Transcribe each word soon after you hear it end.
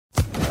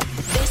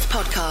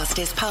podcast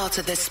is part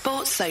of the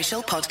Sports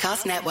Social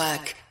Podcast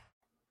Network.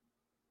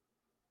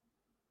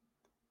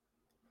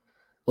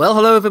 Well,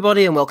 hello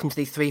everybody and welcome to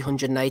the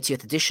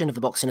 380th edition of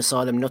the Boxing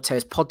Asylum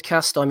Nuthouse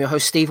podcast. I'm your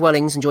host Steve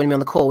Wellings, and joining me on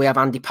the call we have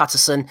Andy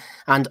Patterson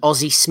and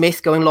Ozzy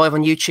Smith, going live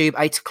on YouTube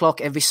 8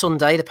 o'clock every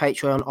Sunday. The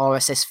Patreon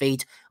RSS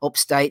feed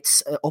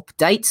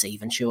updates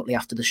even shortly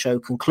after the show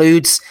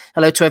concludes.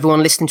 Hello to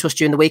everyone listening to us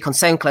during the week on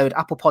SoundCloud,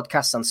 Apple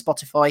Podcasts and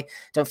Spotify.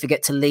 Don't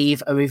forget to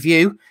leave a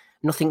review.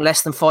 Nothing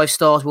less than 5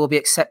 stars will be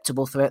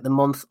acceptable throughout the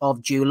month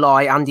of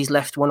July. Andy's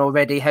left one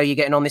already. How are you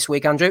getting on this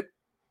week, Andrew?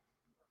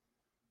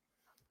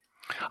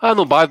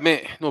 No bad,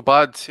 mate. No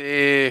bad.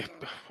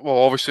 Well,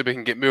 obviously we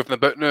can get moving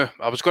about now.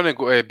 I was going to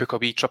go book a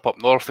wee trip up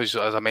north, as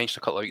I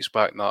mentioned a couple of weeks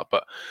back, and that.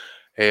 But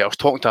I was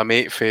talking to a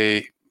mate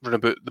running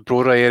about the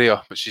Brora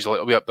area, which is a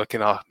little bit up the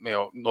kind of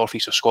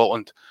northeast of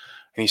Scotland,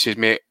 and he says,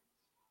 mate,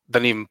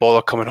 didn't even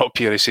bother coming up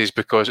here. He says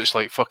because it's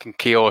like fucking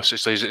chaos.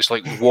 It's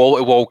like wall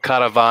to wall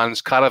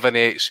caravans,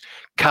 caravanettes,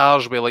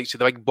 cars with like the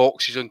big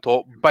boxes on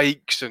top,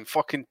 bikes and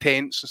fucking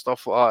tents and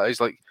stuff like that. He's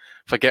like,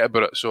 forget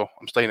about it. So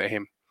I'm staying at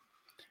home.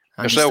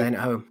 And just staying at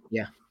home.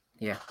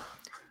 Yeah.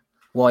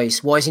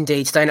 Wise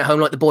indeed. Staying at home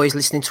like the boys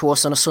listening to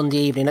us on a Sunday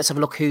evening. Let's have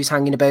a look who's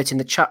hanging about in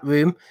the chat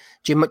room.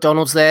 Jim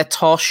McDonald's there,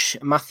 Tosh,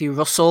 Matthew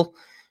Russell.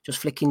 Just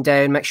flicking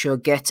down, make sure I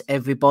get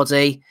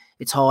everybody.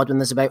 It's hard when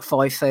there's about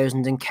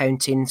 5,000 and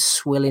counting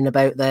swilling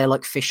about there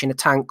like fish in a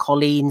tank.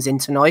 Colleen's in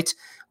tonight.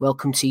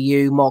 Welcome to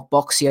you. Mark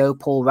Boxio,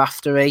 Paul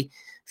Raftery.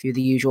 A few of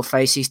the usual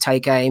faces.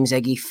 Take Ames,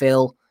 Eggy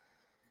Phil.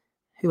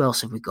 Who else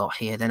have we got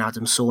here? Then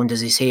Adam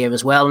Saunders is here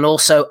as well. And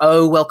also,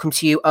 welcome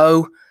to you,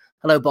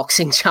 Hello,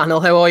 Boxing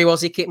Channel. How are you,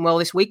 Ozzy? Keeping well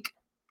this week?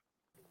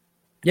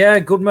 Yeah,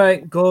 good,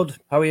 mate. Good.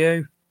 How are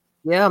you?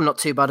 Yeah, I'm not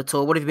too bad at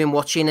all. What have you been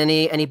watching?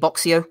 Any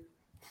Boxio?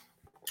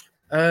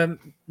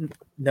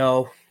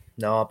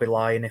 No, I'd be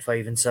lying if I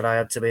even said I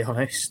had, to be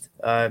honest.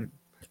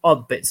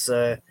 Odd bits,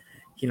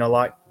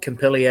 like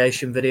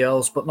compilation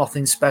videos, but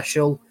nothing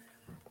special.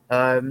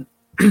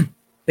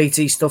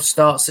 BT stuff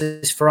starts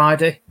this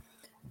Friday.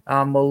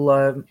 And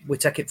we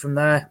take it from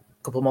there.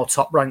 A couple more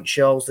top ranked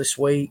shows this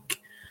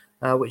week,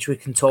 which we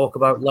can talk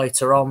about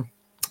later on,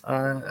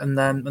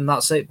 and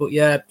that's it. But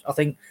yeah, I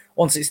think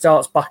once it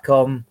starts back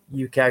on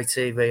UK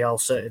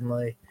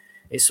TV,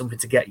 it's something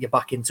to get you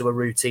back into a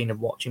routine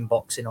of watching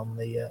boxing on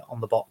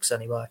the box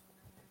anyway.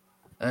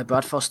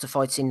 Brad Foster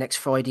fighting next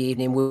Friday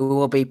evening. We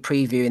will be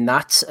previewing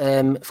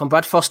that. From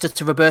Brad Foster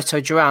to Roberto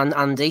Duran,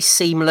 Andy,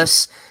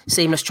 seamless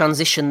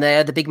transition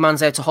there. The big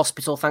man's out of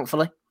hospital,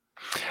 thankfully.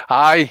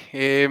 Aye,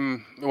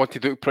 wanted to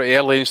do it pretty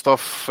early and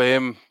stuff.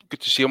 Good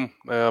to see him.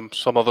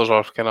 Some others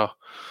are kind of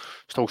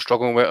still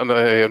struggling with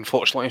it,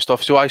 unfortunately, and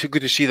stuff. So it's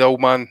good to see the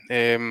old man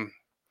come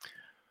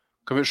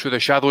out through the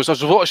shadows. I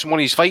was watching one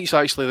of his fights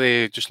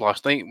actually just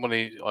last night when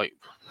he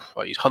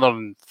his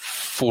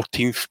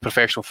 114th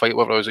professional fight,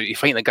 whatever it was. He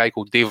fighting a guy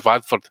called Dave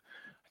Radford.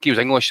 He was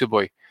English, the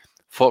boy.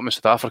 Fought him in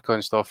South Africa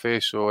and stuff.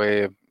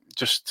 So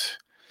just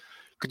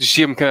good to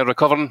see him kind of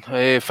recovering.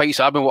 Fights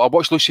I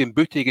watched Lucien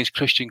Boutte against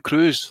Christian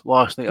Cruz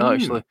last night,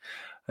 actually.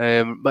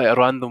 Might a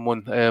random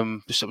one.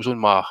 It was on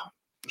my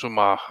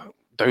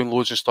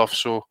downloads and stuff.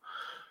 So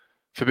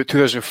for about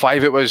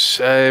 2005, it was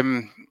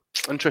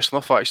interesting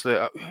enough. Actually,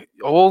 I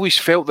always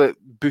felt that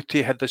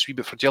Boutte had this wee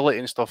bit of fragility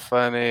and stuff,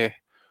 and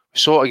we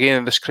saw it again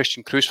in this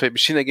Christian Cruz fight. We've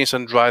seen it against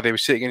Andrade. We've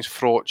seen it against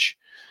Froch.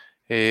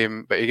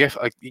 But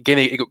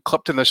he got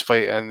clipped in this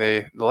fight, and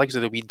the legs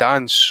of the wee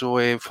dance.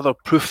 So further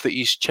proof that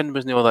his chin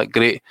wasn't all that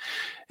great.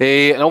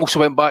 And I also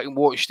went back and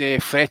watched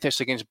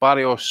Freitas against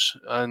Barrios,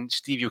 and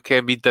Steve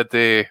Ukemi did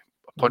the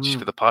punches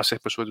for the past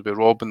episodes with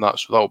Rob and that.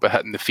 So that'll be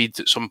hitting the feeds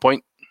at some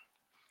point.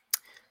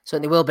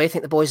 Certainly will be. I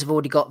think the boys have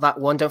already got that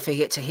one. Don't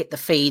forget to hit the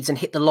feeds and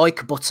hit the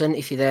like button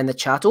if you're there in the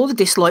chat, or the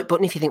dislike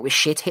button if you think we're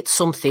shit. Hit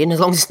something, as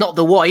long as it's not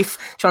the wife.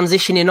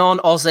 Transitioning on,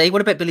 Ozzy.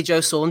 What about Billy Joe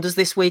Saunders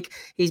this week?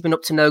 He's been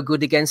up to no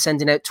good again,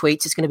 sending out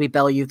tweets. It's going to be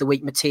Bellew of the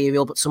Week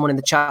material, but someone in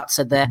the chat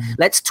said there,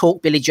 let's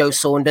talk Billy Joe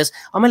Saunders.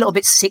 I'm a little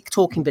bit sick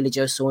talking Billy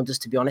Joe Saunders,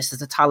 to be honest, as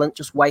the talent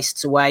just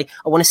wastes away.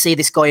 I want to see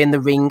this guy in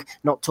the ring,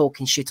 not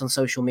talking shit on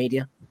social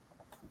media.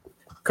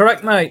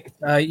 Correct, mate.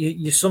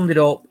 You summed it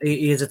up.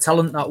 He is a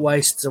talent that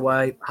wastes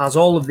away, has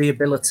all of the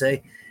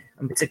ability,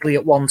 and particularly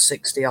at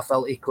 160, I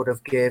felt he could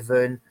have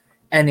given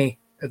any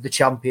of the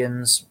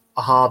champions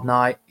a hard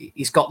night.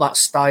 He's got that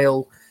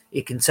style.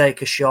 He can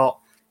take a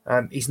shot.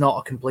 He's not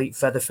a complete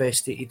feather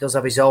fist. He does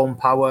have his own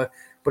power,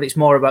 but it's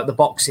more about the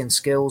boxing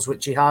skills,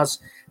 which he has.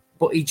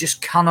 But he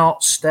just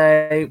cannot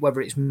stay,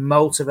 whether it's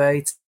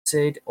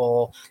motivated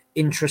or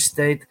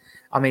interested.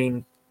 I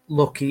mean,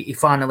 look, he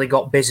finally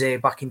got busy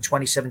back in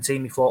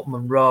 2017. He fought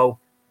Monroe.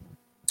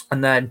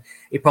 And then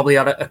he probably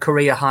had a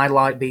career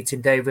highlight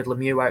beating David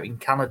Lemieux out in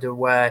Canada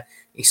where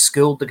he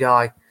schooled the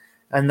guy.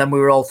 And then we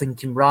were all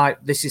thinking, right,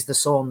 this is the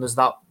Saunders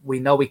that we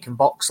know he can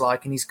box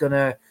like, and he's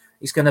gonna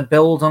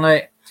build on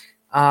it.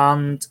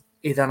 And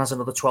he then has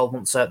another 12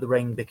 months out the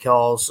ring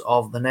because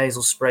of the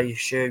nasal spray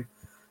issue.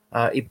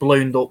 He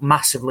ballooned up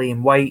massively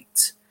in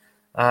weight.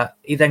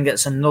 He then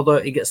gets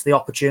the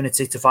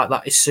opportunity to fight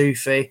that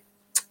Isufi.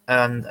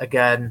 And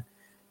again,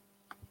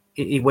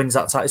 he wins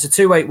that title. It's a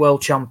 2-weight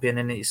world champion,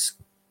 and it's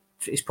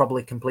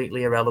probably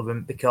completely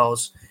irrelevant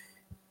because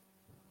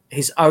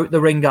his out the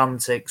ring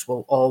antics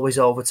will always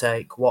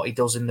overtake what he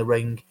does in the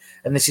ring,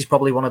 and this is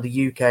probably one of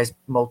the UK's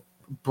most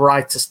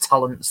brightest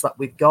talents that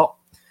we've got.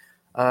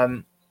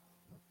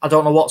 I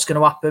don't know what's going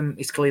to happen.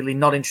 He's clearly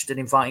not interested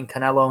in fighting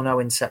Canelo now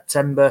in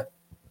September,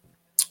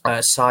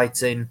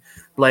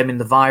 blaming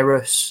the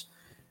virus.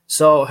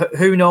 So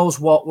who knows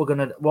what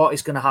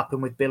is going to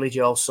happen with Billy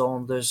Joe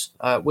Saunders?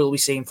 Will we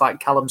see him fight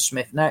Callum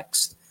Smith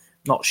next?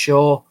 Not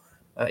sure.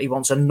 He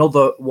wants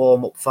another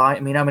warm-up fight. I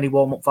mean, how many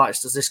warm-up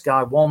fights does this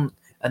guy want?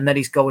 And then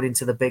he's going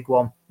into the big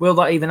one. Will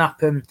that even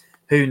happen?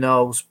 Who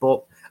knows?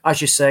 But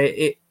as you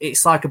say,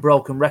 it's like a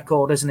broken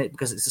record, isn't it?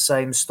 Because it's the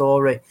same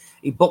story.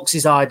 He books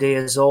his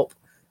ideas up,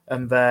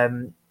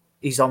 and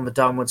he's on the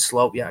downward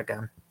slope yet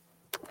again.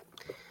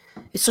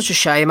 It's such a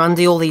shame,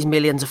 Andy. All these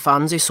millions of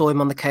fans who saw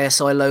him on the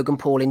KSI Logan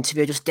Paul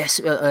interview, are just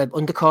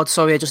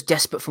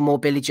desperate for more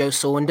Billy Joe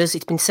Saunders.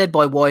 It's been said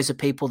by wiser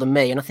people than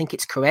me, and I think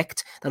it's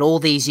correct, that all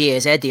these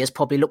years Eddie has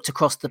probably looked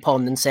across the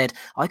pond and said,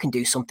 I can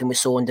do something with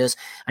Saunders.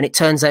 And it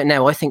turns out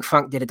now, I think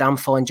Frank did a damn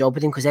fine job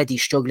with him, because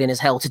Eddie's struggling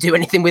as hell to do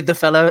anything with the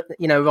fellow,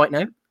 right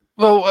now.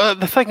 Well,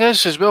 the thing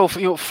is, as well,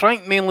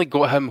 Frank mainly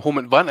got him home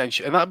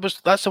advantage, and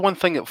that's the one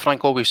thing that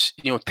Frank always,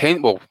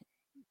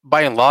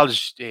 by and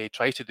large,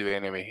 tries to do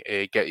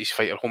anyway, get his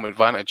fighter home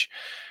advantage.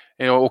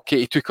 Okay,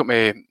 he took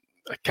him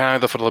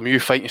Canada for the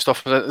Lemieux fight and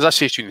stuff. As I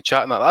say to you in the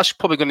chat, and that's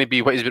probably going to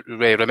be what he's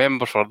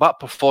remembered for,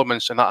 that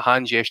performance and that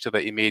hand gesture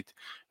that he made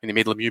when he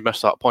made Lemieux miss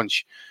that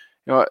punch.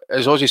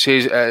 As Ozzy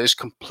says, it's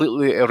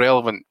completely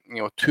irrelevant.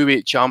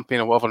 2-weight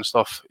champion or whatever and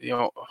stuff.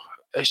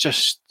 It's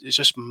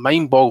just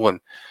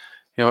mind-boggling.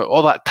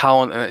 All that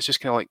talent, and it's just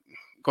kind of like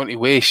going to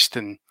waste.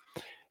 And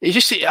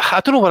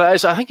I don't know what it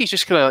is. I think he's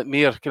just kind of like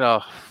mere kind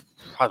of,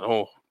 I don't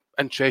know,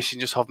 interested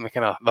in just having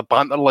the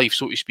banter life,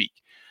 so to speak.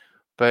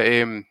 But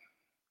I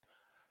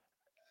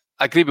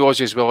agree with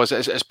Ozzy as well.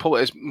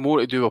 It's more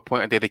to do with a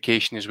point of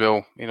dedication as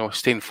well.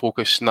 Staying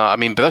focused and that. I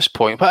mean, by this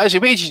point, what is he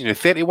wages?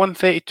 31,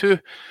 32.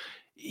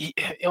 He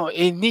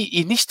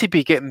needs to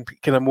be getting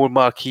kind of more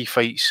marquee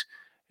fights.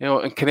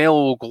 And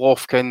Canelo,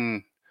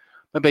 Golovkin,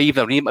 maybe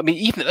even a rematch. I mean,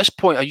 even at this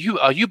point, a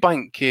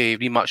Eubank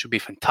rematch would be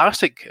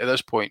fantastic at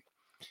this point.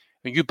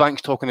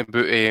 Eubank's talking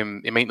about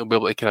he might not be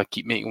able to kind of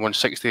keep making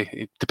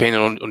 160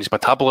 depending on his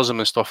metabolism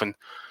and stuff, and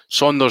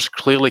Saunders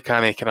clearly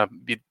kind of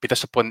be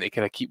disciplined to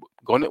kind of keep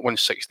going at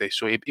 160,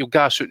 so he'll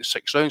gas out in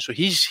 6 rounds. So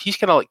he's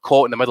kind of like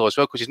caught in the middle as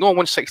well, because he's not a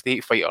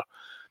 168 fighter,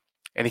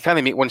 and he can't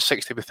make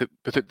 160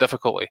 without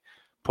difficulty,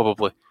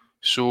 probably.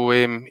 So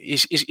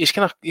he's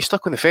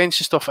stuck on the fence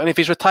and stuff. And if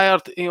he's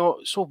retired,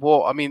 so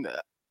what? I mean,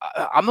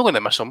 I'm not going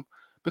to miss him,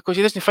 because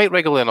he doesn't fight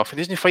regularly enough. He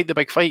doesn't fight the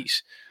big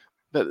fights.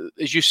 But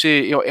as you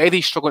say,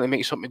 Eddie's struggling to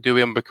make something to do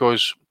with him,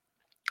 because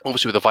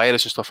obviously with the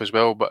virus and stuff as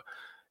well. But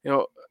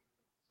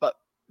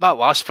that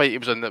last fight he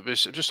was in, it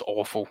was just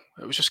awful.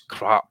 It was just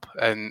crap.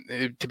 And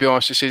to be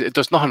honest, it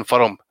does nothing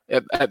for him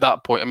at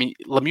that point. I mean,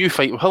 Lemieux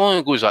fight, how long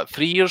ago was that?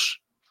 3 years?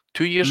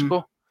 2 years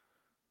ago?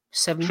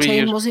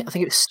 17, was it? I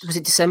think was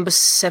it December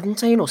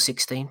 17 or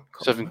 16?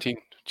 17.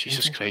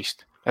 Jesus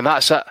Christ. And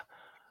that's it.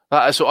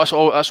 That's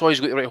all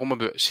he's got to write home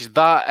about. It's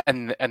that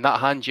and that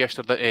hand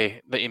gesture that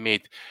he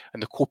made,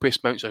 and the copious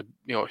amounts of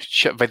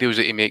shit videos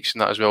that he makes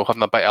and that as well,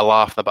 having a bit of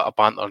laugh, and a bit of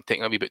banter, and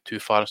taking it a wee bit too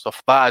far and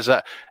stuff. That is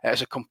it.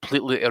 It's a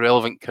completely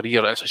irrelevant career,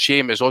 and it's a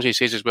shame, as Ozzy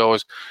says as well,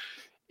 as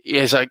he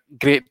is a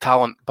great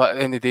talent, but at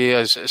the end of the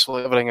day, it's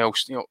like everything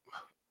else. You're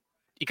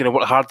going to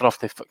work hard enough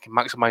to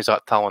maximise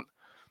that talent.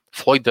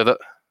 Floyd did it.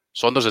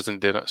 Saunders isn't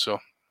doing it. So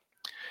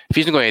if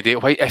he's not going to do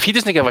it, if he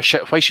doesn't give a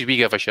shit, why should we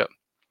give a shit?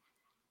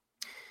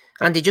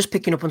 Andy, just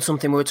picking up on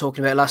something we were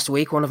talking about last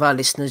week, one of our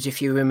listeners,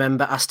 if you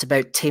remember, asked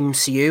about Tim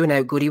Tszyu and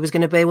how good he was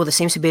going to be. Well, there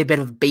seems to be a bit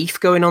of beef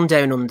going on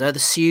down under. The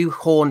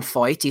Tszyu-Horn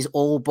fight is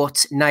all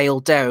but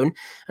nailed down.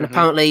 And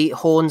apparently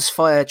Horn's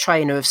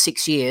trainer of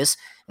 6 years,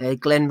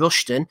 Glenn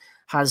Rushton,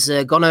 has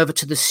gone over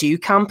to the Tszyu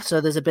camp.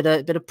 So there's a bit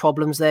of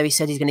problems there. He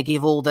said he's going to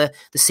give all the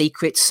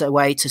secrets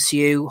away to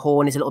Tszyu.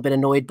 Horn is a little bit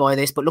annoyed by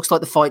this, but looks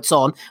like the fight's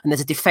on and there's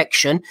a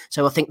defection.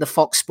 So I think the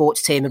Fox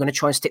Sports team are going to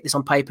try and stick this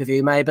on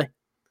pay-per-view, maybe.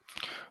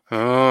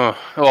 Oh,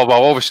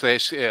 well, obviously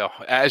it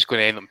is going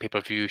to end on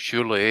pay-per-view,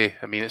 surely.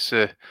 I mean, it's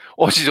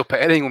Aussies will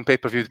put anything on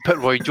pay-per-view. Put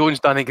Roy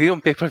Jones, Danny Gray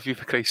on pay-per-view,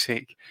 for Christ's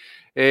sake.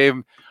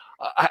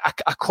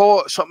 I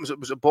caught something that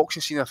was a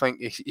boxing scene, I think.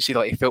 He said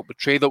like he felt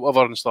betrayed or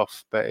whatever and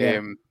stuff. But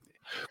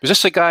was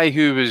this a guy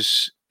who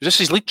was this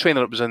his lead trainer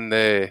that was in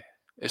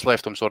his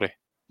left? I'm sorry.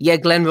 Yeah,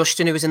 Glenn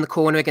Rushton, who was in the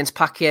corner against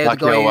Pacquiao, the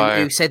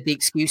guy who said the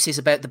excuses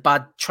about the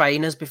bad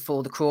trainers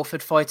before the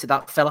Crawford fight to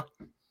that fella.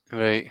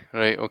 Right,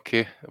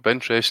 okay. It'll be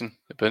interesting.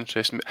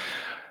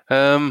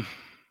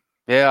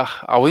 Yeah,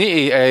 I will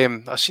need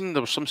to. I seen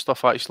there was some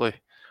stuff actually.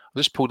 I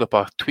just pulled up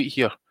a tweet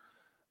here.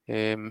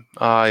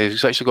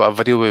 He's actually got a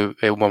video with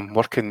him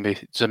working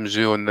with Zim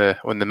Zhu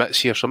on the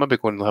mitts here, so I'm maybe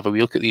going to have a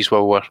wee look at these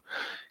while we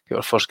get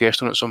our first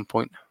guest on at some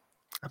point.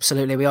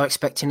 Absolutely. We are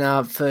expecting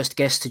our first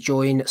guest to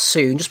join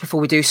soon. Just before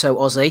we do so,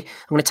 Ozzy,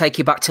 I'm going to take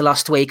you back to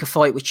last week, a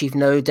fight which you've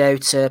no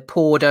doubt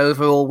poured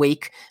over all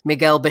week.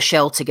 Miguel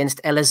Bechelt against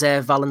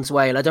Eliezer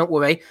Valenzuela. Don't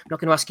worry, I'm not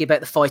going to ask you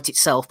about the fight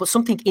itself, but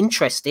something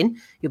interesting,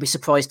 you'll be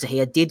surprised to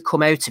hear, did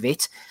come out of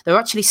it. There are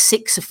actually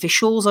 6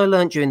 officials I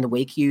learned during the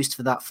week used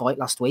for that fight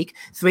last week.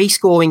 3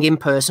 scoring in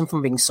person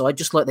from ringside,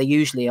 just like they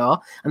usually are,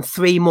 and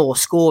 3 more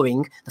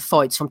scoring the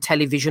fights from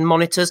television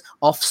monitors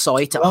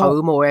off-site at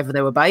home or wherever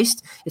they were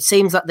based. It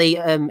seems that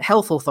the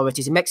health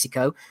authorities in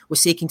Mexico were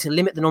seeking to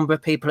limit the number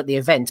of people at the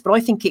event, but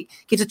I think it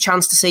gives a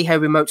chance to see how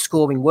remote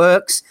scoring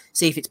works,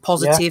 see if it's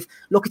positive,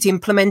 look at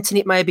implementing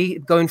it maybe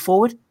going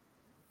forward.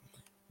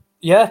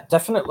 Yeah,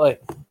 definitely.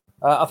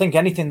 I think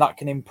anything that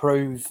can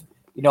improve,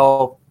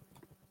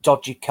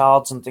 dodgy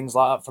cards and things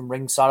like that from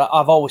ringside.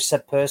 I've always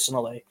said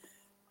personally,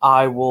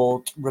 I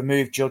would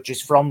remove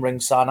judges from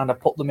ringside and I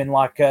put them in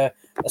like a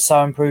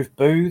soundproof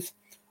booth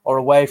or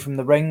away from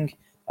the ring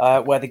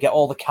where they get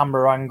all the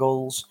camera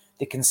angles.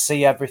 They can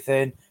see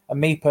everything.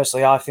 And me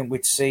personally, I think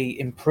we'd see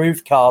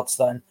improved cards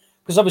then.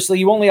 Because obviously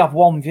you only have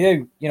one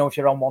view, if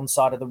you're on one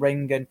side of the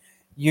ring, and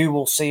you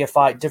will see a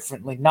fight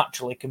differently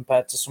naturally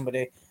compared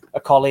to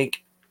a colleague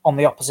on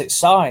the opposite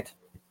side.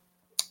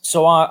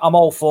 So I'm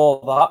all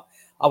for that.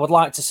 I would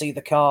like to see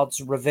the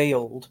cards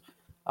revealed.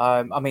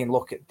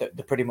 Look,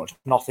 they're pretty much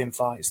nothing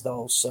fights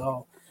though.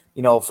 So,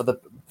 for the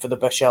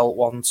Bechelt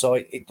one, so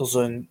it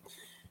doesn't.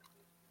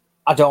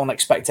 I don't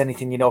expect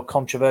anything,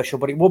 controversial,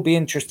 but it would be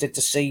interesting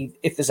to see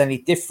if there's any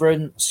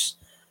difference,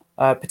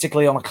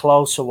 particularly on a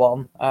closer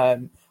one. I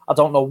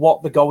don't know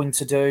what they're going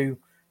to do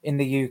in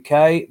the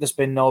UK. There's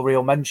been no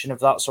real mention of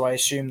that, so I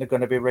assume they're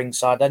going to be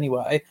ringside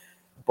anyway.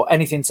 But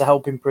anything to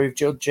help improve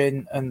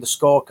judging and the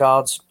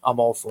scorecards, I'm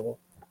all for.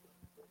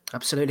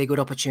 Absolutely good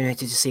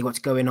opportunity to see what's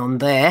going on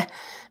there.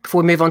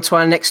 Before we move on to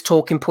our next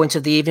talking point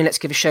of the evening, let's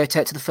give a shout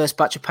out to the first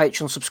batch of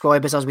Patreon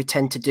subscribers, as we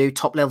tend to do.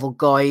 Top level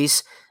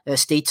guys,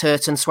 Steve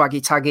Turton, Swaggy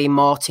Taggy,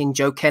 Martin,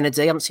 Joe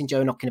Kennedy. I haven't seen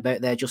Joe knocking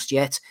about there just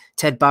yet.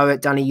 Ted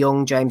Barrett, Danny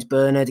Young, James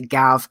Bernard,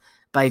 Gav,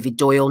 David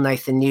Doyle,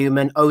 Nathan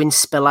Newman, Owen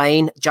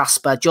Spillane,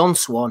 Jasper, John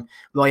Swan,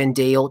 Ryan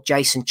Deal,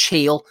 Jason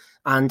Cheel,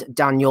 and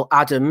Daniel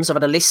Adams. I've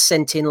had a list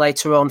sent in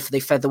later on for the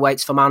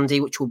featherweights from Andy,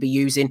 which we'll be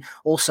using.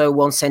 Also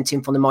one sent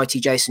in from the mighty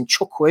Jason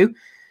Chukwu.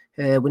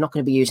 We're not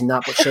going to be using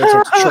that, but shout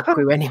out to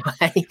Chukwu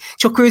anyway.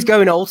 Chukwu's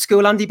going old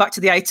school, Andy, back to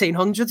the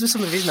 1800s with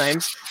some of his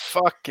names.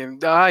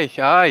 Fucking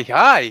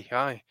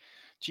aye.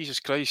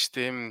 Jesus Christ.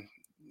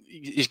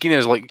 He's giving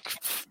us like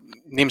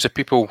names of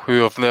people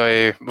who we've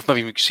never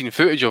even seen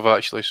footage of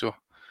actually, so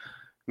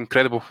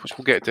incredible, which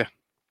we'll get to.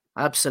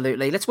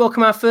 Absolutely. Let's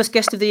welcome our first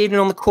guest of the evening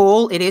on the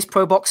call. It is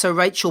pro boxer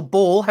Rachel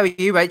Ball. How are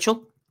you,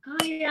 Rachel?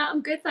 Hi, yeah,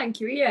 I'm good, thank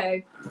you. Are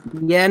you?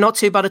 Yeah, not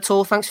too bad at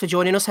all. Thanks for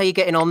joining us. How are you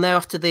getting on there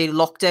after the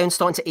lockdown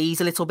starting to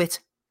ease a little bit?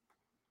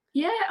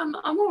 Yeah,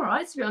 I'm all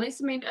right, to be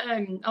honest.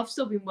 I've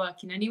still been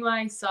working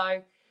anyway,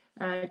 so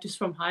just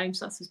from home,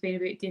 so that's just been a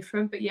bit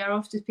different. But yeah,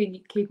 I've just been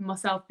keeping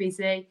myself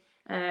busy,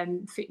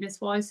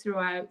 fitness-wise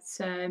throughout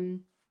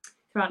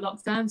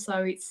lockdown. So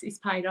it's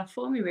paid off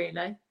for me,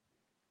 really.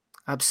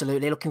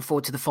 Absolutely. Looking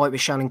forward to the fight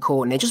with Shannon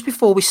Courtney. Just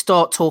before we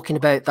start talking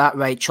about that,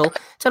 Rachel,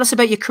 tell us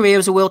about your career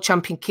as a world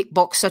champion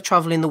kickboxer,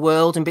 travelling the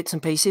world in bits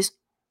and pieces.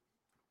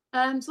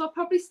 So I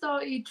probably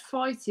started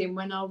fighting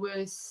when I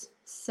was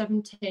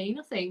 17,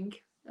 I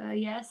think.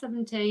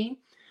 17.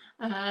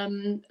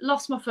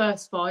 Lost my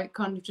first fight,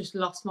 kind of just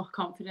lost my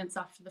confidence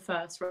after the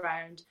first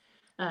round.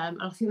 And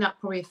I think that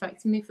probably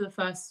affected me for the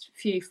first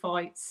few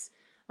fights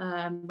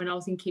when I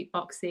was in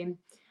kickboxing.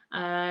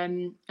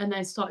 And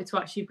then started to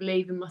actually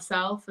believe in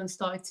myself and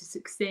started to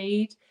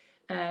succeed.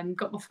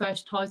 Got my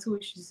first title,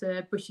 which is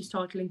a British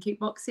title in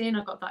kickboxing.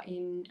 I got that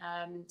in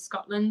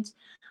Scotland,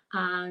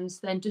 and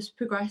then just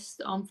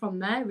progressed on from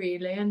there,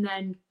 really. And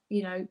then,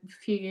 a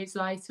few years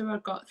later, I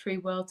got 3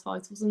 world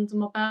titles under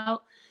my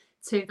belt,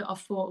 2 that I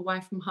fought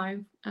away from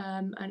home,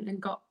 and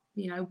got,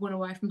 1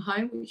 away from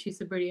home, which is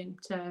a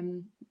brilliant,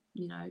 thing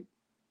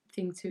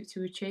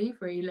to achieve,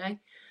 really.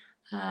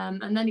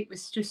 And then it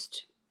was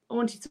just, I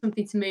wanted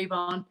something to move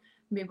on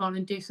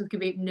and do something a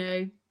bit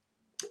new.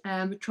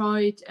 We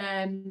tried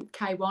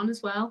K1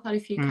 as well, had a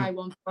few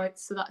K1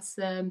 fights, so that's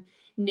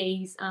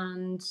knees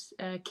and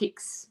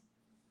kicks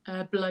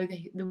below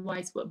the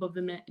waist but above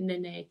the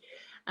knee.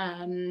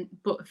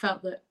 But I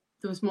felt that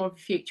there was more of a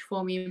future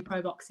for me in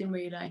pro boxing,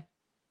 really.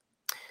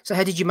 So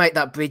how did you make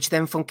that bridge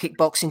then from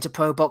kickboxing to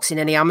pro boxing?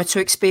 Any amateur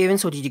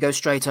experience, or did you go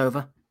straight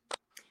over?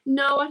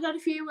 No, I'd had a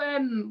few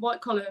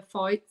white collar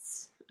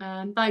fights.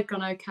 They'd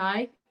gone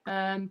okay.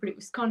 But it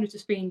was kind of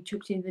just being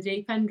chucked in the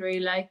deep end,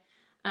 really.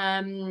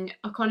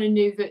 I kind of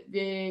knew that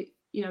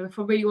if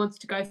I really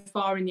wanted to go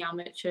far in the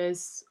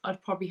amateurs,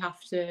 I'd probably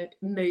have to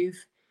move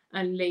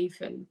and leave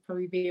and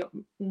probably be up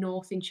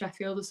north in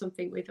Sheffield or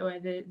something with where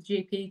the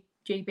GB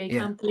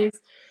camp is.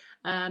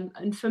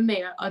 And for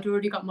me, I'd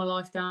already got my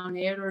life down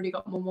here. I'd already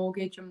got my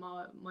mortgage and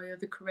my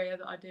other career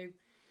that I do,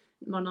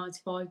 my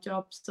 9-to-5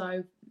 job.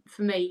 So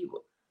for me,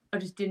 I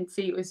just didn't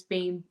see it as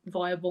being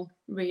viable,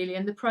 really.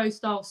 And the pro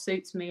style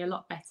suits me a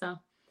lot better.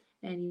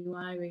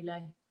 anyway,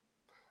 really.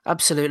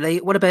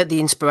 Absolutely. What about the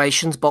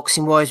inspirations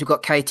boxing wise? We've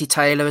got Katie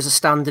Taylor as a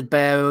standard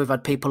bearer. We've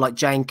had people like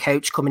Jane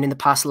Couch coming in the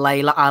past,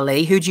 Layla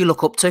Ali. Who do you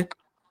look up to?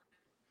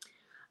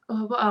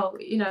 Oh, well,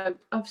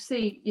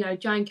 obviously,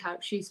 Jane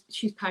Couch,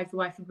 she's paved the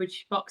way for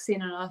British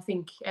boxing, and I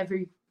think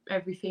every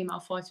female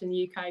fighter in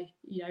the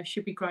UK,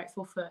 should be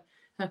grateful for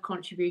her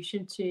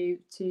contribution to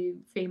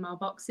female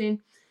boxing.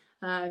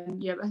 I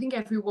think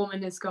every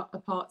woman has got a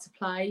part to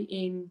play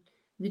in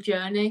the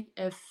journey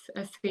of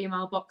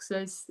female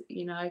boxers.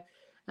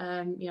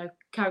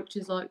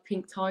 Characters like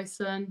Pink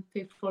Tyson,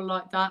 people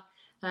like that.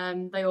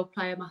 They all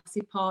play a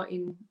massive part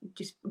in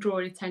just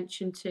drawing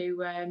attention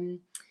to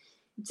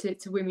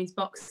women's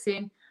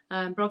boxing.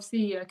 But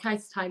obviously,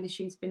 Katie Taylor,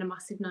 she's been a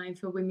massive name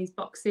for women's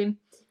boxing,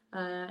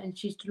 and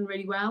she's done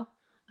really well.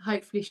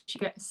 Hopefully,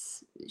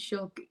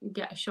 she'll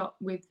get a shot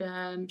with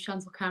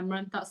Chantal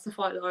Cameron. That's the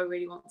fight that I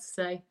really want to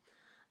see.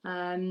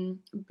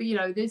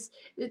 But there's,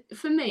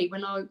 for me,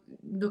 when I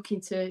look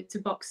into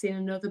boxing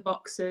and other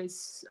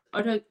boxers,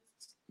 I don't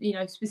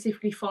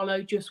specifically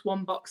follow just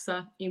one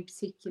boxer in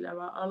particular.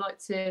 I like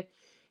to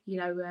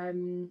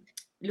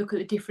look at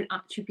the different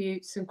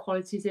attributes and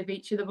qualities of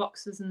each of the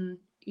boxers, and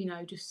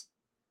just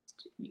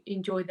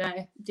enjoy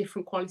their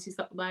different qualities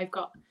that they've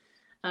got.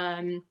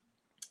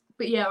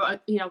 But yeah, I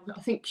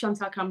think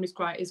Chantal Cameron is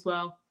great as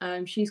well.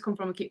 She's come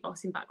from a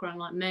kickboxing background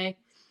like me.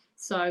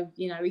 So,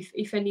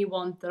 if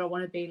anyone that I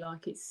want to be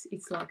like, it's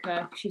like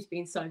her. She's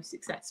been so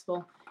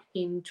successful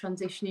in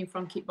transitioning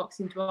from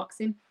kickboxing to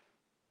boxing.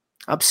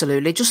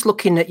 Absolutely. Just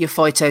looking at your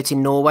fight out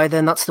in Norway,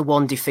 then that's the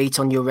one defeat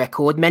on your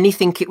record. Many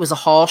think it was a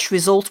harsh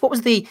result. What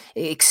was the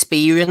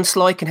experience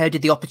like, and how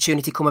did the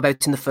opportunity come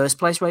about in the first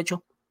place,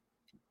 Rachel?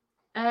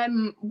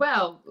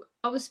 Well,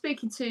 I was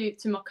speaking to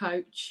my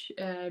coach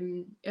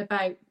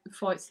about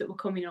fights that were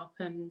coming up,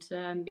 and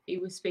he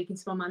was speaking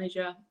to my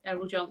manager,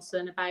 Errol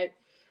Johnson, about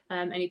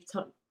any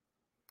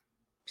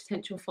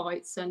potential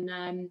fights,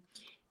 and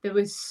there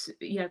was,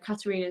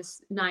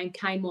 Katarina's name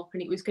came up,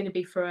 and it was going to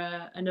be for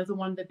another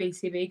one of the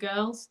BCB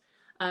girls,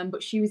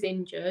 but she was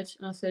injured,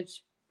 and I said,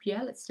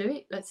 yeah, let's do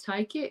it, let's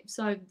take it.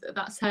 So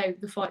that's how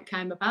the fight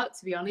came about,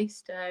 to be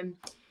honest.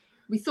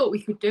 We thought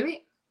we could do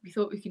it.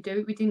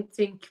 We didn't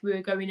think we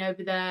were going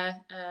over there.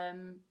 I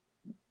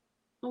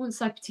wouldn't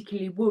say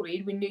particularly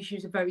worried. We knew she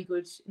was a very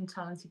good and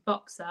talented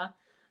boxer,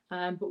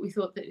 but we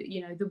thought that,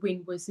 the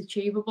win was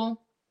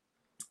achievable.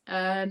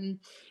 I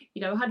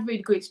had a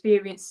really good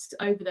experience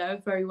over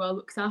there, very well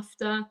looked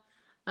after.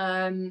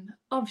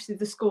 Obviously,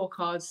 the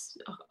scorecards,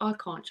 I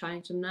can't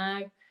change them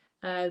now.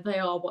 They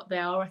are what they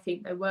are. I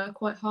think they were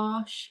quite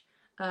harsh.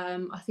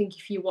 I think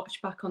if you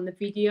watch back on the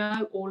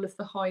video, all of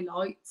the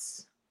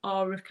highlights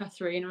are of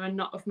Katarina and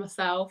not of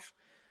myself.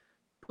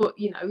 But,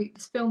 it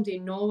was filmed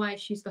in Norway.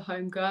 She's the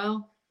home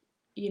girl.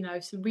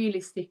 So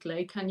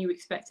realistically, can you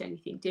expect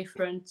anything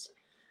different?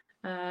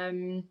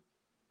 So,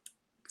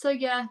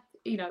 yeah.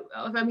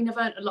 I've earned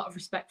a lot of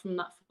respect from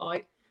that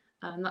fight,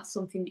 and that's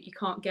something that you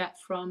can't get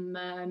from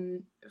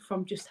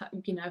just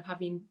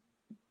having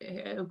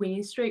a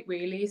winning streak,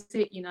 really, is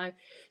it?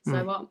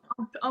 So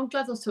I'm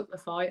glad I took the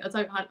fight. I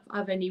don't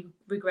have any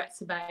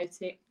regrets about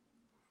it.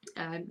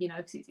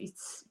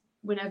 It's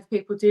whenever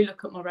people do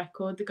look at my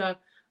record, they go,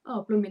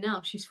 "Oh, blooming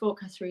hell, she's fought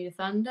Katarina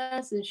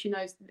Sanders, and she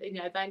knows, they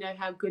know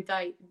how good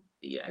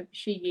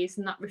she is,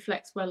 and that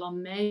reflects well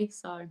on me."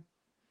 So.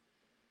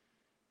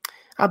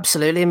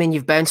 Absolutely. I mean,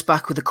 you've bounced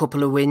back with a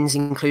couple of wins,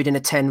 including a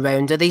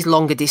 10-rounder. These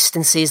longer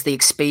distances, the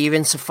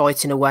experience of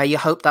fighting away, you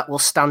hope that will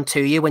stand to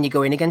you when you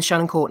go in against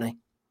Shannon Courtney?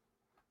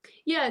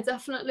 Yeah,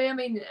 definitely. I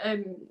mean,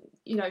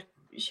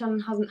 Shannon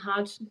hasn't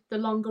had the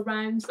longer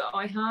rounds that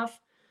I have,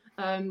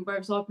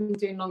 whereas I've been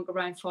doing longer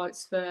round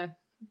fights for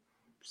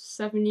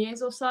 7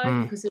 years or so,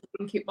 because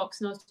in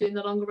kickboxing I was doing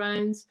the longer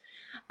rounds.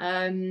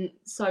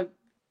 So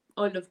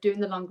I love doing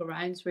the longer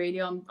rounds,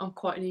 really. I'm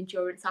quite an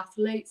endurance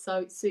athlete, so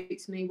it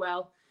suits me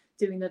well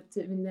doing the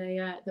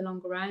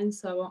longer rounds.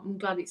 So I'm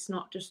glad it's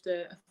not just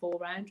a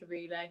 4-rounder,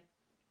 really.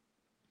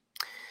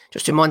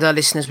 Just to remind our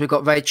listeners, we've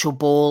got Rachel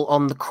Ball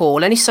on the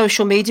call. Any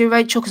social media,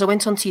 Rachel? Because I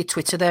went onto your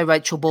Twitter there,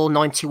 Rachel Ball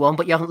 91,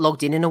 but you haven't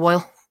logged in a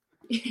while.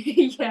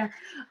 Yeah,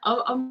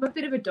 I'm a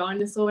bit of a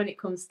dinosaur when it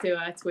comes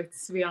to Twitter,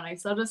 to be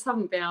honest. I just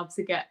haven't been able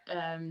to get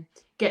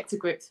to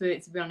grips with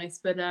it, to be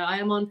honest. But I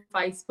am on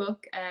Facebook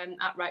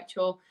at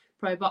Rachel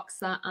Pro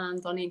Boxer,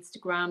 and on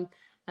Instagram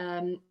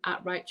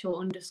at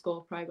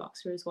Rachel_Pro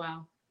Boxer as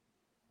well.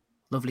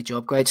 Lovely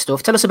job, great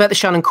stuff. Tell us about the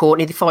Shannon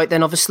Courtney fight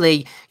then.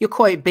 Obviously, you're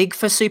quite big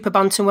for super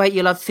bantamweight.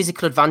 You'll have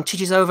physical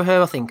advantages over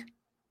her, I think.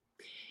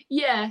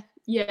 Yeah.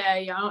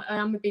 I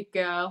am a big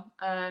girl,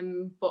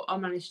 but I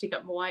managed to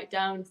get my weight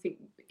down. I think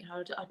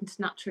I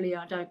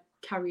don't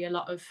carry a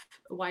lot of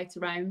weight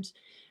around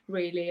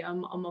really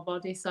on my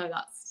body, so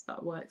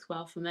that works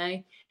well for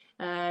me.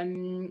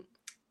 In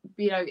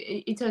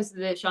terms of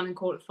the Shannon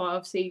Courtney fight,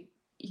 obviously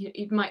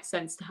it makes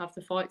sense to have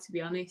the fight. To be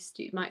honest,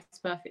 it makes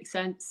perfect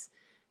sense.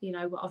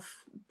 I've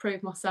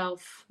proved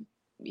myself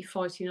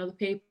fighting other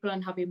people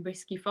and having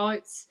risky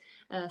fights,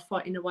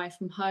 fighting away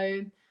from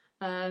home.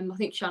 I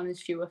think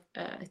Shannon's due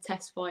a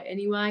test fight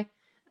anyway.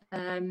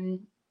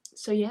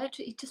 So yeah,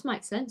 it just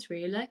makes sense,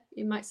 really.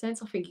 It makes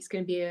sense. I think it's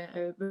going to be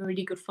a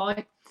really good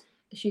fight.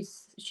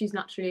 She's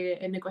naturally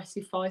an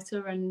aggressive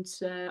fighter, and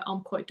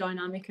I'm quite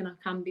dynamic, and I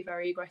can be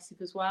very aggressive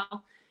as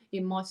well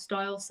in my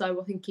style. So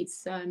I think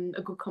it's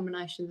a good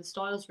combination of the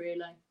styles,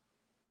 really.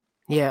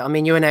 Yeah, I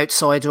mean, you're an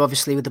outsider,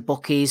 obviously, with the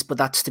bookies, but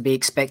that's to be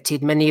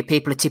expected. Many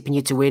people are tipping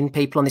you to win.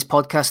 People on this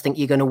podcast think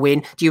you're going to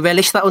win. Do you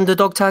relish that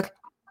underdog tag?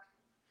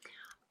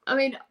 I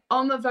mean,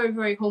 I'm a very,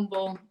 very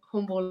humble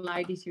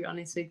lady, to be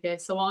honest with you.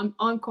 So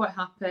I'm quite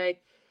happy.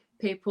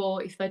 People,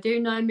 if they do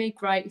know me,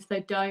 great. If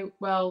they don't,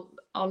 well,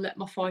 I'll let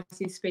my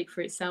fighting speak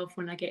for itself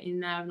when I get in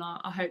there, and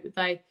I hope that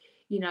they,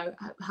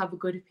 have a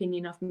good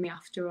opinion of me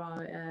after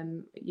I,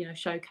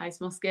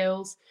 showcase my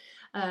skills.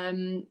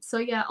 So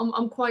yeah,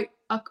 I quite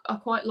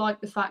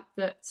like the fact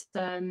that,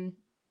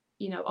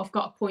 I've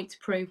got a point to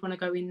prove when I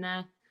go in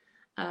there.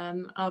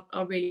 I'm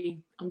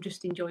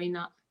just enjoying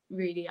that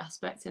really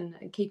aspect and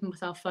keeping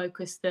myself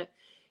focused that,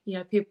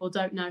 people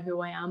don't know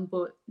who I am,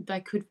 but they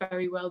could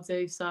very well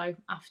do so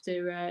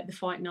after the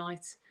fight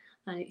night.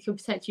 And it could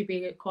potentially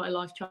be quite a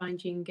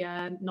life-changing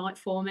night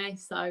for me.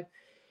 So,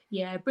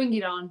 yeah, bring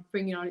it on.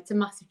 It's a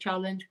massive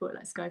challenge, but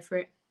let's go for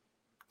it.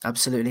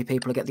 Absolutely.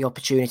 People will get the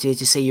opportunity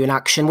to see you in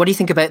action. What do you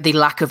think about the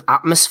lack of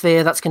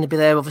atmosphere that's going to be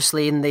there,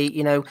 obviously, in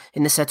the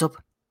setup?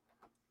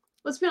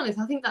 Well, to be honest,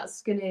 I think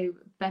that's going to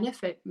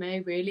benefit me,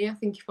 really. I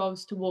think if I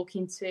was to walk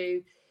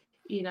into,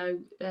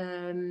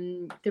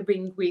 the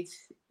ring with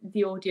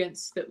the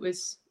audience that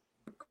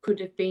could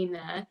have been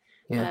there,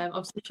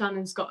 obviously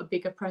Shannon's got a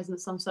bigger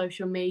presence on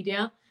social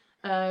media,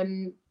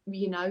 and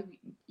you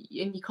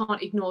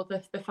can't ignore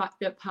the fact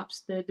that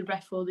perhaps the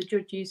ref or the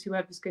judges,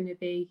 whoever's going to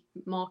be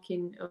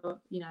marking or,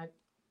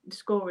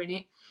 scoring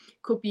it,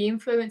 could be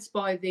influenced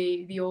by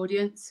the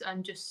audience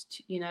and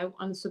just,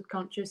 on the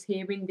subconscious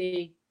hearing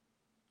the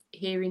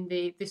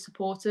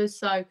supporters.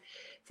 So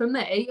for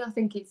me, I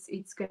think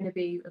it's going to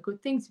be a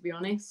good thing, to be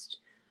honest.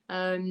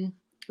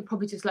 It'll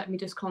probably just let me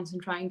just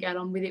concentrate and get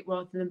on with it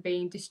rather than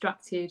being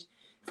distracted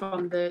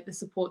from the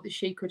support that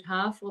she could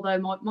have.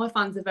 Although my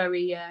fans are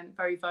very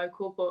very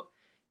vocal, but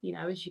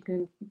as you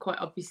can quite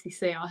obviously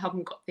see, I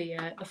haven't got the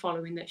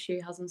following that she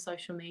has on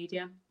social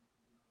media.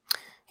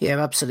 Yeah,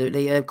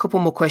 absolutely. A couple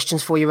more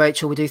questions for you,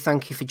 Rachel. We do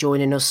thank you for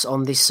joining us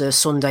on this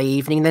Sunday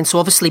evening. Then, so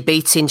obviously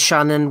beating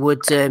Shannon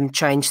would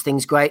change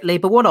things greatly.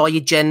 But what are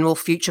your general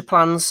future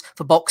plans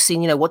for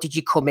boxing? What did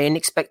you come in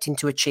expecting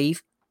to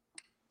achieve?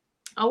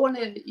 I want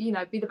to,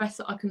 be the best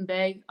that I can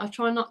be. I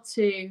try not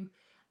to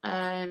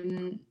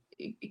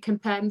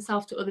compare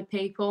myself to other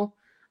people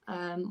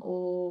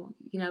or,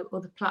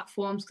 other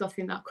platforms, because I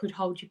think that could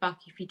hold you back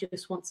if you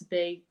just want to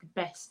be the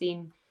best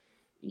in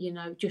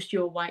just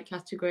your weight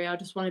category. I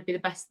just want to be the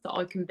best that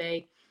I can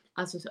be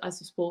as a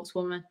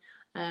sportswoman.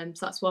 So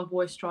that's what I've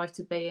always strived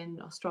to be,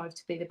 and I strive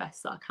to be the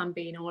best that I can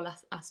be in all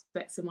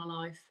aspects of my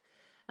life.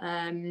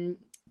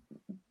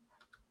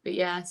 But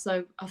yeah,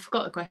 so I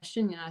forgot the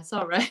question,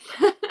 sorry.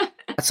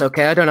 That's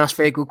okay. I don't ask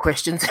very good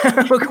questions.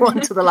 We'll go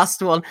on to the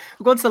last one.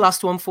 We'll go on to the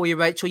last one for you,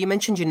 Rachel. You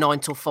mentioned you're 9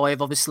 till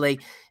 5. Obviously,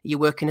 you're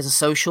working as a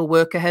social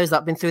worker. How's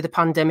that been through the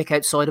pandemic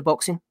outside of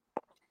boxing?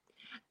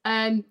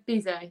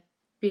 Busy.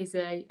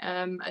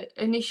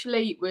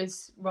 Initially it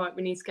was right,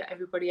 we need to get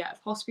everybody out of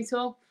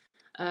hospital,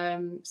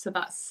 so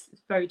that's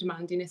very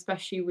demanding,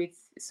 especially with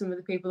some of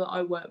the people that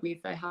I work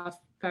with. They have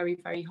very,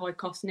 very high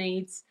cost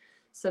needs,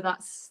 so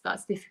that's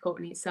difficult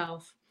in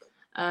itself.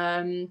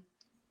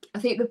 I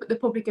think the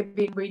public have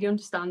been really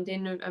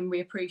understanding, and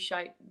we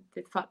appreciate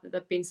the fact that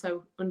they've been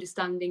so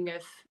understanding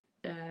of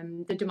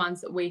the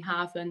demands that we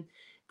have and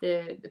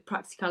the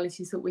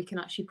practicalities that we can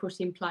actually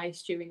put in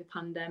place during the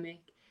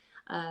pandemic.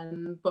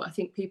 But I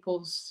think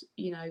people's,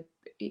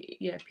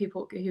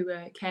 people who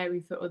are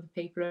caring for other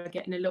people are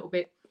getting a little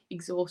bit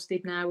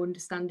exhausted now,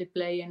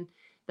 understandably, and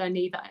they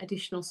need that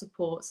additional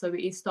support. So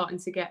it is starting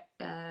to get,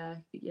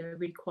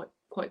 really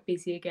quite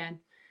busy again.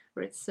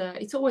 But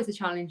it's always a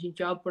challenging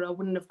job, but I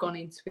wouldn't have gone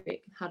into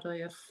it had I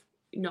have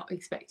not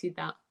expected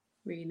that,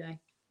 really.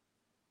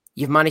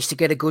 You've managed to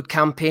get a good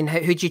camp in.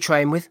 Who do you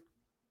train with?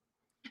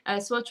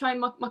 So I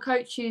train, my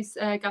coach is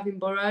Gavin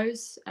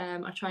Burrows.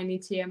 I train in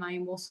TMA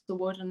in Worcester,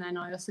 and then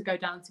I also go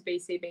down to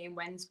BCB in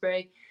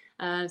Wednesbury.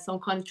 So I'm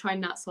kind of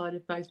training outside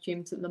of both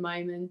gyms at the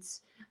moment.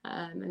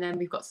 And then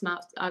we've got some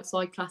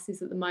outside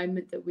classes at the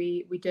moment that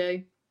we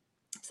do.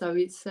 So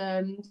it's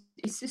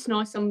just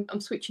nice. I'm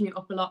switching it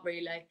up a lot,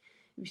 really,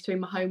 between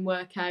my home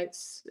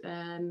workouts,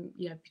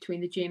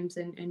 between the gyms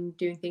and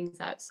doing things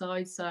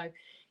outside. So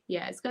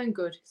yeah, it's going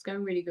good. It's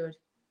going really good.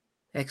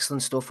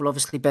 Excellent stuff. Well,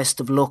 obviously, best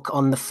of luck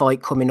on the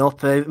fight coming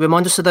up.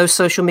 Remind us of those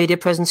social media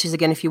presences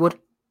again, if you would.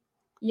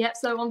 Yep.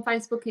 So on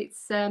Facebook,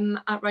 it's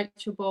at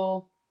Rachel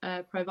Ball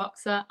Pro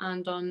Boxer,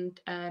 and on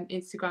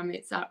Instagram,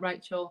 it's at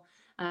Rachel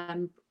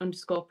 _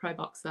 Pro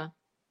Boxer.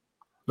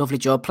 Lovely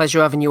job.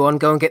 Pleasure having you on.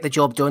 Go and get the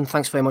job done.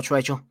 Thanks very much,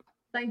 Rachel.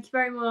 Thank you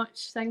very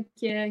much. Thank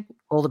you.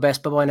 All the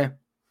best. Bye-bye now.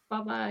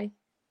 Bye-bye.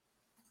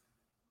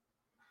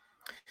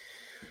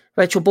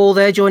 Rachel Ball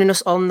there joining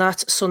us on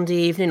that Sunday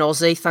evening.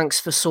 Aussie, thanks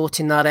for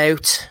sorting that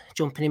out,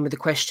 jumping in with the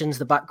questions,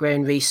 the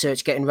background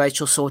research, getting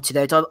Rachel sorted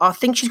out. I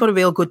think she's got a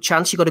real good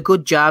chance. She's got a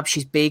good jab.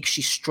 She's big,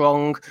 she's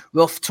strong,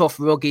 rough, tough,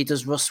 rugged,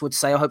 as Russ would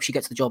say. I hope she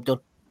gets the job done.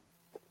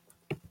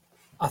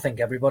 I think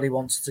everybody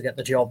wants to get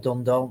the job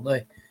done, don't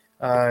they?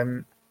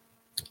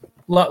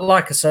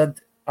 Like I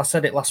said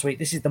it last week,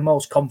 this is the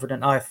most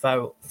confident I've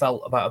felt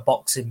about a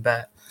boxing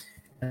bet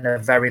in a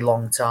very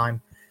long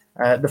time.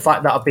 The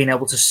fact that I've been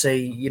able to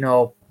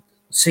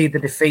see the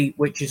defeat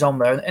which is on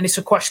there, and it's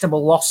a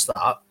questionable loss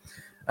that.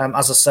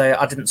 As I say,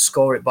 I didn't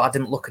score it, but I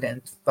didn't look at it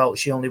and felt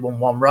she only won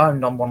one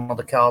round on one of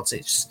the cards.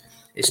 It's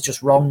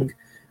just wrong.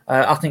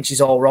 I think she's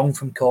all wrong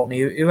from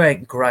Courtney, who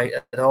ain't great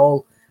at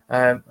all.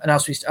 And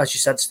as you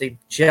said, Steve,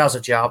 she has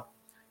a jab.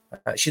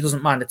 She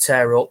doesn't mind a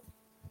tear up.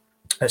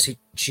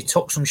 She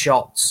took some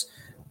shots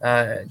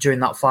during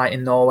that fight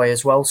in Norway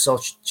as well, so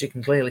she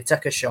can clearly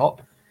take a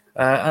shot.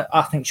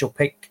 I think she'll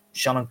pick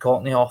Shannon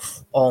Courtney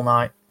off all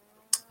night,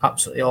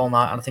 absolutely all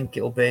night, and I think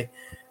it'll be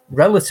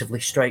relatively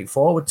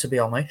straightforward, to be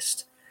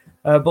honest.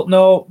 But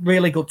no,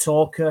 really good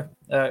talker,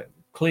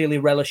 clearly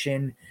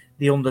relishing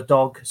the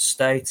underdog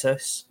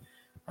status.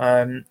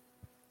 And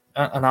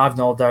I've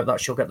no doubt that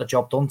she'll get the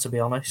job done, to be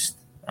honest.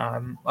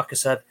 Like I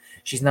said,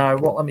 she's now,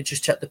 let me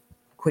just check the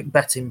quick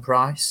betting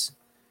price.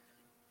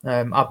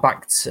 I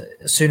backed,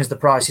 as soon as the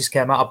prices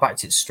came out, I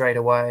backed it straight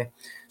away.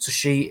 So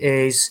she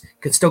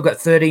could still get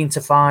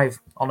 13-5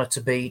 on her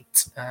to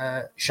beat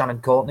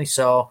Shannon Courtney.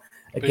 So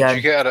again, where did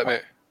you get her at,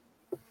 mate?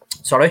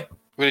 Sorry?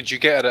 Where did you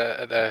get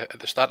her at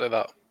the start of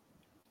that?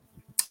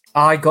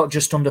 I got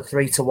just under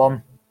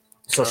 3-1.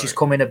 So she's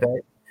come in a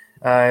bit.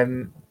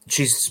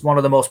 She's one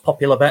of the most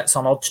popular bets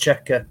on Odds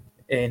Checker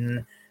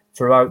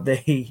throughout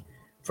the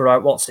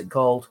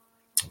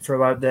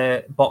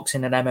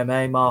boxing and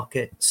MMA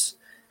markets.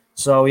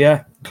 So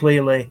yeah,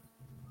 clearly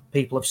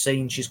people have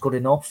seen she's good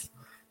enough,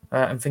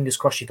 and fingers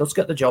crossed she does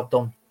get the job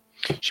done.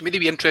 She made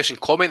a interesting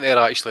comment there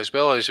actually as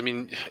well. I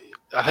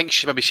think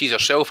she maybe sees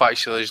herself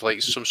actually as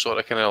like some sort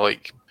of kind of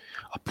like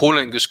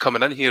opponent who's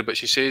coming in here, but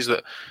she says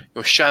that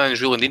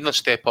Shannon's really needing a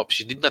step up.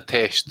 She's needing a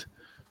test.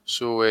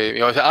 So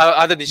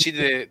I didn't see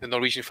the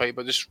Norwegian fight,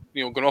 but just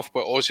going off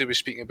what Ozzy was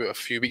speaking about a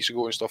few weeks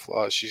ago and stuff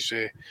like that,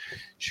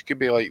 she could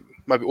be like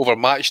maybe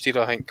overmatched here.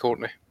 I think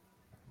Courtney.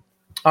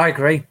 I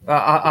agree.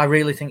 I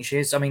really think she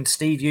is. I mean,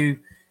 Steve,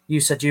 you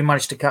said you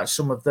managed to catch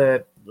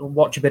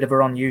watch a bit of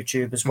her on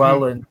YouTube as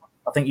well, and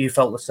I think you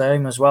felt the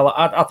same as well.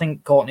 I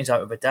think Courtney's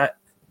out of her depth,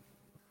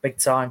 big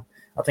time.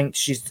 I think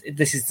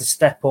this is the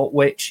step up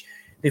which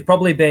they've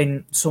probably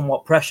been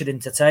somewhat pressured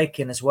into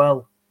taking as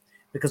well.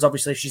 Because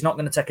obviously, if she's not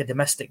going to take a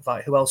domestic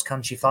fight, who else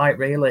can she fight,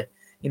 really?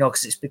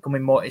 Because it's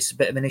becoming it's a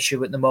bit of an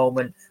issue at the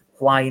moment,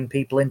 flying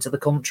people into the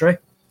country.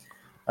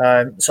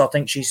 So I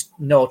think she's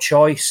no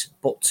choice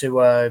but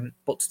to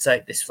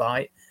take this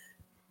fight.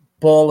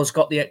 Ball has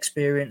got the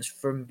experience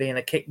from being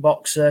a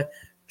kickboxer,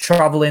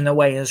 travelling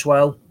away as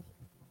well.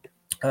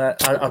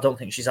 I don't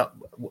think she's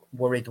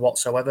worried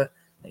whatsoever.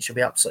 I think she'll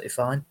be absolutely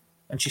fine.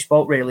 And she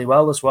spoke really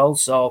well as well.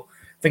 So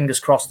fingers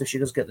crossed if she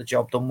does get the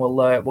job done,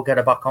 we'll get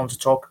her back on to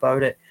talk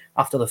about it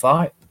after the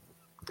fight.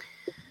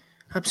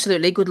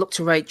 Absolutely. Good luck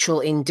to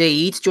Rachel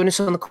indeed. Join us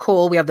on the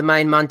call. We have the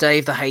main man,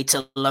 Dave, the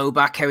hater,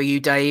 Lowback. How are you,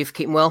 Dave?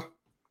 Keeping well?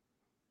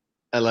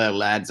 Hello,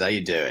 lads. How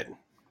you doing?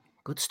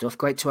 Good stuff.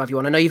 Great to have you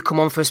on. I know you've come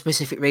on for a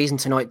specific reason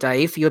tonight,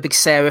 Dave. You're a big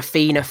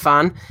Serafina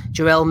fan.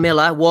 Jarrell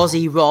Miller, was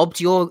he robbed?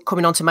 You're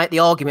coming on to make the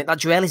argument that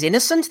Jarrell is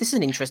innocent. This is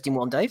an interesting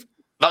one, Dave.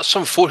 That's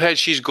some forehead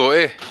she's got,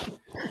 eh?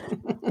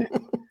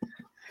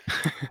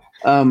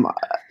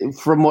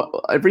 From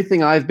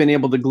everything I've been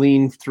able to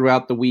glean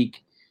throughout the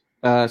week,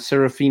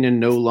 Serafina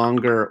no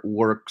longer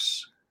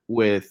works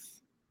with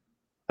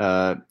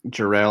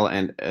Jarrell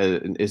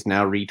and is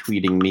now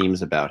retweeting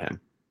memes about him.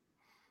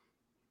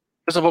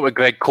 Doesn't work with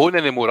Greg Cohn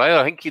anymore either.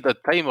 I think he did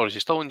time, or is he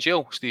still in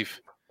jail,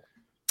 Steve?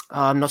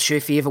 I'm not sure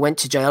if he ever went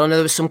to jail. I know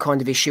there was some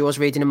kind of issue. I was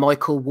reading a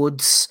Michael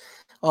Woods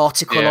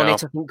article on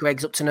it. I think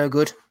Greg's up to no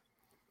good.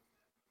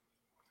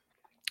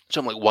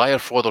 Something like wire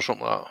fraud or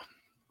something like that.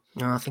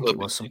 No, I think it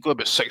was. He's got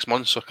about 6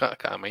 months, so I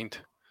can't mind.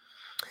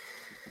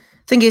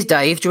 Thing is,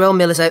 Dave, Jarrell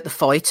Miller's out the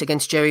fight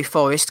against Jerry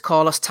Forrest.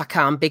 Carlos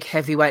Takam, big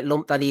heavyweight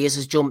lump that he is,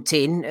 has jumped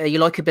in. You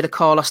like a bit of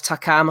Carlos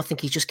Takam? I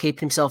think he's just keeping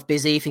himself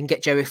busy. If he can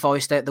get Jerry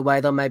Forrest out the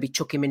way, they'll maybe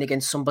chuck him in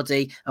against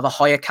somebody of a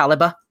higher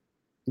caliber.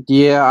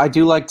 Yeah, I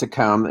do like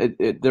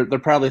Takam. They're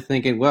probably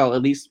thinking, well,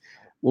 at least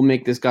we'll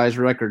make this guy's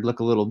record look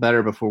a little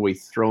better before we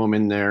throw him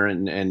in there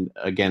and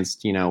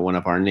against one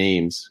of our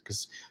names,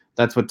 because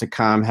that's what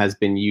Takam has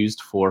been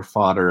used for,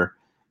 fodder.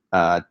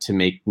 To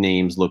make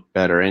names look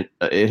better. And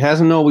it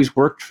hasn't always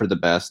worked for the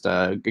best.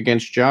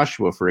 Against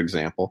Joshua, for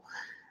example,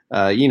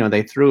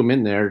 they threw him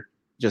in there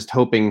just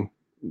hoping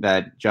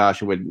that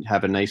Joshua would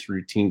have a nice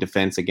routine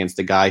defense against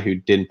a guy who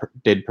did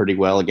pretty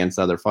well against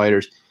other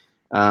fighters.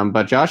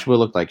 But Joshua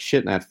looked like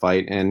shit in that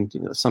fight, and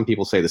some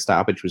people say the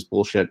stoppage was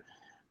bullshit.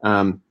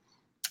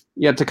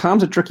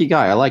 Takam's a tricky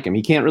guy. I like him.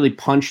 He can't really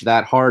punch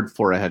that hard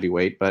for a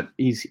heavyweight, but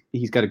he's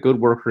got a good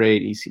work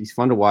rate. He's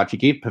fun to watch. He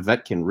gave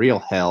Povetkin real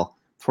hell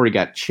before he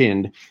got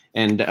chinned,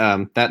 and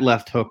that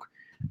left hook,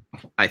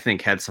 I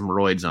think, had some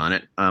roids on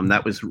it.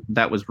 That was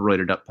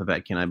roided up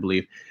Povetkin, I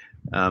believe.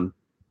 I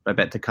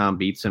bet Takam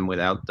beats him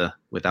without the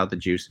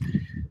juice.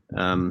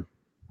 Takam's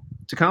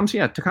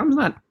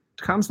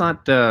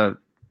not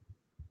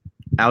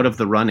out of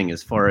the running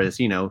as far as,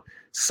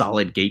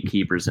 solid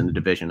gatekeepers in the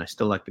division. I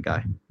still like the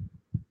guy.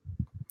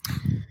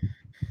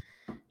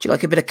 Do you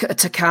like a bit of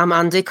Takam,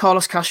 Andy?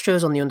 Carlos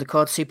Castro's on the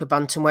undercard, super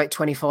bantamweight,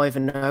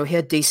 25-0. He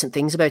had decent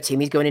things about him.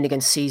 He's going in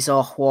against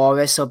Cesar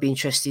Juarez, so I'll be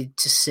interested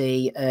to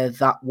see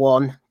that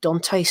one.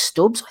 Dante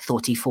Stubbs, I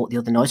thought he fought the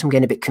other night. I'm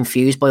getting a bit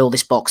confused by all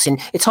this boxing.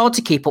 It's hard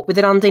to keep up with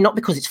it, Andy, not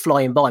because it's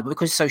flying by, but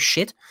because it's so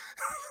shit.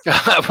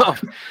 Well,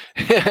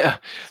 yeah,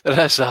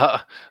 there is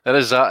that.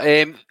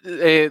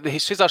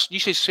 You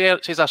say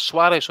Cesar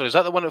Suarez, or is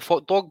that the one that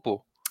fought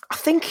Dogbo? I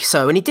think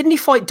so. And didn't he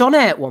fight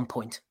Donaire at one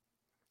point?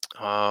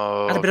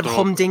 Had a bit of a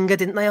humdinger,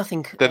 didn't they? I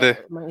think. Did they?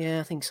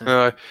 Yeah, I think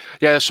so.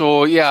 Yeah.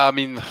 So yeah, I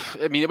mean,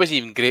 it wasn't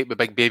even great with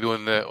Big Baby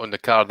on the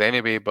card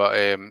anyway. But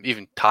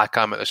even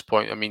Takam at this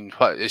point, I mean,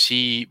 was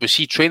he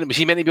training? Was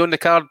he meant to be on the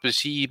card?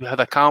 Was he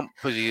had a camp?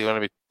 Was he going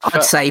to be?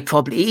 I'd say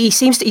probably. He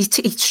seems to.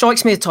 He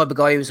strikes me as the type of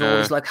guy who's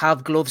always like,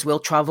 have gloves, will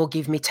travel,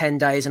 give me 10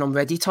 days, and I'm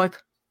ready. Type.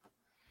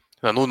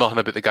 I know nothing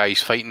about the guy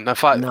he's fighting. In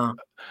fact, no.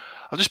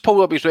 I've just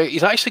pulled up his record.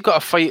 He's actually got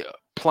a fight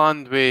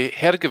planned with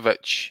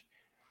Hergovich.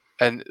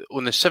 And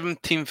on the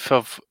 17th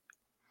of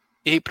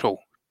April,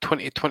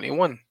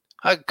 2021.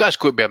 That's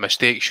got to be a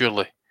mistake,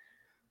 surely.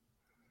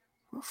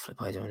 What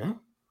flip? I don't know.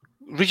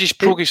 Regis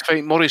Prograis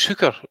fighting Maurice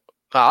Hooker.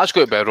 That's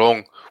got to be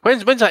wrong.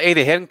 When's that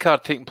Eddie Hearn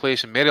card taking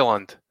place in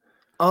Maryland?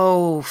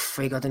 Oh,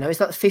 frig, I don't know. Is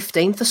that the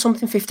 15th or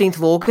something? 15th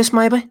of August,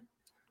 maybe?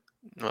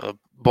 No, the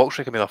box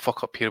record made a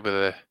fuck up here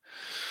with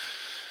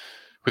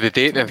the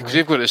date then, because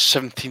they've got it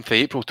 17th of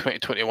April,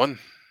 2021.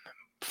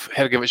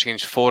 Hergovich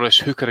against Forrest,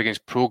 Hooker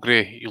against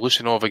Prograis,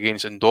 Lucinov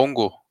against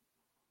Ndongo.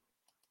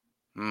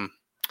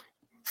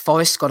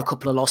 Forrest's got a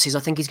couple of losses.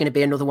 I think he's going to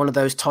be another one of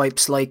those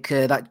types like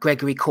that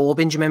Gregory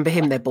Corbin. Do you remember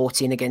him? They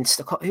bought in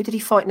against... Who did he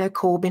fight now,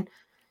 Corbin?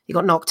 He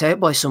got knocked out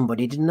by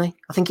somebody, didn't he?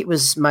 I think it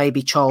was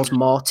maybe Charles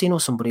Martin or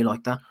somebody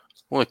like that.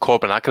 Only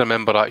Corbin I can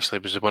remember, actually,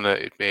 was the one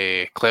that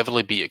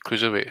cleverly beat at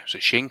cruiserweight. Was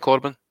it Shane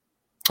Corbin?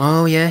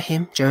 Oh, yeah,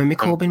 him. Jeremy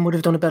Corbyn would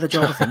have done a better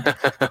job, I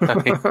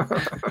think.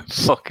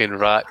 Fucking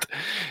rat.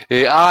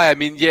 I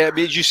mean, yeah,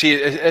 as you say,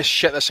 it's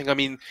shit, this thing. I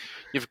mean,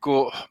 you've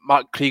got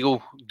Mark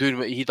Kriegel doing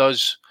what he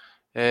does.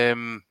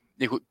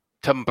 You've got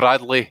Tim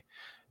Bradley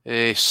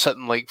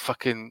sitting like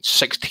fucking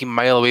 16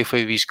 mile away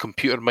from his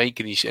computer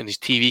mic and his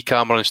TV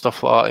camera and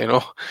stuff like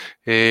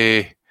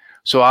that,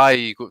 So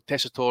you got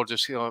Tessitore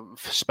just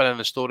spinning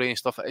the story and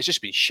stuff. It's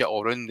just been shit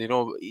all round, I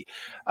don't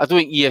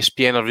think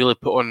ESPN have really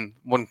put on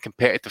one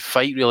competitive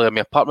fight really. I mean,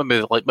 apart from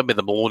maybe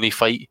the Maloney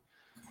fight,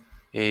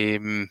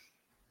 getting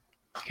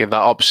that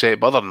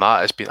upset. But other than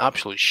that, it's been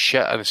absolute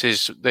shit. And it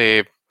says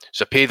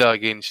Zepeda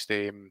against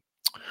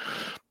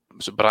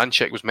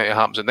Baranchik was meant to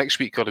happen next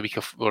week or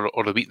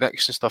the week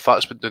next and stuff.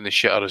 That's been doing the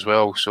shitter as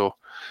well. So.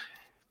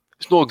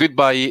 It's not good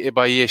by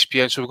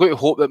ESPN, so we've got to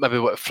hope that maybe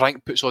what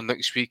Frank puts on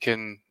next week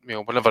and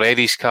whenever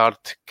Eddie's card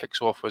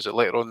kicks off, was it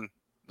later on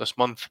this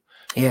month?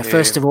 Yeah,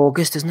 1st of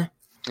August, isn't it?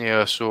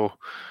 Yeah, so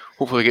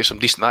hopefully we get some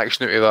decent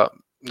action out of that.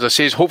 As I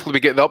say, hopefully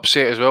we get the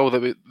upset as well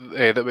that we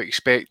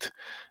expect,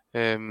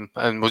 and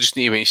we'll just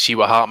need to wait and see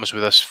what happens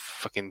with this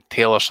fucking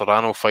Taylor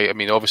Serrano fight. I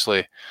mean,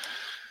 obviously,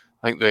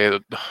 I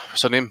think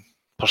what's her name?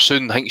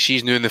 Pursoon, I think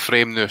she's new in the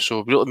frame now.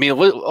 So, I mean,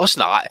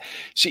 listen to that.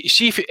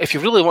 See if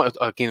you really want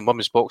to, again,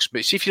 women's boxing,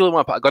 but see if you really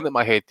want to put a gun at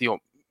my head,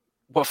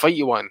 what fight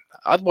you want?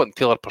 I'd want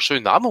Taylor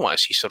Pursoon. I don't want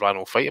to see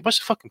Serrano fight. What's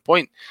the fucking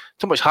point?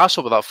 Too much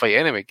hassle with that fight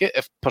anyway.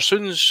 If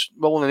Pursoon's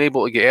willing and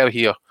able to get her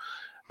here,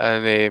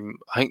 and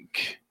I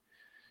think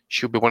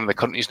she'll be one of the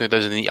countries now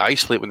doesn't need to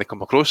isolate when they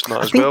come across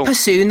that as well. I think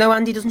Pursoon, though,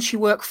 Andy, doesn't she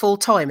work full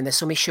time and there's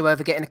some issue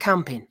over getting a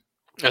camp in?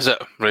 Is it?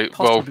 Right.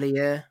 Possibly,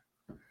 yeah.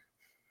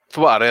 For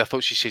what I read, I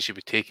thought she said she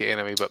would take it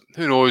anyway, but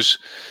who knows?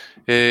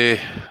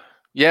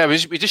 Yeah, we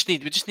just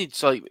need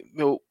like,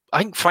 I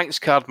think Frank's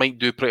card might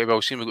do pretty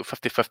well. Seeing we've got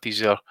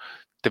 50-50s there,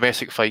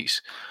 domestic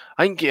fights.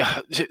 I think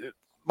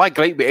my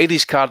gripe with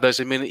Eddie's card is,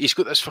 I mean, he's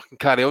got this fucking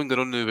carry on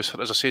going on now with,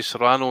 as I say,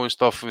 Serrano and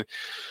stuff. And,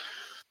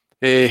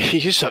 you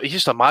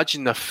just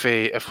imagine if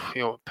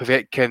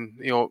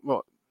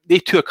Povetkin, they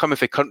two are coming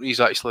from countries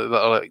actually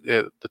that are like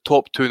the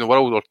top 2 in the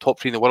world or top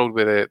 3 in the world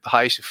with the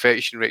highest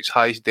infection rates,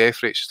 highest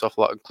death rates and stuff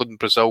like that, including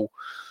Brazil.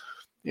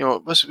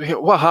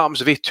 What happens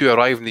if they two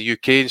arrive in the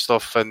UK and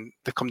stuff and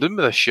they come down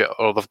with this shit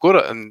or they've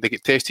got it and they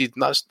get tested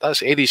and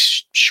that's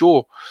Eddie's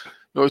show.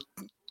 2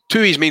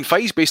 of his main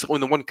fights basically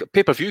on the one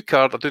pay-per-view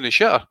card are doing the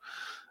shitter.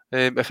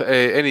 If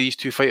any of these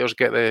 2 fighters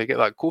get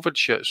that COVID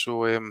shit,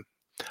 so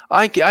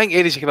I think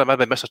Eddie's going to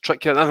maybe miss a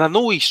trick here, and I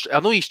know he's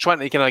trying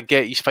to kind of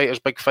get his fighters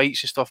big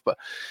fights and stuff, but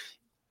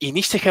he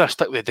needs to kind of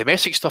stick with the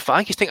domestic stuff. I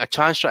think he's taking a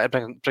chance trying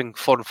to bring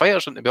foreign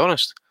fighters in, to be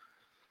honest.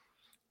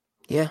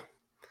 Yeah,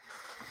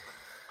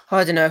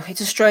 I don't know.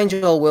 It's a strange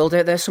old world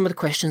out there. Some of the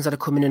questions that are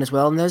coming in as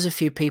well, and there's a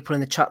few people in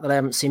the chat that I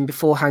haven't seen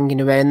before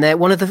hanging around there.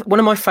 One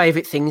of my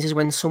favourite things is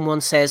when someone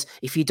says,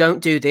 "If you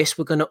don't do this,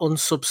 we're going to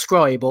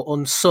unsubscribe or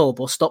unsub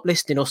or stop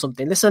listening or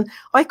something." Listen,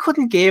 I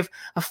couldn't give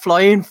a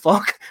flying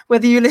fuck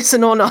whether you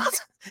listen or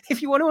not.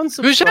 If you want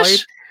to unsubscribe,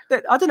 who's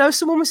this? I don't know.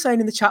 Someone was saying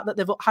in the chat that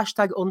they've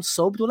hashtag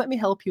unsubbed. Well, let me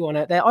help you on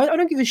out there. I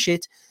don't give a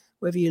shit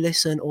whether you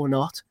listen or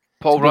not.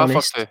 Paul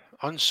Rafferty,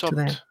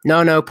 unsubbed.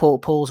 No,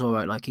 Paul's all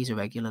right. Like, he's a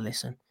regular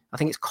listen. I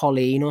think it's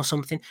Colleen or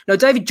something. No,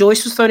 David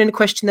Joyce was throwing in a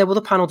question there. Will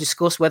the panel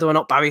discuss whether or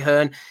not Barry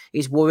Hearn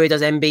is worried,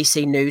 as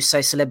NBC News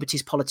say,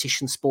 celebrities,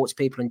 politicians, sports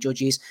people and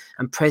judges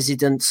and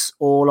presidents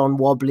all on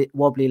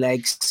wobbly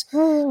legs?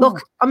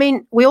 Look, I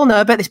mean, we all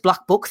know about this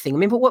black book thing. I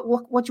mean, but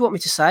what do you want me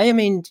to say? I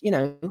mean, you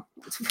know.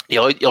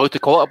 You like to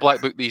call it a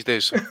black book these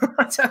days?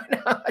 I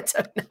don't know.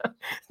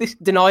 This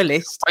deny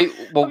list.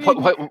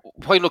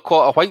 Why not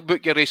call it a white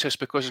book, you racist,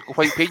 because it's got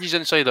white pages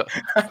inside it?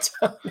 I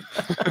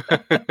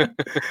don't know.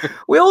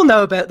 We all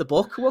know about the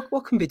book.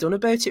 What can be done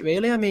about it,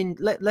 really? I mean,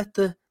 let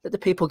the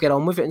people get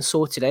on with it and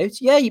sort it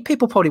out. Yeah,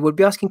 people probably would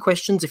be asking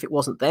questions if it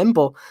wasn't them,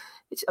 but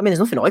there's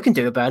nothing I can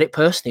do about it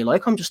personally.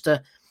 Like, I'm just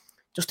a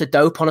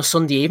dope on a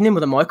Sunday evening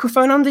with a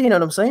microphone under. You know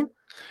what I'm saying?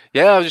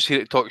 Yeah, I was just here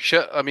to talk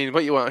shit. I mean,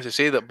 what you want us to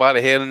say that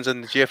Barry Hearn's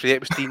in the Jeffrey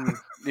Epstein,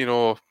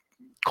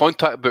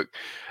 contact book.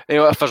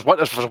 If there's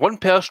one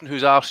person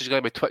whose arse is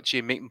going to be twitchy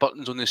and making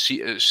buttons on the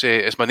seat,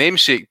 it's my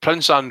namesake,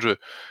 Prince Andrew.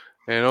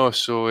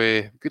 So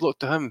good luck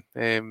to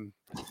him.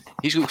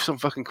 He's got some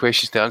fucking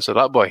questions to answer,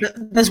 that boy.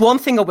 There's one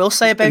thing I will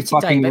say about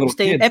it,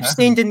 Dave.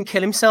 Epstein didn't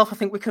kill himself. I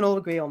think we can all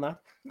agree on that.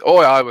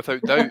 Oh yeah,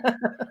 without doubt.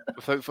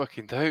 Without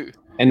fucking doubt.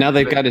 And now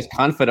they've got his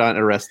confidant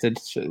arrested.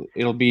 So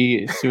it'll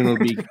be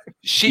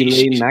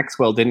Elaine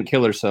Maxwell didn't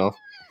kill herself.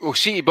 Well,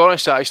 see, to be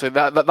honest, actually,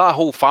 that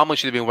whole family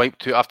should have been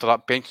wiped out after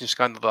that pension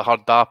scandal that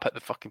Hard Dap hit the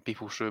fucking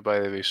people through, by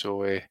the way.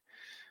 So,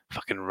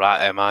 fucking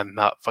rat, man.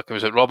 That fucking,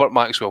 was it Robert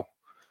Maxwell?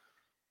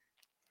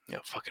 Yeah,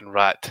 fucking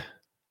rat.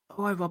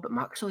 Oh, Robert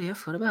Maxwell, yeah, I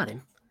forgot about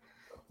him.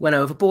 Went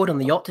overboard on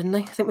the yacht, didn't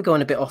they? I think we're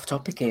going a bit off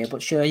topic here,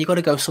 but sure, you got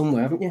to go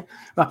somewhere, haven't you?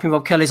 Rapping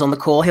Rob Kelly's on the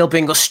call. He'll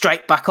bring us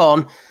straight back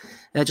on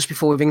just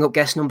before we bring up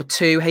guest number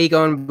 2. How you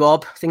going,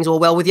 Rob? Things all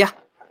well with you?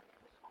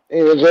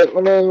 Hey,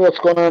 gentlemen, what's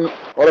going on?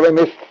 What have I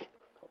missed?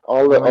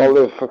 All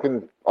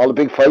the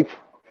big fights.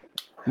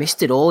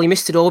 Missed it all. You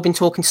missed it all. We've been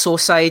talking to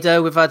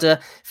Saucedo. We've had a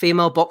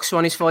female boxer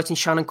on who's fighting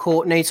Shannon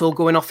Courtney. It's all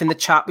going off in the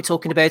chat. We're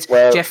talking about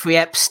Jeffrey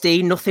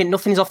Epstein.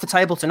 Nothing's off the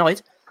table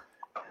tonight.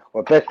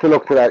 Well, best of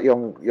luck to that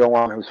young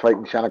one who's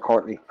fighting Shannon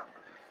Courtney.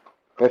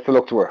 Best of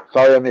luck to her.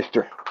 Sorry I missed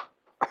her.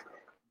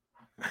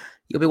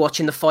 You'll be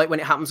watching the fight when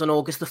it happens on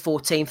August the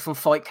 14th from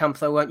Fight Camp,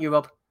 though, won't you,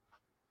 Rob?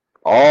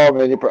 Oh,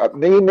 man,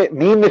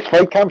 me and this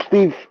Fight Camp,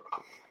 Steve.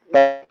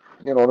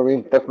 You know what I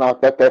mean? That's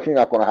definitely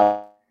not going to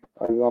happen.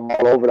 I'm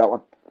all over that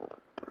one.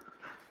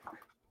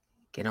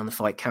 Get on the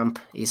Fight Camp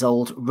is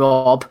old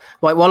Rob.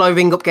 Right, while I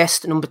ring up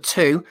guest number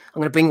 2, I'm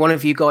going to bring one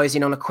of you guys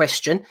in on a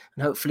question,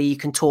 and hopefully you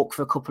can talk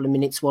for a couple of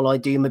minutes while I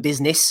do my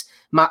business.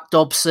 Matt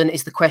Dobson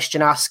is the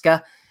question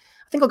asker.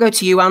 I think I'll go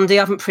to you, Andy.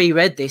 I haven't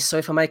pre-read this, so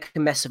if I make a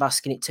mess of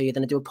asking it to you,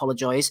 then I do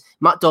apologise.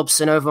 Matt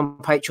Dobson over on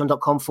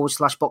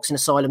patreon.com/Boxing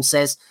Asylum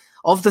says,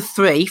 of the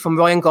 3 from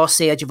Ryan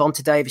Garcia,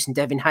 Gervonta Davis and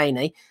Devin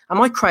Haney,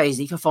 am I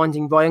crazy for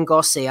finding Ryan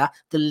Garcia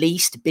the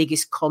least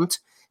biggest cunt?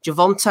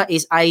 Gervonta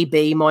is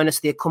AB minus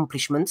the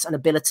accomplishments and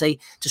ability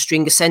to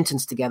string a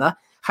sentence together.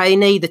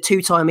 Haney, the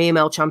 2-time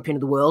EML champion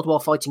of the world while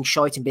fighting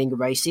shite and being a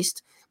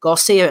racist.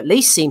 Garcia at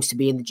least seems to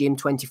be in the gym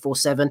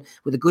 24/7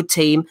 with a good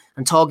team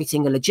and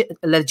targeting a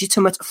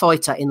legitimate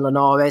fighter in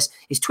Linares.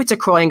 His Twitter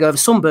crying over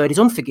some bird is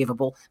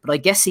unforgivable, but I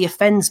guess he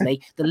offends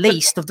me the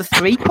least of the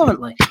 3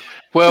 currently.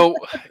 Well,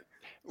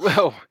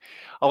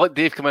 I'll let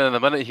Dave come in a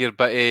minute here,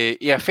 but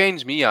he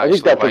offends me, actually. I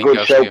think that's a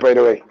good shout, by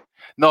the way.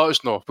 No,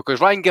 it's not, because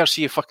Ryan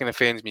Garcia fucking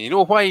offends me. You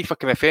know why he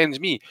fucking offends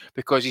me?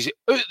 Because he's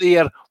out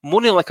there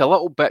moaning like a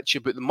little bitch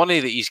about the money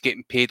that he's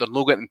getting paid or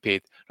not getting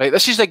paid. Right?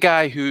 This is the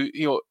guy who,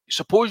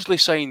 supposedly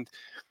signed,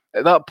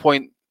 at that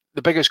point,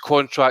 the biggest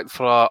contract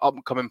for an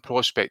up-and-coming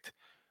prospect.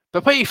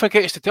 But what he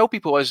forgets to tell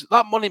people is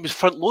that money was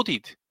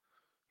front-loaded.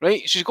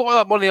 Right? So he's got all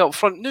that money up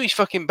front. Now he's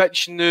fucking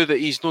bitching now that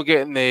he's not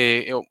getting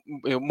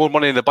more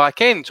money in the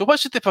back end. So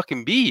what's it to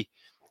fucking be?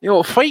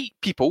 Fight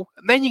people,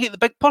 and then you get the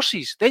big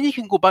purses. Then you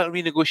can go back and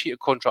renegotiate a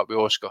contract with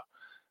Oscar.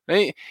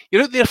 Right?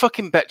 You're out there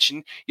fucking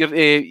bitching.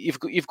 You've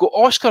got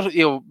Oscar,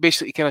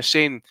 basically kind of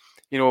saying,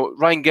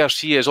 Ryan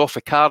Garcia is off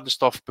the card and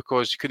stuff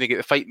because you couldn't get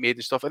the fight made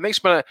and stuff. And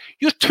next minute,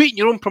 you're tweeting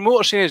your own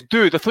promoter saying,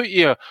 "Dude, I thought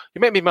you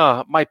meant to be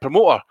my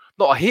promoter,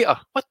 not a hater."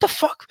 What the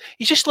fuck?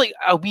 He's just like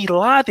a wee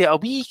lad, a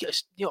wee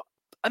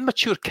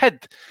immature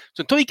kid.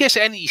 So until he gets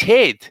it into his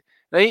head,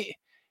 right?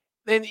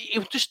 Then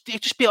it'll just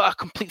be like a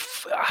complete.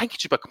 I think it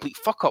should be a complete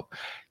fuck up.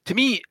 To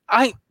me,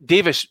 I think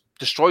Davis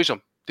destroys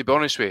him. To be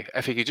honest with you,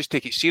 if he could just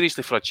take it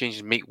seriously for a change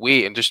and make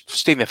weight and just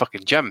stay in the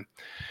fucking gym.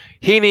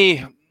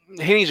 Haney's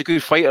a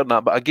good fighter and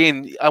that, but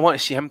again, I want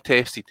to see him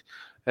tested.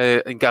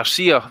 And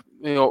Garcia,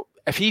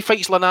 if he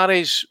fights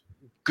Linares,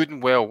 good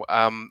and well.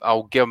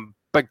 I'll give him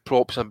big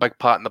props and a big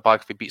pat in the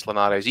back if he beats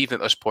Linares. Even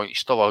at this point, he's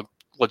still a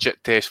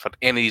legit test for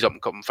any of these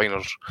up-and-coming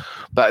fighters.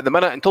 But at the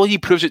minute, until he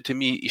proves it to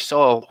me, he's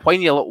still a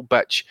whiny little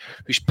bitch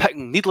who's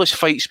picking needless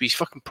fights with his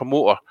fucking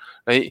promoter,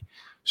 right?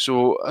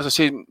 So, as I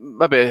say,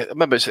 maybe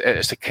it's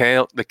the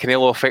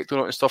Canelo effect on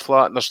it and stuff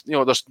like that.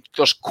 And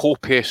there's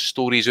copious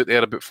stories out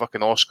there about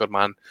fucking Oscar,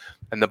 man,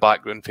 in the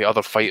background for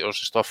other fighters and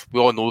stuff.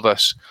 We all know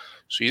this.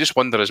 So you just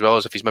wonder as well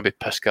as if he's maybe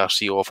pissed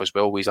Garcia off as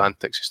well with his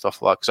antics and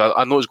stuff like that. Because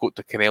I know it's got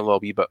to Canelo a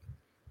wee bit.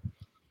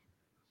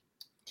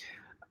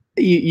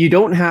 You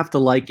don't have to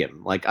like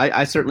him. Like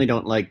I certainly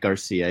don't like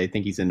Garcia. I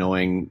think he's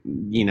annoying.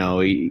 You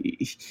know,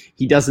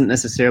 he doesn't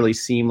necessarily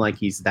seem like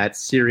he's that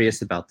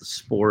serious about the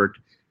sport.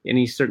 And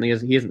he certainly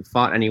hasn't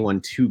fought anyone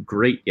too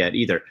great yet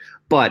either.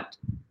 But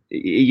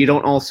you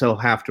don't also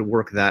have to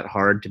work that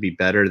hard to be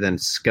better than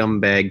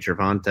scumbag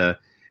Gervonta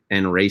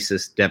and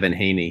racist Devin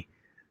Haney.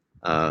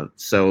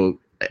 So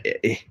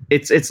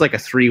it's like a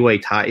three-way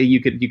tie.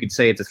 You could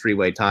say it's a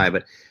three-way tie,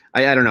 but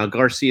I don't know.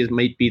 Garcia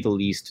might be the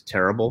least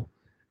terrible.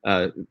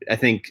 I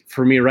think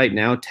for me right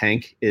now,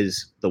 Tank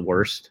is the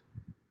worst.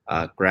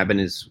 Grabbing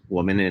his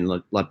woman and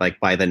like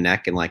by the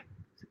neck and like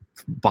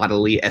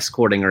bodily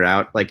escorting her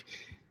out, like.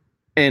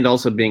 And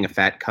also being a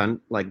fat cunt,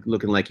 like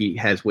looking like he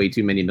has way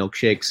too many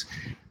milkshakes.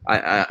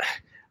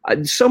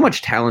 So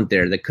much talent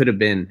there that could have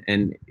been,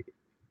 and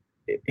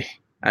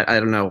I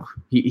don't know.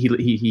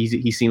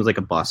 He seems like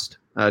a bust.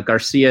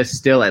 Garcia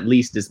still at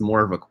least is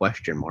more of a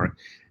question mark,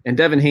 and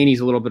Devin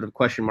Haney's a little bit of a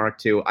question mark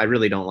too. I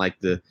really don't like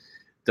the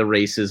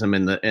racism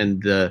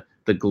and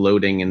the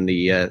gloating and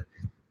the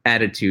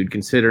attitude,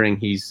 considering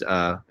he's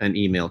an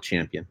email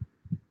champion.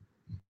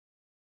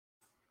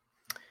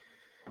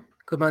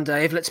 Good man,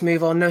 Dave. Let's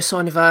move on. No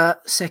sign of our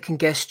second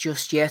guest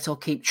just yet. I'll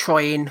keep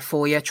trying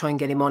for you. Try and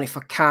get him on if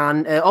I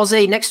can.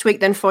 Ozzy, next week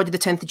then, Friday the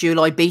 10th of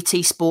July,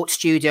 BT Sports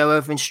Studio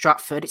over in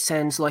Stratford. It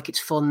sounds like it's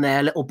fun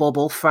there. Little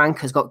bubble. Frank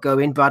has got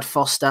going. Brad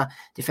Foster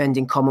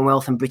defending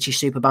Commonwealth and British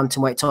Super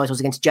Bantamweight titles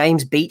against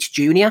James Beach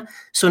Jr.,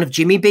 son of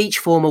Jimmy Beach,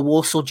 former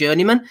Walsall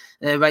journeyman.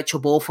 Rachel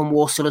Ball from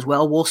Walsall as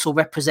well. Walsall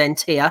represent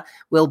here.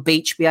 Will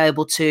Beach be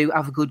able to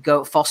have a good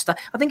go at Foster?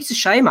 I think it's a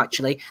shame,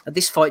 actually, that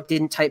this fight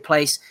didn't take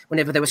place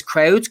whenever there was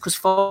crowds,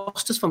 because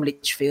Foster's from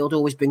Lichfield,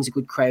 always brings a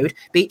good crowd.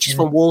 Beach is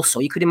from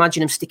Walsall. You could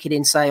imagine them sticking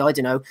in, say, I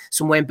don't know,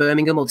 somewhere in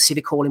Birmingham or the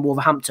Civic Hall in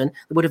Wolverhampton.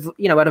 They would have,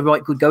 had a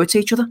right good go at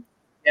each other.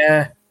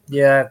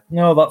 Yeah.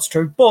 No, that's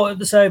true. But at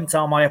the same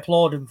time, I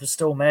applaud him for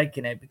still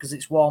making it, because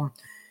it's one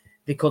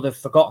they could have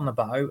forgotten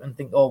about and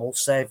think, we'll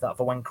save that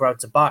for when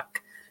crowds are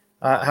back.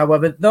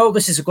 However, no,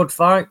 this is a good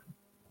fight.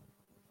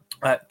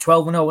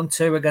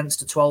 12-0-2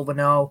 against a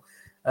 12-0.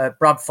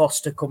 Brad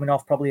Foster coming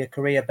off probably a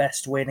career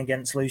best win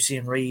against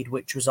Lucian Reed,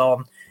 which was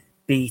on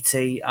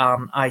BT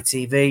and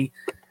ITV.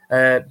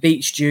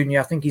 Beach Jr.,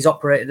 I think he's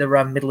operated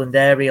around Midland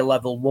area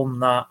level, won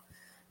that.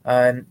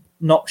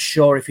 Not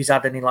sure if he's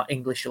had any like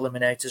English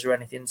eliminators or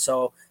anything,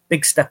 so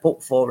big step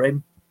up for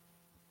him.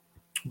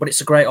 But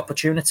it's a great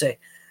opportunity.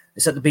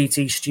 It's at the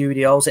BT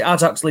studios. It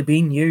has actually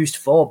been used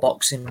for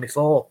boxing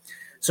before.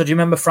 So do you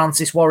remember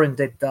Francis Warren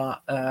did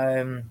that?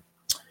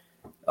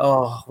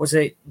 Was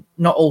it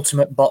not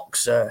Ultimate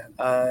Boxer?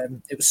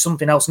 It was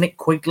something else. Nick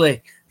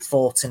Quigley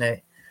fought in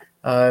it.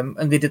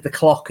 And they did the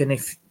clock, and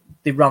if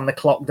they ran the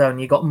clock down,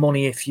 you got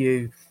money if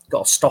you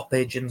got a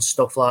stoppage and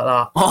stuff like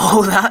that.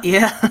 Oh, that,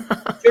 yeah.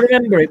 Do you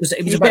remember? It was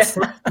about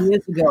 3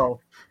 years ago.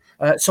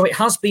 So it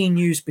has been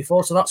used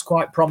before, so that's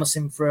quite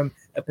promising from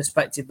a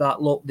perspective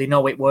that, look, they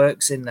know it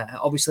works in there.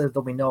 Obviously,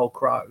 there'll be no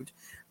crowd.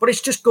 But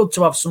it's just good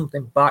to have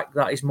something back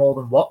that is more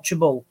than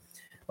watchable.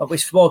 Like we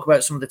spoke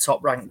about some of the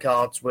top-ranked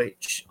cards,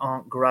 which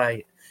aren't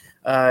great.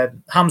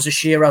 Hamza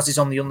Shiraz is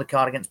on the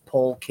undercard against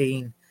Paul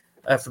Keane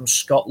from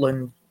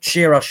Scotland.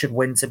 Shiraz should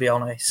win, to be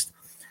honest.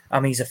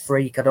 He's a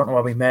freak. I don't know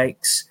how he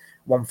makes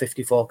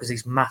 154 because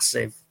he's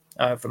massive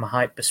from a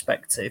height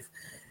perspective.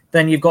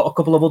 Then you've got a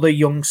couple of other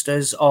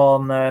youngsters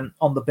on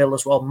the bill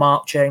as well.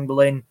 Mark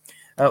Chamberlain,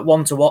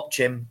 one to watch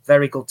him,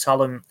 very good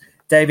talent.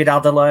 David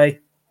Adelaide,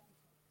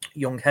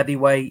 young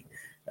heavyweight,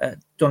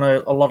 done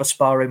a lot of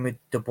sparring with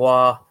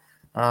Dubois,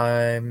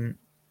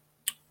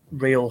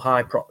 real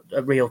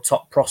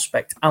top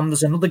prospect. And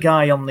there's another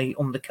guy on the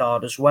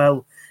undercard as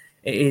well.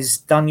 It is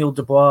Daniel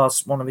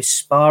Dubois, one of his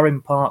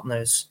sparring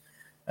partners.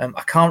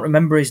 I can't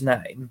remember his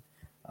name,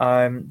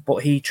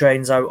 but he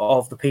trains out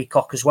of the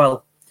Peacock as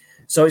well.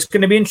 So it's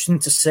going to be interesting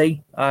to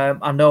see.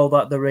 I know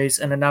that there is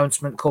an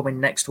announcement coming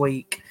next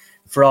week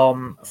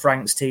from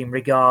Frank's team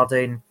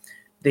regarding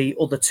the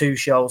other two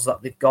shows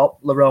that they've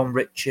got, Lerone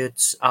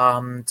Richards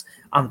and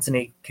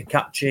Anthony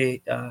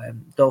Kakachi,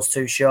 those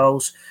two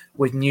shows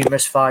with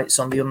numerous fights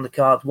on the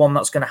undercard. One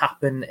that's going to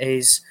happen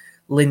is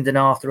Lyndon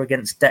Arthur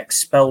against Dex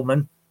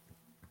Spellman.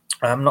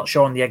 I'm not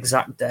sure on the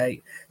exact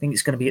date. I think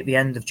it's going to be at the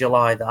end of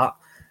July, that.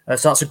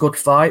 So that's a good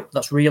fight.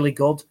 That's really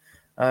good.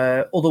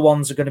 Other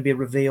ones are going to be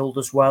revealed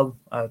as well.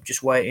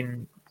 Just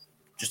waiting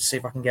just to see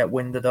if I can get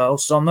wind of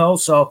those. So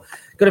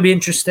going to be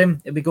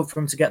interesting. It'd be good for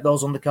him to get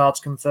those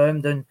undercards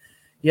confirmed. And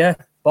yeah,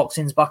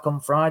 boxing's back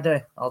on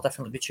Friday. I'll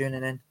definitely be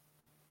tuning in.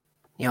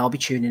 Yeah, I'll be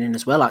tuning in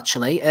as well,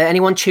 actually.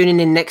 Anyone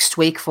tuning in next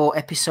week for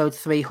episode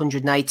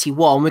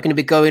 381? We're going to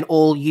be going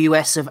all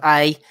US of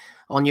A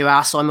on your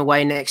ass. I'm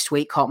away next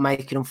week. Can't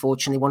make it,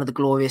 unfortunately. One of the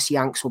glorious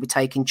Yanks will be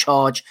taking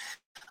charge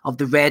of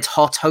the red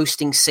hot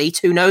hosting seat.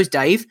 Who knows,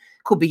 Dave?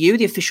 Could be you,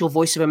 the official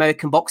voice of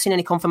American boxing.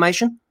 Any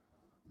confirmation?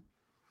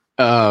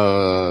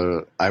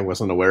 I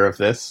wasn't aware of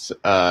this.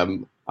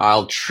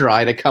 I'll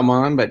try to come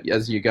on, but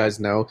as you guys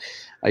know,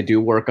 I do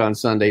work on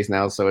Sundays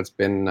now, so it's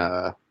been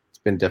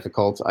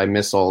difficult. I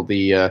miss all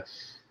the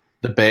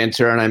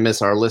banter, and I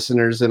miss our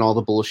listeners and all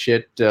the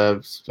bullshit.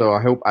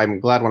 So I'm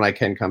glad when I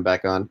can come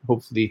back on.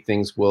 Hopefully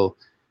things will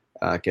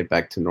get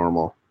back to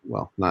normal.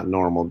 Well, not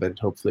normal, but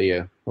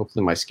hopefully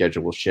my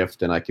schedule will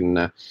shift and I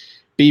can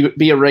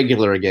be a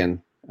regular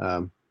again.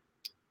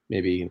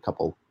 Maybe in a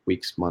couple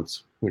weeks,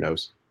 months. Who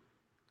knows?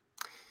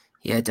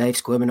 Yeah, Dave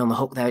squirming on the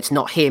hook there. It's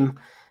not him.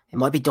 It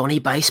might be Donny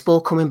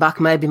Baseball coming back,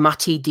 maybe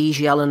Matty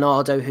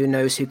DiGialinardo. Who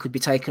knows who could be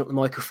taking up the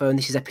microphone.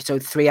 This is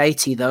episode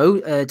 380,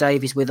 though.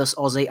 Dave is with us,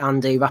 Ozzy,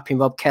 Andy, Rapping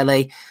Rob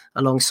Kelly,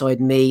 alongside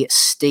me,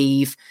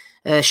 Steve.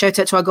 Shout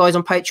out to our guys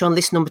on Patreon.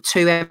 List number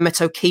 2,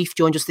 Emmett O'Keefe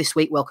joined us this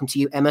week. Welcome to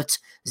you, Emmett.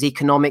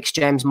 Zeconomics,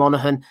 James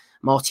Monaghan,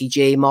 Marty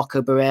G,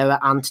 Marco Barrera,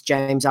 Ant,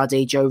 James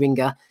Addy, Joe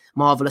Ringer,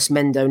 Marvellous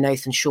Mendo,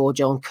 Nathan Shaw,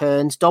 John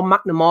Kearns, Dom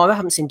McNamara.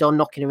 Haven't seen Don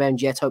knocking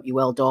around yet. Hope you're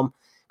well, Dom.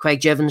 Craig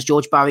Jevons,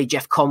 George Barry,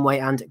 Jeff Conway,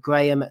 and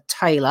Graham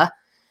Taylor.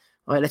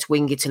 All right, let's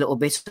wing it a little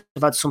bit.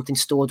 I've had something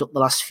stored up the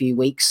last few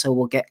weeks, so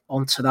we'll get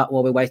onto that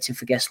while we're waiting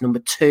for guest number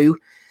 2.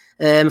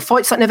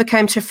 Fights that never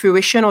came to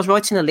fruition. I was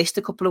writing a list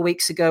a couple of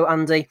weeks ago,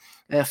 Andy.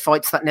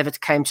 Fights that never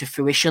came to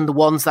fruition, the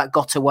ones that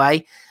got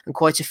away, and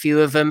quite a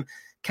few of them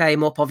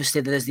came up. Obviously,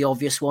 there's the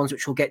obvious ones,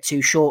 which we'll get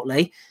to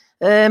shortly.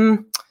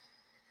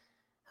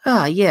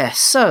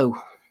 So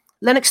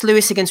Lennox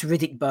Lewis against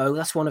Riddick Bowe,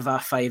 that's one of our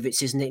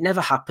favourites, isn't it?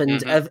 Never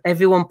happened. Mm-hmm.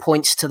 Everyone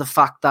points to the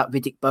fact that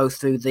Riddick Bowe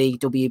threw the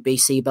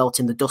WBC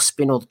belt in the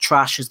dustbin or the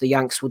trash, as the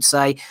Yanks would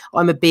say.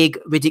 I'm a big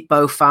Riddick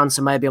Bowe fan,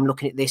 so maybe I'm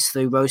looking at this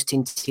through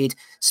rose-tinted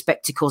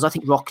spectacles. I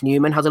think Rock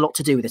Newman had a lot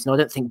to do with this, and I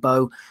don't think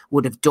Bowe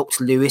would have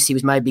ducked Lewis. He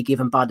was maybe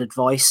given bad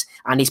advice,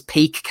 and his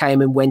peak came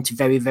and went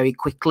very, very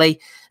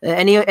quickly.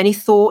 Any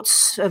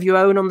thoughts of your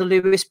own on the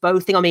Lewis Bowe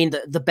thing? I mean,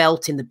 the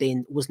belt in the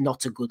bin was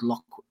not a good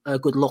look.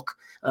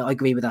 I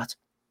agree with that.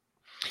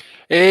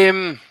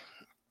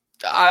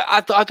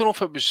 I don't know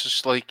if it was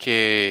just like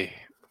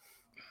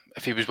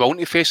if he was willing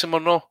to face him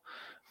or not.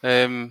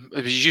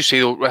 As you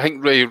say, though, I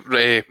think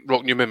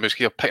Rock Newman was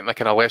picking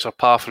like a lesser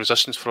path of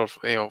resistance for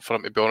him,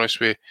 to be honest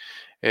with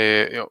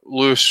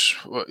Lewis.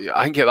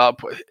 I think at that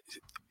point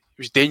it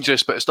was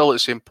dangerous, but still at the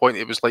same point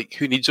it was like,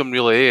 who needs him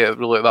really?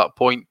 Really at that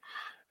point.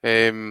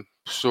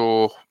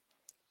 So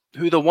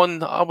who the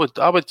one? I would.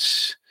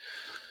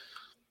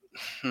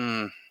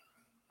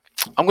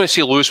 I'm going to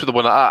say Lewis with the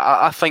one.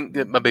 I think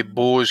that maybe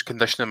Bowe's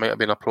conditioning might have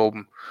been a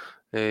problem.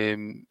 I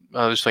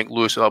just think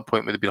Lewis at that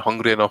point would have been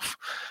hungry enough.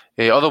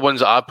 Other ones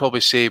that I'd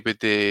probably say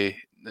would that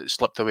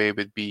slipped away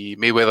would be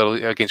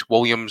Mayweather against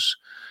Williams,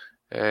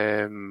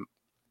 Hatton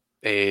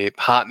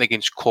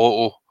against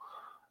Cotto.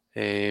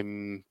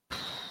 I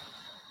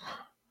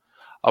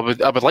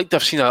would like to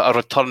have seen a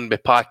return by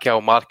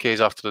Pacquiao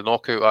Marquez after the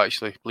knockout.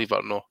 Actually, believe it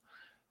or not,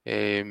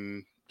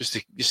 just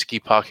to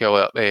give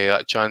Pacquiao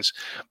that chance.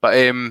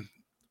 But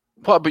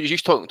what about you?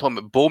 Just talking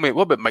about Bowe, mate?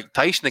 What about Mike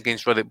Tyson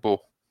against Riddick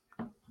Bowe?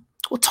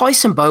 Well,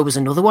 Tyson Bowe was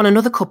another one.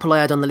 Another couple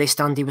I had on the list,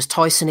 Andy, was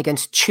Tyson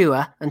against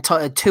Tua, and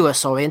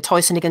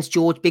Tyson against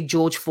Big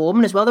George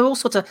Foreman as well. They're all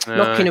sort of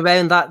knocking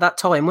around that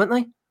time, weren't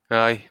they?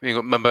 Aye. You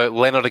remember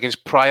Leonard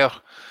against Pryor?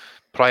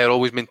 Pryor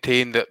always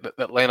maintained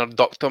that Leonard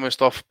ducked him and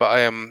stuff, but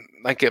I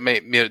think it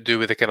might more to do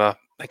with the kind of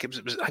I think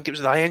it was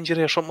an eye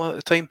injury or something at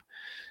the time.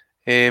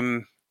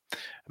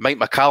 Mike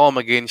McCallum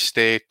against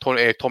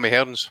Tommy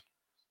Hearns.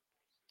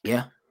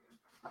 Yeah.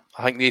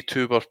 I think they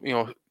two were,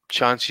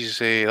 chances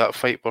that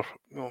fight were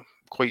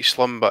quite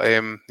slim, but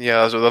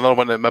there's another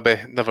one that maybe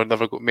never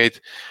got made.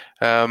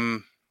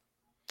 What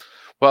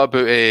about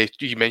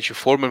you mentioned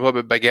Foreman? What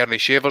about Big Ernie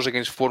Shavers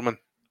against Foreman?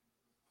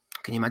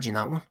 Can you imagine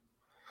that one?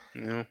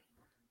 Yeah.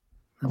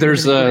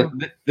 There's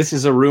this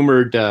is a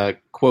rumored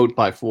quote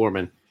by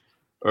Foreman.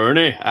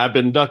 Ernie, I've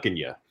been ducking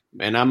you,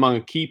 and I'm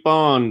gonna keep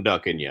on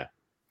ducking you,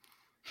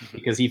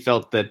 because he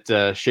felt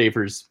that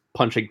Shavers'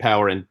 punching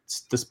power and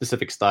the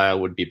specific style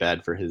would be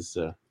bad for his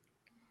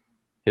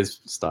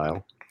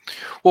style.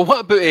 Well, what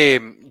about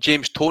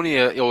James Toney?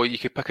 You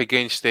could pick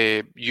against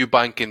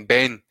Eubank and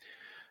Ben.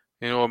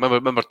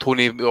 Remember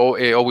Tony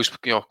always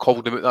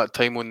called him at that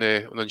time on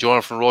the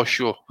Jonathan Ross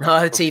show. The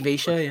TV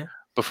show, yeah.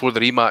 Before the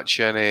rematch,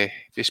 and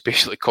he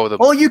basically called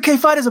him. All UK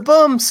fighters are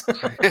bums.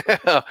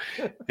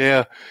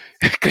 Yeah,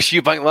 because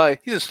Eubank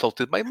he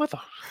insulted my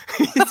mother.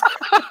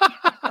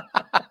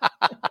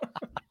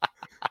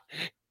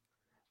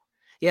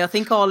 Yeah, I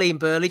think Arlene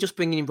Burley, just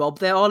bringing in Rob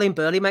there, Arlene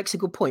Burley makes a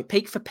good point.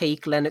 Peak for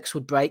peak, Lennox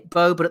would break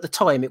Bo, but at the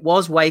time it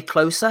was way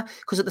closer,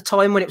 because at the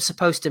time when it was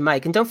supposed to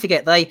make, and don't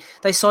forget, they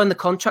signed the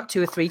contract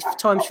 2 or 3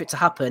 times for it to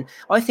happen.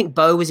 I think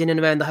Bo was in and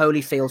around the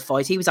Holyfield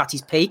fight. He was at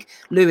his peak.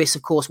 Lewis,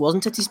 of course,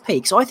 wasn't at his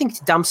peak. So I think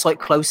it's a damn sight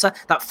closer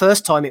that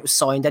first time it was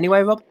signed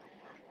anyway, Rob.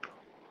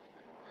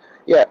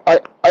 Yeah, I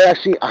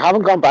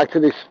haven't gone back to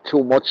this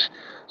too much,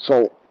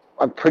 so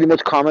I'm pretty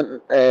much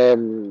commenting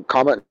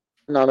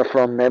on it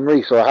from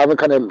memory, so I haven't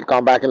kind of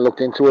gone back and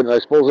looked into it. And I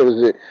suppose I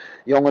was a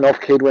young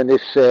enough kid when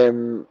this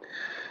fight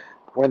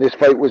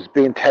was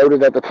being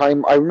touted at the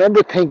time. I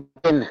remember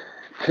thinking,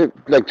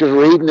 like just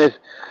reading it,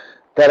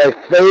 that I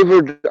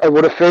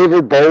would have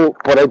favoured Bo,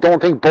 but I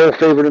don't think Bo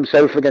favoured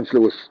himself against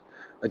Lewis.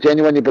 I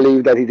genuinely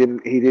believe that he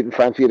didn't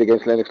fancy it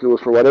against Lennox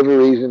Lewis for whatever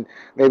reason.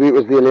 Maybe it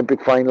was the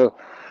Olympic final,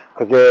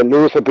 because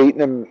Lewis had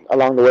beaten him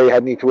along the way,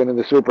 hadn't he, to winning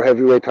the super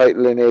heavyweight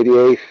title in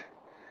 '88.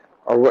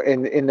 Or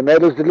in the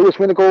medals, did Lewis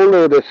win a gold?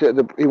 Or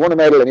he won a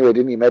medal anyway,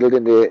 didn't he? Medaled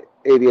in the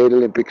 '88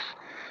 Olympics.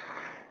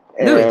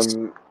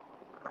 And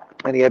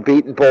he had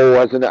beaten Bo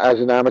as an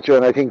amateur,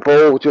 and I think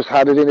Bo just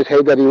had it in his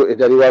head that he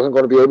wasn't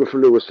going to be able for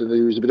Lewis, and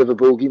he was a bit of a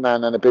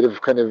boogeyman and a bit of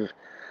kind of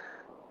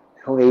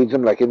who needs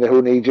him, like in the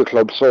who needs you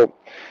club. So,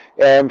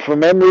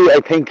 from memory, I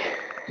think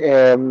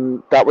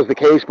that was the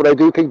case, but I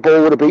do think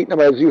Bo would have beaten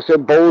him. As you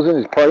said, Bo was in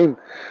his prime.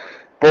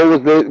 Bo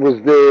was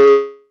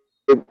the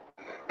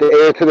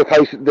heir to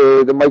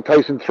the Mike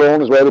Tyson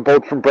throne as well. They're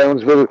both from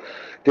Brownsville,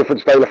 different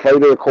style of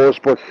fighter, of course,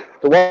 but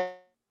there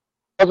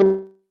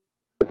wasn't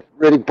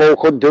really Bo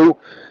couldn't do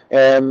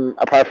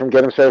apart from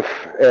get himself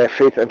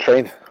fit and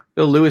trained.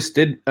 Bill Lewis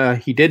did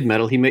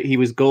medal. He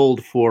was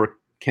gold for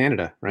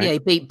Canada, right? Yeah, he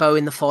beat Bo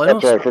in the final.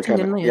 That's right, for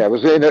Canada. Yeah, it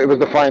was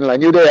the final. I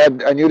knew they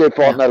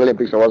fought in that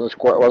Olympics. I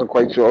wasn't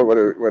quite sure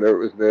whether it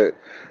was the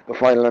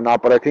final or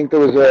not. But I think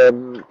there's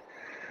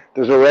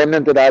a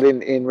remnant of that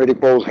in Riddick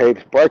Bowe's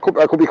head. But I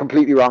could be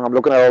completely wrong. I'm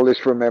looking at all this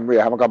from memory.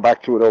 I haven't gone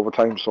back to it over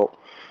time. So.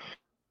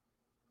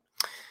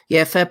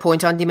 Yeah, fair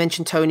point. Andy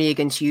mentioned Tony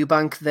against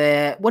Eubank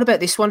there. What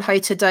about this one,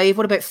 Hater Dave?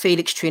 What about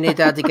Felix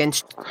Trinidad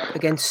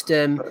against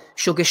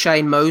Sugar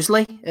Shane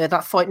Mosley?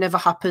 That fight never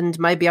happened.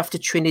 Maybe after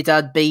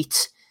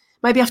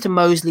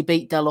Mosley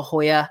beat De La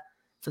Hoya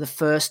for the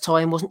first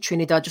time. Wasn't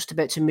Trinidad just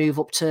about to move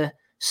up to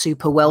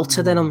super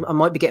welter? Then I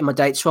might be getting my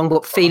dates wrong,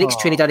 but Felix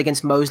Trinidad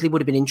against Mosley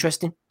would have been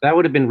interesting. That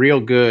would have been real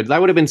good. That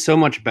would have been so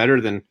much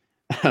better than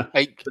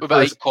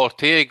about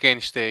Corte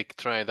against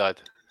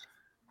Trinidad.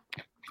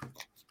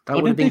 That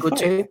would have been good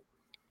too.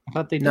 I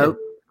thought they did.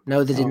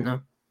 No, they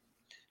didn't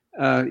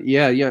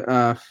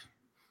know.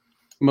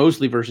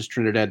 Mosley versus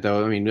Trinidad,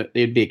 though. I mean,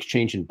 they'd be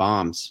exchanging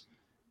bombs,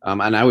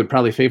 and I would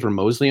probably favor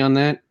Mosley on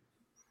that.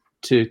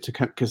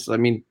 Because I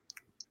mean,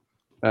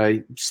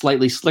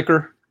 slightly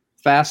slicker,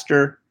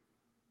 faster,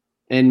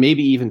 and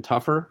maybe even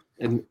tougher.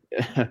 And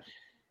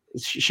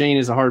Shane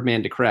is a hard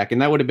man to crack,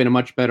 and that would have been a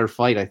much better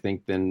fight, I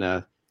think,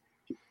 than.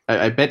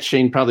 I bet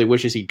Shane probably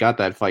wishes he got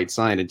that fight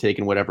signed and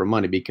taken whatever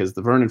money, because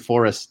the Vernon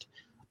Forrest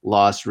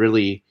loss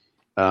really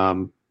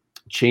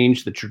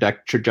changed the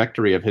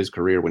trajectory of his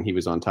career when he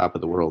was on top of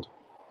the world.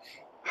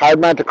 Hard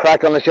man to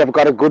crack unless you have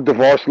got a good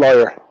divorce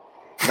lawyer.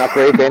 Not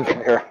great then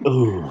here.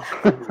 Ooh.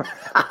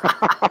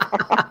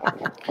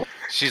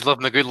 She's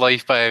living a good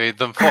life, by the way.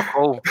 Them fuck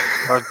all.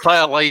 Her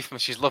entire life, and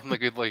she's living a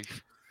good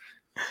life.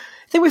 I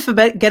think we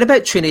forget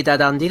about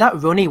Trinidad, Andy.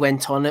 That run he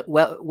went on at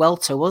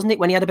welter, wasn't it?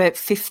 When he had about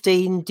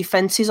 15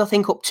 defences, I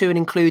think, up to and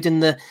including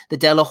the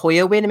De La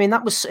Hoya win. I mean,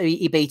 that was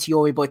he beat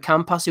Yuri Boy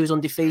Campas, who was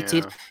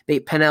undefeated. Yeah.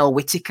 Beat Pernell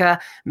Whitaker.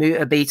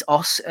 Beat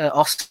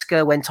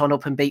Oscar. Went on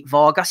up and beat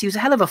Vargas. He was a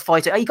hell of a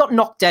fighter. He got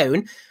knocked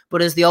down,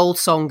 but as the old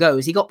song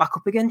goes, he got back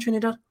up again.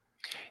 Trinidad.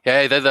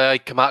 Yeah, he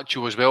did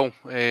Camacho as well.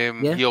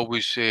 He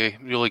always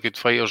really good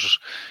fighters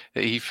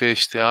that he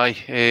faced. As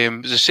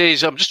I say,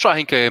 I'm just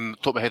trying to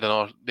think top of my head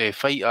on our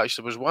fight.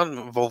 Actually, there was one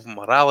involving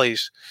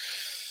Morales.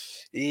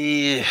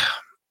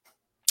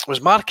 Was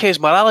Marquez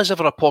Morales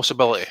ever a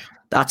possibility?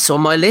 That's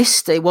on my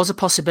list. It was a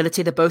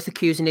possibility. They're both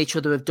accusing each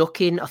other of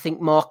ducking. I think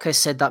Marquez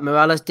said that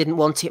Morales didn't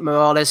want it.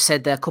 Morales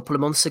said there a couple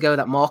of months ago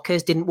that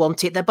Marquez didn't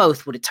want it. They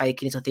both would have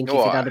taken it. I think if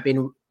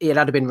it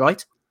had been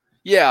right.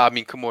 Yeah, I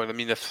mean, come on. I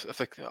mean, if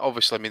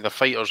obviously, I mean, the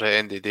fighters at the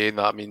end of the day, and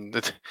that, I mean,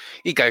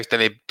 you guys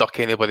didn't duck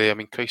anybody. I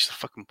mean, Christ, they're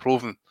fucking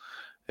proven.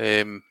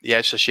 Yeah,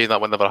 it's a shame that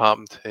one never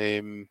happened.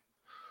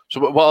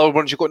 So, what other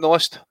ones you got on the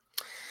list?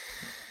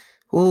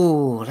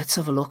 Oh, let's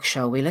have a look,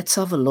 shall we? Let's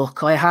have a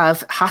look. I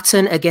have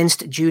Hatton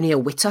against Junior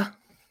Witter.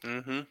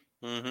 That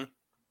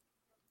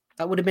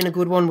would have been a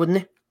good one, wouldn't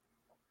it?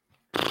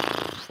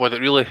 Would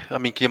it really? I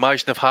mean, can you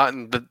imagine if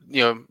Hatton,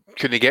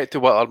 couldn't get to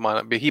Witter, man?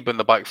 It'd be he on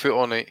the back foot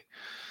on it.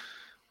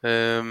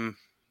 I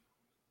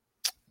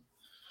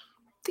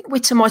think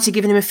Witter might have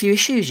given him a few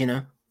issues,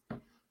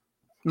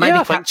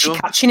 Maybe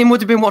catching him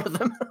would have been one of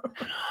them.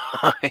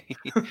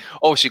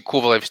 Obviously,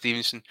 Kovalev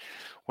Stevenson,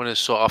 one of his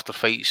sought after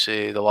fights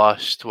the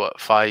last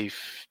 5,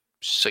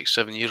 6,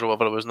 7 years or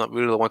whatever it was.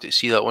 We really wanted to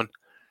see that one.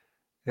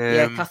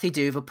 Kathy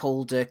Duver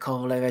pulled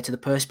Kovalev out to the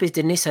purse biz,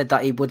 didn't he? Said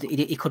that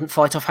he couldn't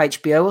fight off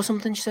HBO or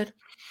something. She said.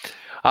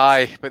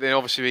 Aye, but then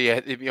obviously,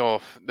 the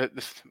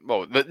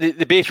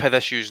both had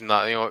issues in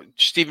that.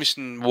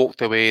 Stevenson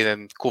walked away,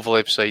 and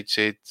Kovalev's side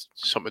said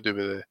something to do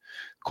with the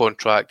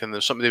contract, and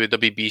there's something to do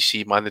with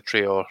WBC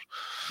mandatory, or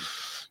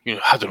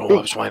I don't know.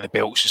 I was one of the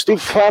belts and stuff. Big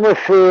clamour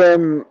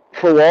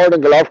for Ward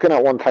and Golovkin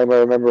at one time. I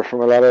remember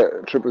from a lot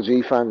of Triple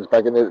G fans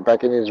back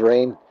in his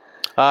reign.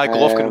 Aye,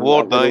 Golovkin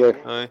Ward.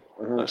 Aye,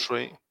 that's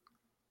right.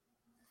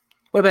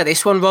 What about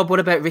this one, Rob? What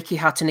about Ricky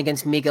Hatton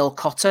against Miguel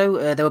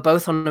Cotto? They were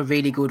both on a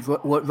really good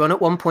run at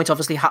one point.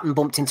 Obviously, Hatton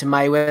bumped into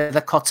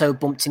Mayweather. Cotto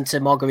bumped into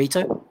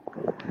Margarito.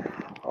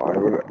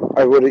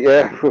 I would,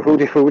 yeah. Who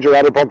would you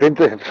rather bump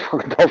into? It's a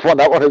fucking tough one,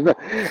 that one, isn't it?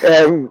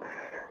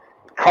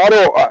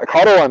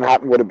 Cotto and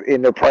Hatton would have,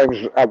 in their primes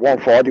at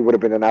 140, would have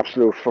been an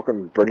absolute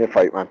fucking brilliant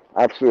fight, man.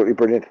 Absolutely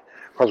brilliant.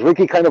 Because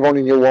Ricky kind of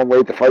only knew one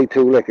way to fight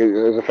too. Like,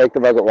 as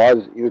effective as it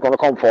was, he was going to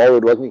come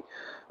forward, wasn't he?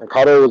 And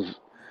Cotto was.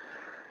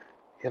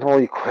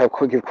 You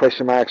could give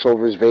question marks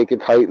over his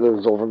vacant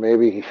titles, over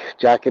maybe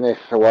jacking it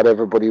or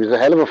whatever, but he was a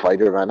hell of a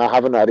fighter, man. Not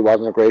having that, he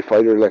wasn't a great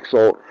fighter, that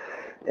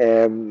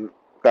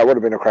would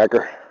have been a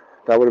cracker.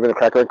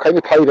 And kind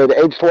of tied the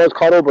edge towards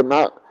Cotto, but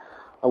not.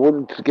 I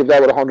wouldn't give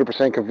that with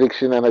 100%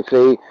 conviction, and I'd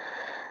say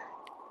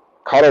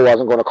Cotto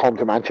wasn't going to come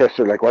to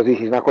Manchester, was he?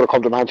 He's not going to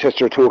come to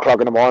Manchester at 2 o'clock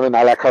in the morning,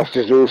 a la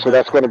Costa Azul, so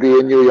that's going to be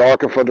in New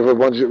York in front of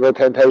about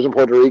 10,000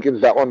 Puerto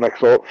Ricans, that one,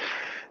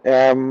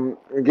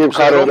 give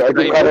Cotto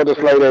the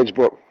slight edge,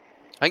 but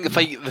I think the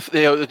fight,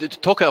 the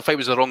talk of the fight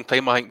was the wrong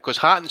time. I think because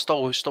Hatton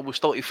was still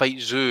to fight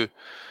Zoo,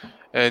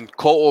 and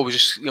Cotto was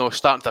just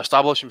starting to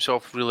establish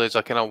himself really as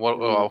a kind of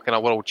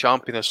world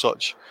champion as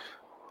such.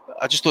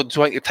 I just don't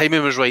think the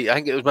timing was right. I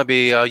think it was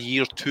maybe a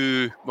year or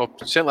two,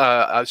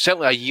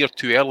 certainly a year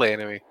too early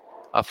anyway.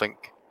 I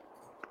think.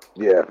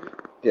 Yeah,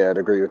 I'd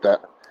agree with that.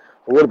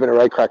 It would have been a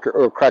right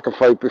cracker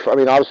fight before. I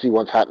mean, obviously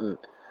once Hatton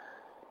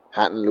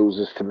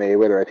loses to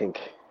Mayweather, I think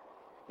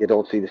you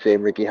don't see the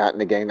same Ricky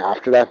Hatton again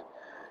after that.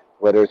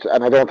 Whether it's,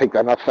 and I don't think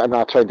I'm not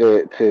trying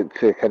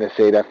to kind of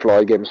say that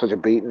Floyd gave him such a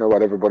beating or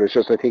whatever, but it's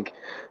just I think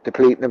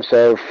depleting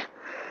himself,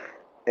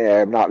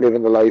 not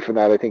living the life and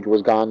that, I think it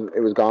was gone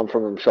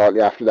from him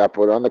shortly after that.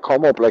 But on the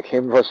come up, like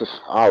him versus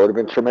it would have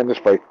been a tremendous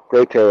fight.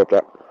 Great tear up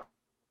that.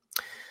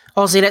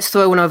 Ozzy, let's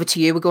throw one over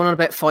to you. We're going on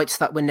about fights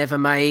that were never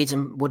made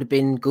and would have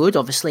been good,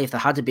 obviously, if they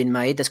had been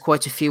made. There's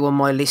quite a few on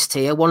my list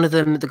here. One of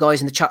them, the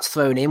guys in the chat's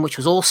thrown in, which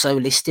was also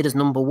listed as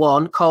number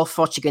 1, Carl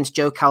Froch against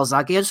Joe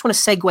Calzaghe. I just want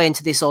to segue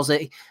into this,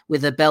 Ozzy,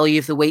 with a belly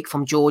of the week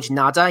from George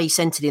Nada. He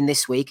sent it in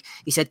this week.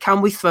 He said,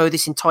 can we throw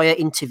this entire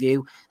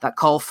interview that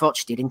Carl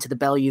Froch did into the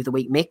belly of the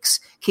week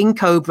mix? King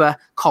Cobra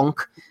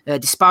Conk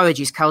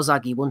disparages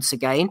Calzaghe once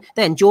again.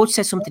 Then George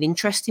says something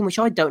interesting, which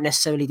I don't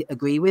necessarily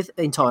agree with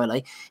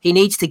entirely. He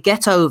needs to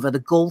get over the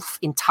gulf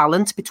in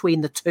talent between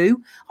the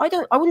two. I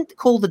wouldn't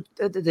call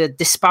the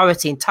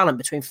disparity in talent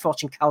between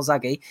Froch and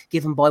Calzaghe,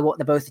 given by what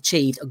they both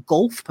achieved, a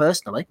gulf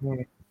personally.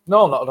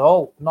 No, not at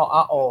all. Not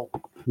at all.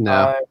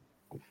 No.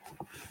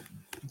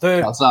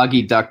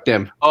 Calzaghe ducked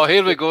him. Oh,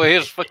 here we go.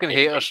 Here's fucking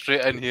haters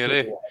straight in here.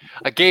 Eh?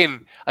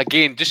 Again,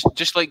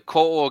 just like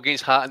Cotto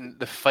against Hatton,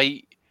 the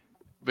fight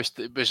was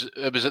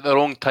at the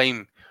wrong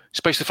time,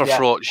 especially for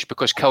Froch,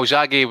 because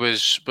Calzaghe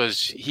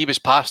was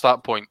past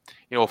that point.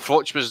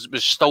 Froch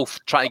was still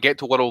trying to get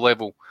to world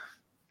level.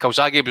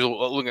 Calzaghe was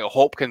looking at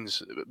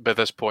Hopkins by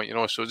this point,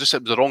 so it was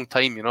the wrong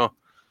time,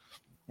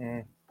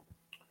 But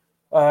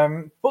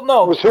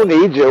no. It was who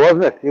needs you,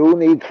 wasn't it? Who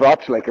needs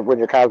Froch, when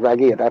you're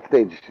Calzaghe at that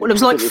stage? Well, it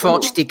was like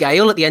Froch De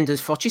Gale at the end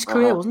of Froch's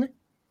career, wasn't it?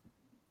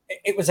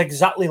 It was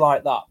exactly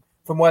like that.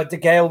 From where De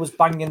Gale was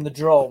banging the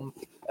drum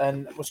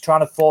and was trying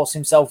to force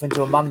himself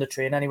into a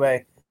mandatory, and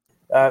anyway,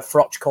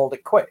 Froch called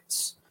it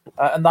quits.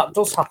 And that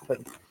does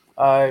happen.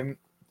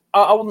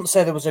 I wouldn't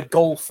say there was a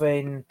gulf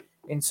in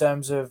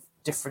terms of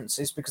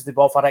differences because they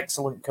both had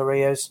excellent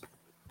careers.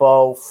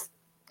 Both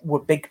were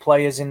big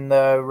players in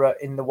the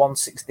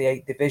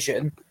 168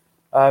 division.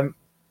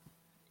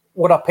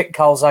 Would I pick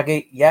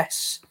Calzaghe?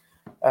 Yes.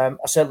 I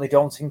certainly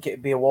don't think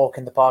it'd be a walk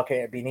in the park.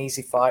 It'd be an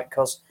easy fight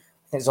because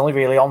I think it's only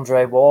really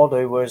Andre Ward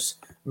who was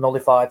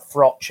nullified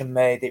Froch and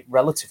made it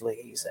relatively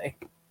easy.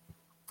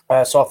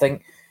 So I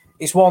think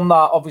it's one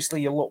that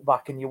obviously you look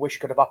back and you wish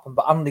could have happened.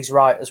 But Andy's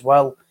right as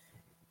well.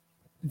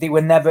 They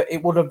were never.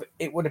 It would have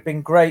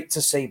been great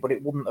to see, but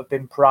it wouldn't have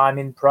been prime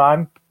in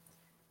prime.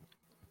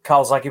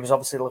 Calzaghe was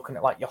obviously looking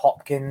at your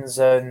Hopkins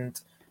and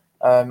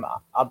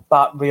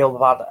real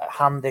bad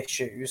hand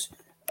issues,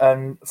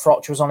 and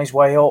Froch was on his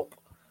way up.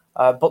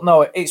 But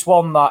no, it's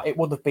one that it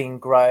would have been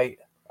great.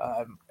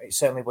 It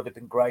certainly would have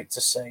been great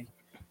to see,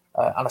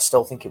 and I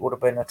still think it would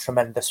have been a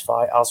tremendous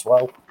fight as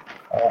well.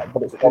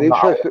 But it's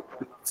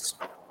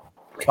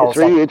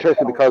really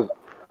interesting because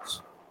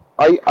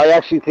I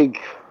actually think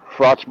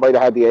Froch might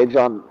have had the edge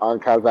on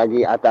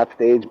Calzaghe at that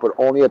stage, but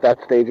only at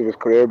that stage of his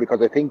career, because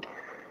I think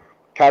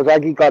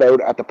Calzaghe got out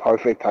at the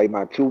perfect time,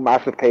 man. 2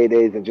 massive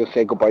paydays and just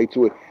said goodbye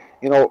to it.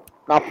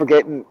 Not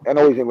forgetting, I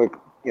know he's in with,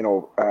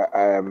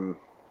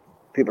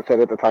 people said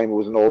at the time it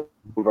was an old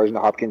version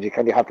of Hopkins. You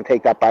kind of have to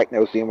take that back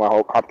now, seeing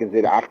what Hopkins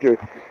did after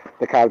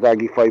the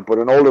Calzaghe fight, but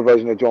an older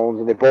version of Jones,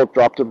 and they both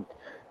dropped him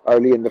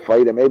early in the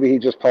fight, and maybe he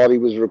just thought he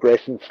was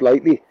regressing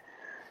slightly,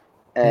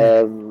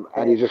 and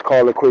he just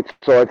called it quits.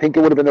 So I think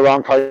it would have been the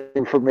wrong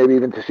time for maybe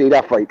even to see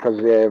that fight, because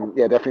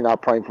definitely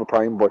not prime for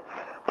prime, but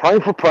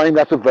prime for prime,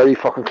 that's a very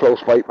fucking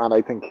close fight, man.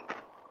 I think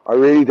I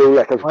really do.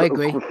 Like, I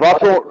agree.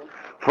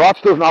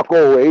 Frost does not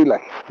go away.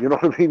 Like, you know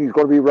what I mean? He's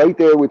going to be right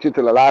there with you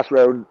till the last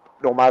round,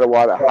 no matter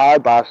what. A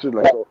hard bastard,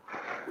 like. So,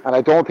 and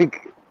I don't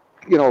think,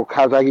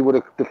 Calzaghe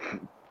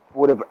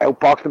would have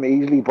outboxed him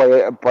easily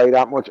by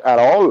that much at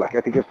all. Like,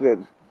 I think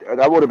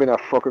that would have been a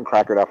fucking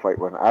cracker. That fight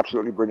was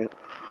absolutely brilliant.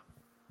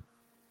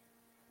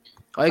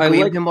 I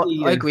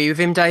agree with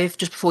him, Dave.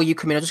 Just before you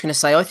come in, I'm just going to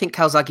say I think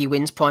Calzaghe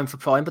wins prime for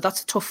prime, but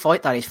that's a tough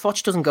fight. That is.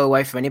 Froch doesn't go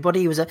away for anybody.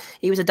 He was a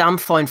damn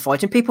fine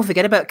fight, and people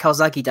forget about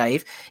Calzaghe,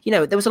 Dave.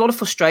 There was a lot of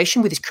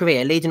frustration with his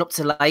career leading up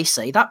to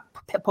Lacey. That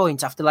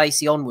point after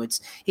Lacey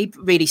onwards, he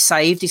really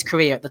saved his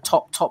career at the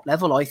top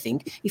level. I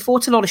think he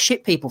fought a lot of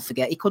shit. People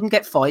forget he couldn't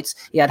get fights.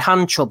 He had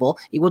hand trouble.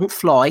 He wouldn't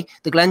fly.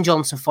 The Glenn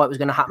Johnson fight was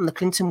going to happen. The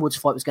Clinton Woods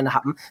fight was going to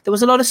happen. There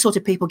was a lot of sort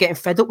of people getting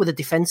fed up with the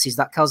defenses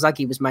that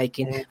Calzaghe was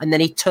making, and then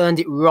he turned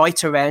it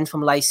right around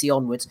from Lacey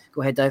onwards.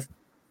 Go ahead, Dave.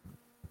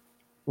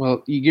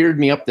 Well, you geared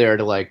me up there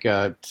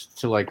to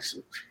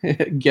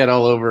get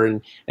all over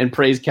and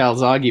praise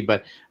Calzaghe,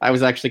 but I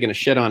was actually going to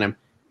shit on him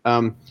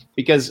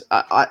because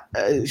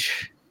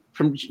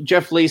from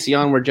Jeff Lacey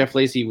on, where Jeff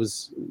Lacey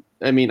was,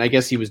 I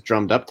guess he was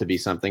drummed up to be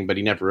something, but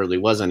he never really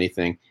was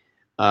anything.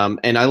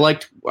 And I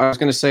liked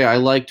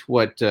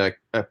what a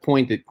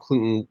point that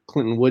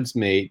Clinton Woods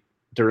made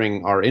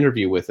during our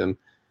interview with him,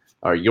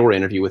 or your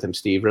interview with him,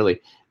 Steve, really,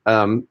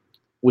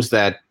 was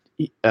that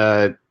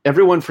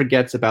everyone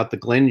forgets about the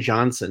Glenn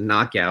Johnson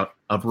knockout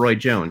of Roy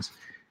Jones.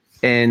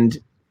 And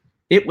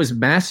it was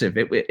massive.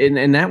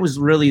 And that was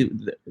really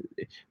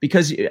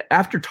because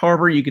after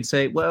Tarver, you could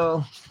say,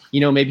 well,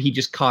 maybe he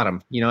just caught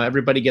him.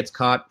 Everybody gets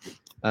caught.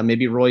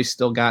 Maybe Roy's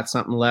still got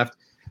something left.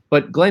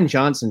 But Glenn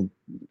Johnson,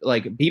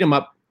 beat him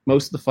up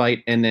most of the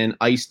fight and then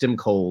iced him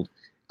cold.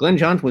 Glenn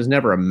Johnson was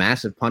never a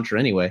massive puncher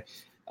anyway.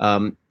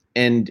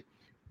 And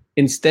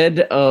instead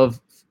of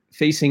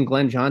facing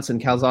Glenn Johnson,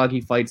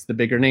 Calzaghe fights the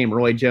bigger name,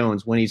 Roy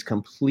Jones, when he's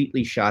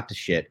completely shot to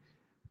shit.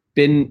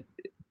 Been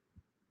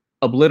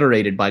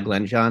obliterated by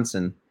Glenn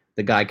Johnson,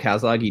 the guy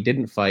Calzaghe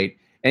didn't fight,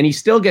 and he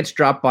still gets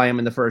dropped by him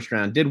in the first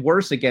round. Did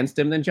worse against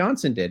him than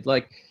Johnson did.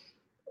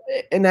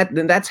 And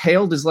that's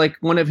hailed as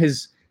one of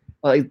his.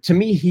 To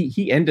me,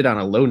 he ended on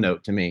a low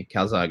note. To me,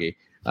 Calzaghe.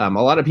 A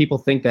lot of people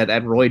think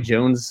that Roy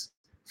Jones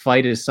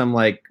fight is some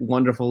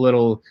wonderful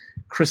little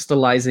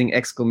crystallizing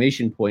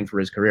exclamation point for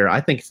his career.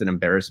 I think it's an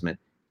embarrassment.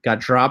 Got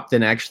dropped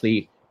and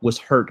actually was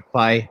hurt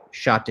by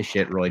shot to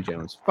shit Roy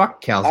Jones.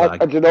 Fuck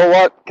Calzaghe. And you know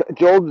what?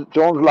 Jones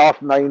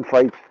lost 9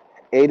 fights.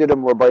 8 of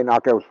them were by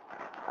knockout,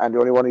 and the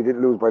only one he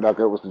didn't lose by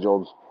knockout was to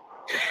Jones.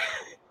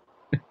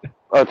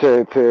 Or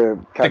to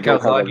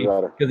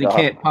Calzaghe, because he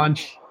can't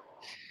punch.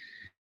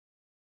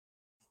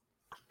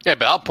 Yeah,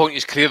 but at that point in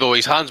his career, though,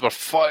 his hands were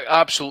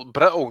absolute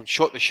brittle and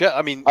shot the shit. I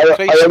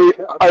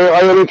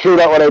I only threw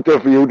that one out there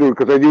for you, dude,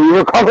 because I knew you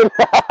were coming.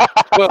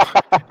 Well,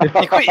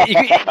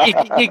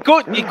 you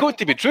got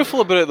to be truthful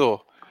about it,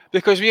 though,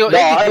 because how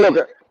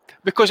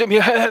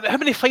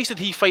many fights did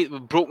he fight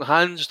with broken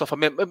hands and stuff?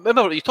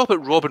 Remember you talk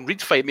about Robin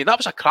Reed fight. That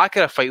was a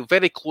cracker fight,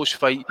 very close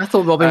fight. I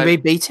thought Robin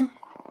Reed beat him.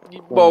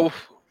 Well,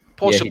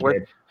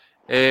 possibly.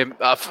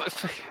 Yeah,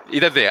 he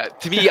did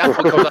that. To me, I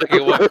thought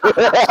Calzaghe won.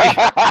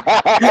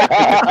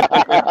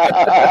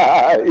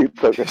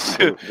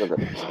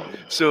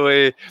 So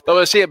I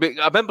was saying, but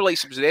I remember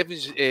it was an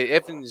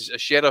Evans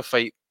Sheriff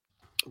fight,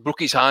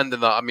 broke his hand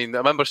and that. I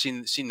remember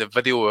seeing the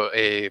video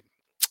in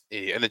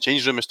the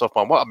change room and stuff.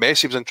 Man, what a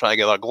mess he was in trying to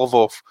get that glove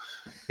off.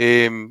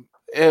 In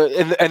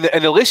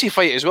the Lacey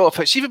fight as well.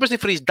 See if it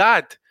wasn't for his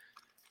dad,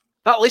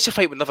 that Lacey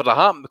fight would never have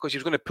happened, because he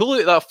was going to pull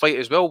out that fight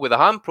as well with the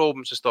hand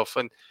problems and stuff.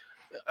 And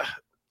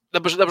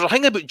there was a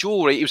thing about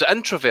Joe, right? He was an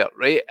introvert,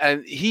 right?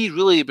 And he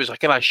really was a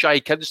kind of shy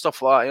kid and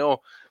stuff like that,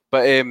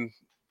 But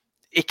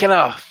he kind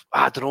of,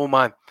 I don't know,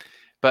 man.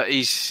 But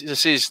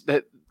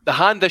the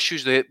hand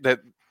issues, the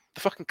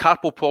fucking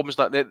carpal problems,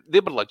 they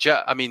were legit.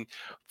 It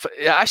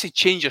actually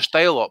changed your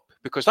style up,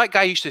 because that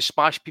guy used to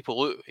smash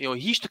people out. He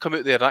used to come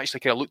out there and actually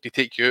kind of look to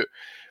take you out.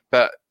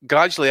 But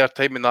gradually, over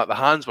time, and the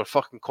hands were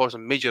fucking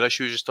causing major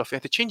issues and stuff. He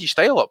had to change his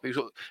style up.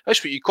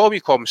 That's what you call him.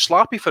 You call him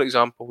Slappy, for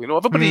example.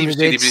 Everybody used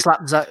to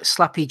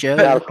Slappy Joe.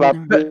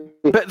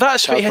 But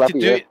that's what he had to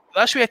do. Yeah.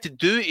 That's what he had to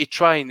do to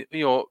try and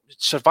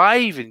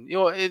survive. And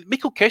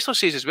Michael Kessler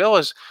says as well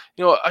as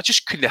I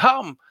just couldn't hit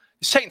him.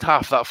 The second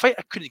half of that fight,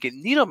 I couldn't get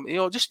near him.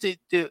 Just the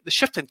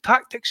shift in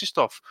tactics and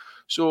stuff.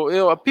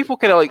 So people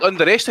kind of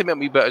underestimate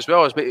me a bit as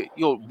well as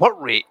work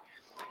rate.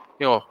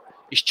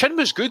 His chin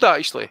was good,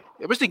 actually.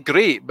 It wasn't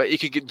great, but he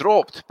could get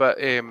dropped. But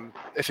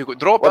if he got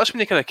dropped, that's when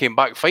he kind of came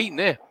back fighting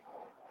there.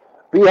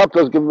 B-Hop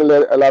does give him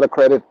a lot of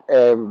credit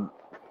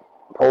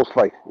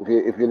post-fight.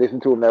 If you listen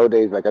to him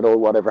nowadays, I know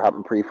whatever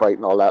happened pre-fight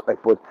and all that,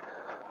 but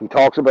he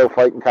talks about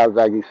fighting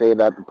Calzaghe, saying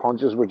that the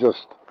punches were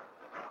just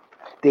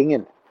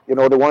stinging. You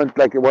know, they weren't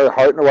like they were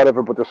hurting or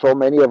whatever, but there's so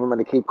many of them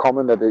and they keep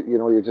coming that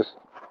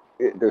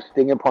they're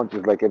stinging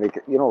punches. Like, and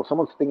you know,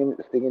 someone's stinging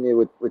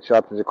you with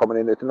shots as you're coming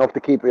in. It's enough to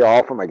keep you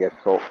off him, I guess.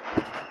 So,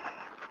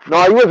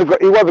 no, he was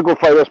a good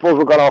fighter. I suppose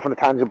we got off on a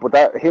tangent, but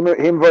that him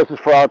versus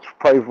Froch,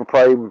 prime for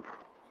prime,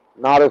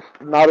 not as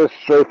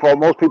straightforward.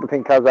 Most people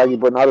think Calzaghe,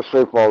 but not as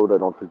straightforward, I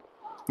don't think.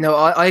 No,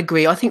 I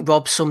agree. I think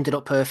Rob summed it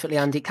up perfectly,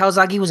 Andy.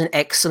 Calzaghe was an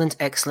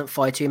excellent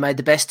fighter. He made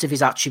the best of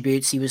his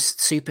attributes. He was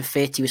super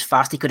fit. He was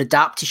fast. He could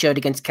adapt. He showed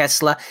against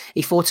Kessler.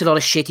 He fought a lot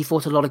of shit. He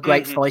fought a lot of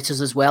great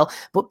fighters as well.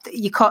 But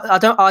you can't.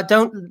 I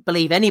don't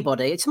believe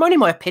anybody. It's only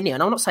my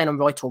opinion. I'm not saying I'm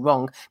right or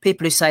wrong.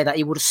 People who say that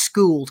he would have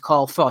schooled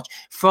Carl Froch.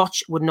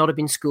 Froch would not have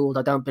been schooled,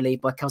 I don't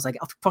believe, by Calzaghe.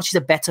 Froch is a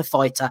better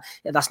fighter.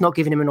 That's not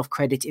giving him enough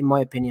credit, in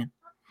my opinion.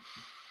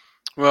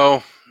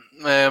 Well,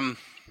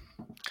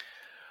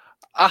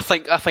 I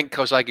think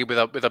Calzaghe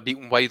with a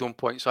beaten wide on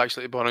points,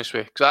 actually, to be honest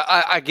with you. Because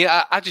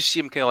I just see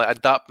him kind of like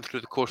adapting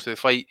through the course of the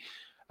fight.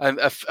 And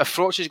if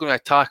Froch is going to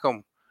attack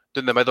him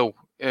down the middle,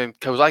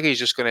 Calzaghe is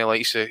just going to,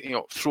 like, say, you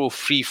know, throw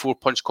 3-4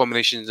 punch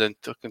combinations and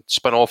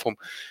spin off him.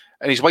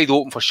 And he's wide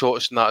open for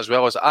shots and that as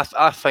well. As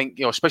I think,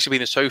 you know, especially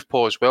being a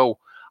southpaw as well,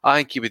 I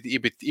think he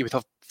would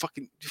have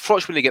fucking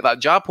Froch when they get that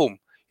jab home.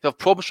 He'd have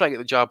problems trying to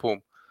get the jab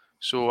home.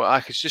 So I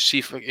could just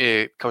see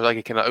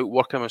Calzaghe kind of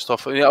outwork him and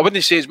stuff. I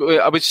wouldn't say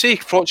I would say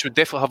Froch would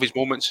definitely have his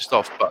moments and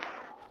stuff, but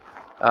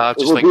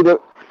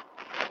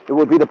it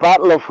would be the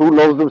battle of who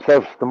loves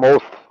themselves the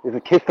most. Is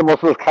it Kiss the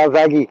Muscles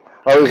Calzaghe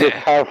or is it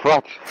Carl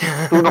Froch?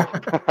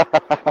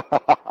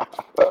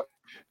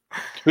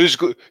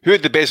 Who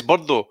had the best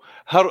bird though?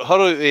 Her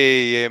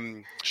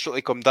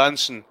Strictly Come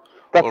Dancing.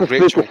 That's or a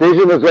split Rachel?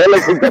 decision as well. I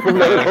think that's a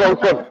very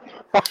close one.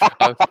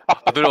 I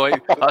don't know,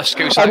 like that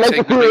Scouse I'd like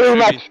accent. to see a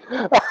rematch.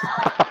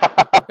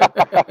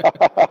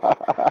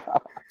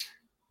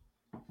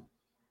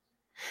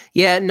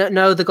 Yeah,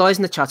 no, the guys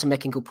in the chat are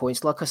making good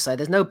points. Like I say,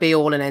 there's no be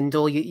all and end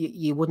all.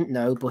 You wouldn't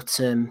know, but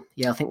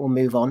yeah, I think we'll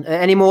move on.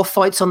 Any more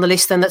fights on the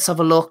list then? Let's have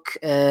a look.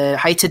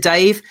 Hater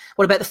Dave,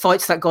 what about the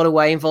fights that got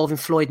away involving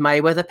Floyd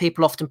Mayweather?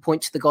 People often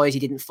point to the guys he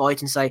didn't fight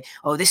and say,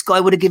 oh, this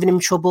guy would have given him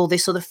trouble.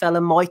 This other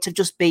fella might have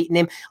just beaten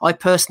him. I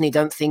personally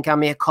don't think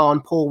Amir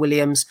Khan, Paul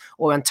Williams,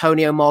 or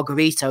Antonio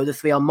Margarito, the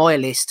three on my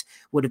list,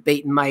 would have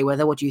beaten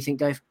Mayweather. What do you think,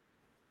 Dave?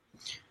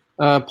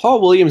 Paul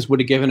Williams would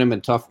have given him a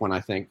tough one, I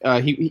think.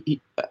 He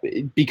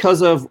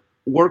because of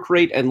work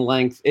rate and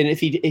length, and if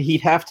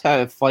he'd have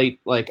to fight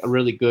like a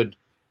really good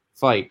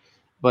fight.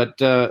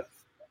 But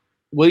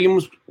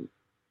Williams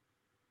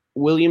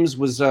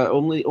was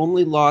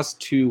only lost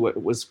to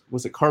was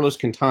it Carlos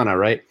Quintana,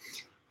 right?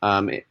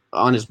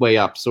 On his way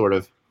up, sort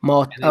of.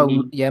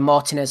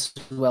 Martinez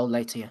as well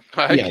later. Yeah.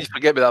 I think you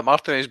forget about that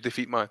Martinez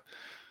defeat, man.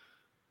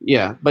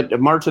 Yeah,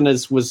 but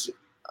Martinez was,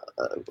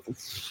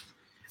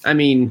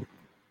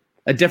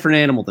 a different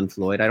animal than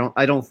Floyd.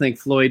 I don't think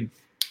Floyd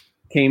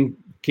came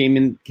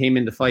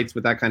into fights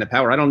with that kind of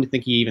power. I don't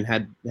think he even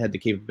had the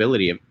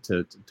capability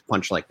to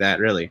punch like that.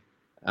 Really,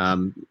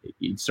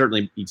 he'd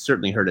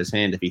certainly hurt his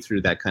hand if he threw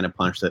that kind of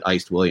punch that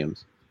iced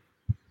Williams.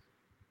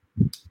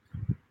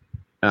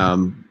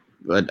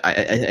 But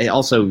I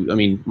also,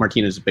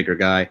 Martinez is a bigger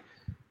guy.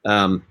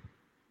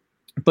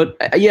 But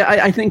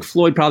I think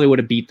Floyd probably would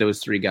have beat those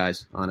three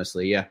guys.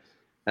 Honestly, yeah.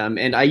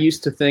 And I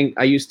used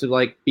to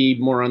like be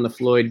more on the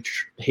Floyd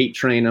hate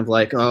train of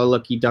like, oh,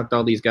 look, he ducked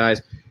all these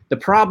guys. The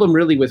problem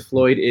really with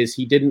Floyd is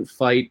he didn't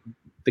fight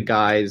the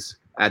guys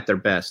at their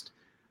best.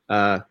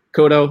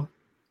 Cotto,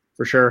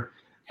 for sure.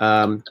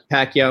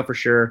 Pacquiao, for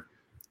sure.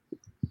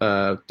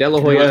 De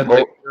La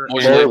Hoya.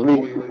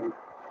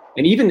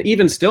 And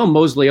even still,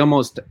 Mosley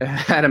almost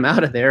had him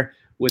out of there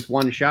with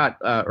one shot.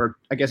 Or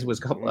I guess it was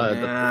a couple.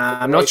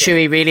 I'm not sure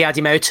he really had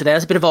him out of there.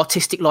 There's a bit of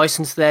artistic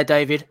license there,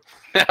 David.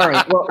 All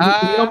right. Well,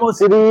 he almost.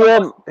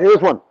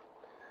 Here's one.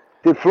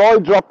 Did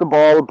Floyd drop the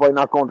ball by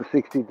not going to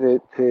 60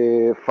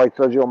 to fight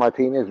Sergio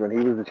Martinez when he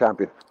was the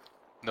champion?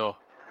 No.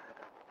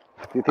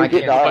 Do you think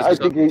I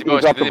think he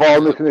dropped the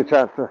ball missing a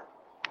chance.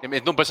 He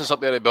made no business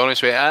up there, to be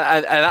honest with you.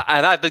 And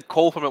I did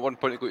call for him at one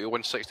point to go to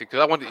 160 because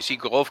I wanted to see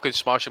Golovkin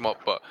smash him up,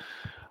 but.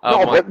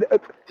 Martinez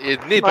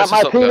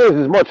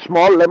is much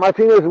smaller. Like,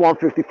 Martinez is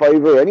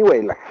 155er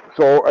anyway. Like,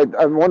 so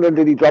I'm wondering,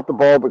 did he drop the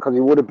ball because he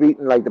would have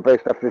beaten like the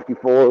best at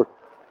 54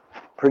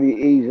 pretty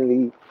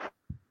easily?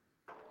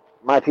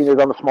 Martinez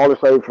on the smaller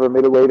side for a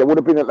middleweight. It would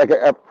have been it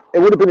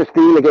would have been a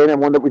steal again, and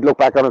one that we'd look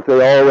back on and say,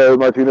 oh well,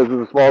 Martinez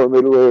was a smaller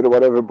middleweight or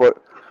whatever.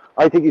 But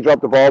I think he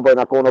dropped the ball by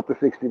not going up to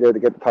 60 there to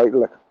get the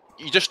title. Like.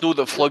 You just know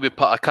that Floyd would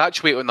put a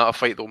catch weight on that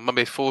fight, though.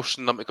 Maybe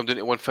forcing them to come down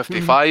to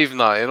 155 and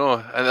that, you know.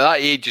 And at that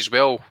age as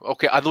well.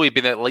 Okay, I know he'd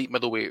been at light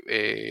middleweight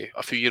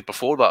a few years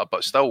before that,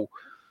 but still,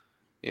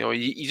 you know,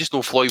 you just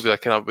know Floyd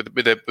would have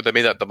made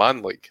that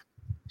demand. Like,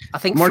 I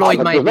think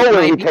Floyd there's no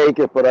way he'd take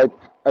it, but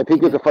I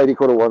think it's a fight he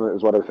could have won.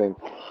 Is what I'm saying.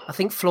 I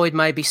think Floyd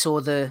maybe saw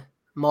the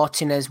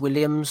Martinez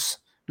Williams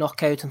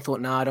knockout and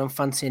thought, "Nah, I don't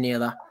fancy any of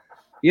that."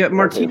 Yeah,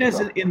 Martinez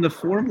in the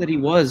form that he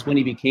was when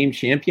he became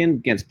champion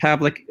against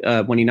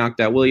Pavlik, when he knocked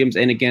out Williams,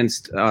 and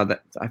against I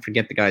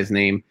forget the guy's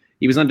name.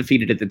 He was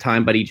undefeated at the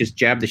time, but he just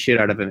jabbed the shit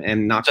out of him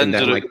and knocked him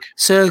down like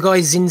Sergei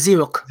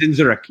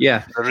Zinzuruk.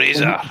 Yeah, the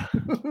razor.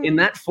 In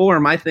that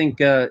form, I think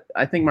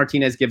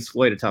Martinez gives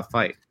Floyd a tough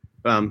fight.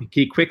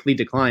 He quickly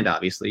declined,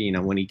 obviously,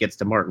 when he gets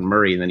to Martin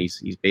Murray, and then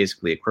he's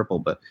basically a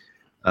cripple. But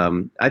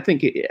I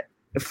think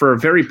for a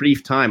very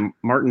brief time,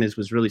 Martinez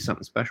was really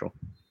something special.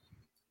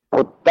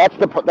 But that's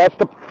the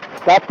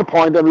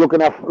point I'm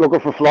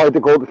looking for Floyd to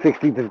go to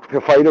 60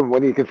 to fight him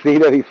when you can see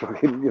that he's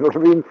fucking, you know what I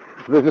mean?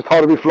 They just thought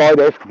it'd be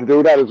Floyd-esque to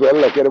do that as well,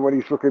 like get him when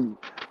he's fucking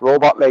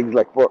robot legs,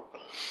 like. But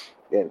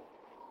yeah,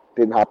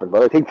 didn't happen.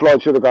 But I think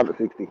Floyd should have gone to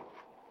 60.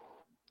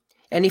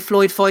 Any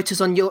Floyd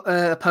fighters on your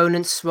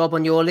opponents, Rob,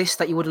 on your list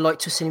that you would have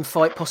liked to see him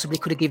fight? Possibly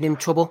could have given him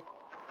trouble.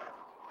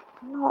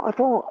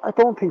 No, I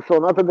don't think so.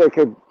 Not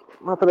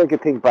that I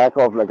could think back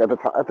of. Like at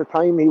the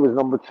time, he was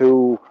number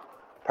 2.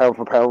 Pound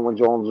for pound when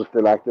Jones was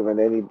still active, and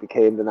then he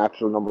became the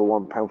natural number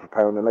 1 pound for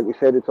pound. And like we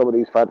said in some of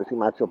these fantasy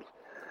matchups,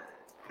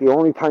 the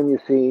only time you've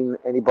seen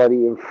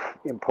anybody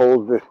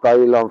impose their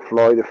style on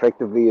Floyd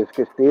effectively is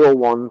Castillo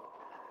won,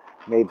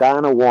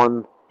 Maidana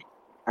won,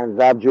 and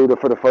Zab Judah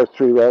for the first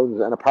 3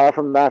 rounds. And apart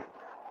from that,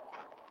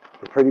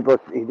 pretty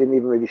much he didn't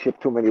even really ship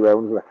too many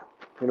rounds. Like,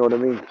 you know what I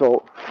mean?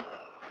 So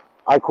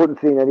I couldn't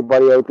see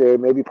anybody out there.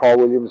 Maybe Paul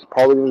Williams.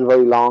 Paul Williams was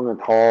very long and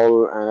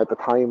tall, and at the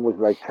time was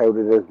like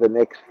touted as the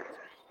next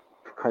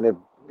kind of,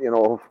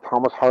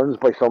 Thomas Hearns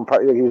by some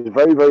part. He was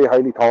very, very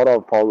highly thought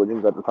of, Paul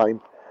Williams, at the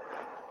time.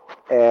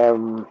 I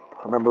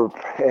remember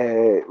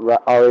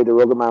R.A. the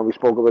Rugged Man, we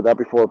spoke about that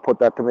before, put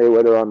that to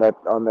Mayweather on that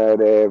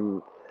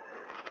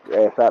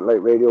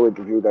satellite radio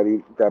interview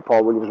that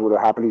Paul Williams would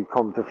have happily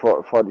come to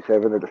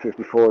 47 or to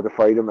 54 to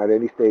fight him at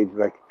any stage.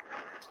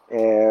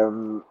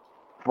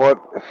 But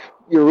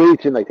you're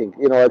reaching, I think.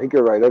 I think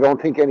you're right. I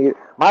don't think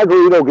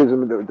Margarito gives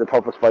him the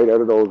toughest fight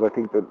out of those. I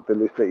think the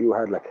list that you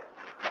had,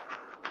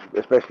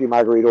 especially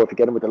Margarito, to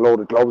get him with the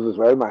loaded gloves as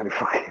well, man.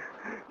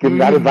 Give him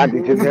that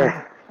advantage in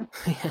there.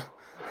 Yeah,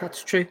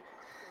 that's true.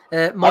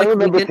 I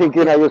remember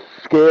thinking I was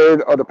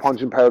scared of the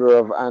punching powder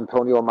of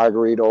Antonio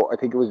Margarito. I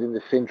think it was in the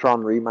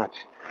Cintron rematch,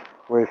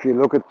 where if you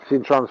look at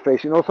Cintron's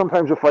face,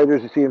 sometimes the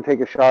fighters, you see them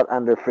take a shot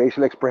and their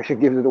facial expression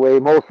gives it away.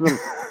 Most of them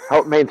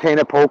help maintain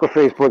a poker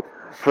face, but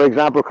for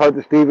example,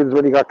 Curtis Stevens,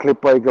 when he got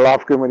clipped by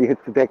Golovkin when he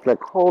hits the deck,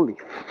 like, holy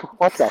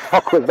fuck, what the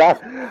fuck was that?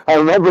 I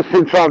remember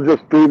Cintron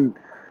just being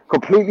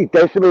completely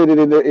decimated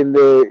in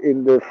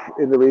the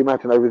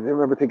rematch, and I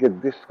remember thinking,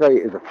 this guy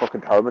is a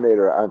fucking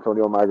Terminator,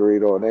 Antonio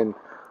Margarito. And then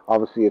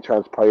obviously it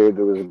transpired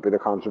there was a bit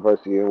of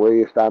controversy, and where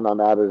you stand on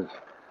that is,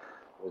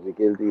 was he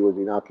guilty, was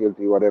he not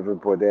guilty, whatever.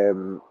 But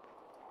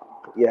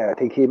I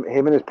think him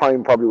in his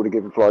prime probably would have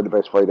given Floyd the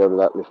best fight out of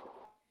that list.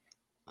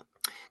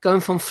 Going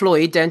from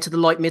Floyd down to the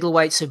light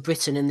middleweights of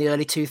Britain in the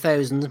early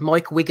 2000s,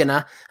 Mike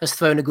Wigener has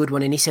thrown a good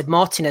one in. He said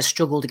Martinez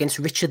struggled against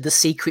Richard the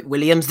Secret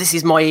Williams. This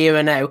is my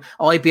era now.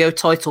 IBO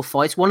title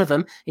fights. One of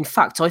them, in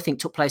fact, I think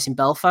took place in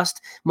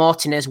Belfast.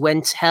 Martinez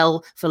went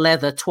hell for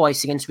leather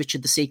twice against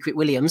Richard the Secret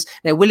Williams.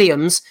 Now,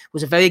 Williams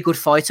was a very good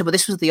fighter, but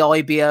this was the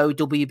IBO,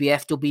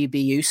 WBF,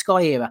 WBU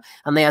Sky era.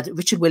 And they had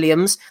Richard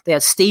Williams, they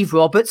had Steve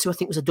Roberts, who I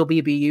think was a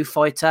WBU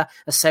fighter,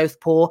 a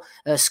southpaw.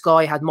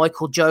 Sky had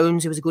Michael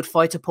Jones, who was a good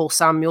fighter, Paul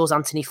Samuels,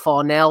 Anthony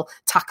Farnell,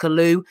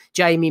 Takalu,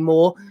 Jamie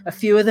Moore. A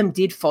few of them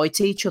did fight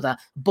each other,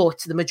 but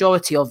the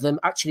majority of them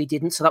actually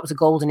didn't. So that was a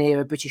golden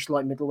era, British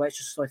light middleweight.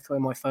 Just so I throw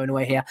my phone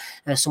away here.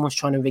 Someone's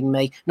trying to ring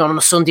me. Not on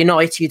a Sunday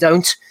night, you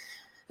don't.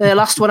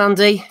 Last one,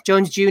 Andy.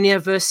 Jones Jr.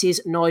 versus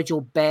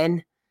Nigel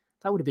Benn.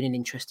 That would have been an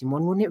interesting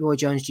one, wouldn't it? Roy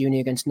Jones Jr.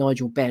 against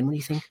Nigel Benn. What do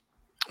you think?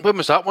 When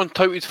was that one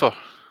touted for?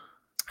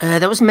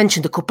 That was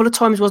mentioned a couple of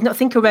times, wasn't it? I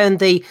think around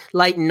the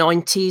late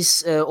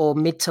 90s or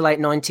mid to late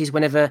 90s,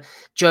 whenever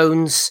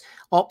Jones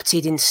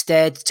opted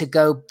instead to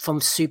go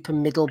from super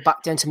middle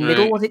back down to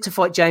middle. Was it to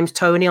fight James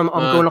Toney? I'm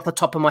going off the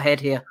top of my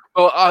head here.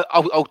 Well,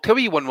 I'll tell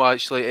you one.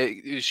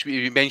 Actually,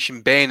 you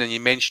mentioned Ben and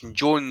you mentioned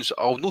Jones.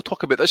 I'll not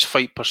talk about this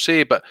fight per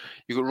se, but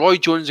you got Roy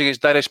Jones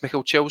against Darius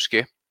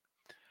Michalczewski.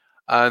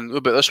 And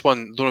about this one,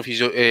 I don't know if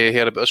you've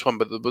heard about this one,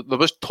 but there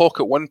was talk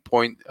at one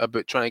point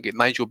about trying to get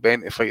Nigel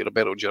Benn to fight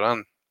Roberto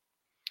Duran.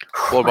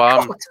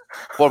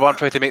 Borban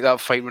tried to make that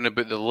fight around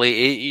about the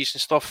late 80s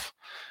and stuff.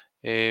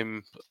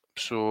 I'm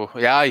trying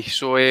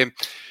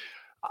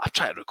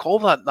to recall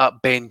that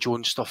Ben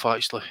Jones stuff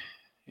actually.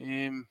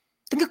 I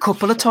think a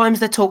couple of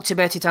times they talked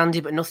about it, Andy,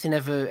 but nothing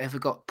ever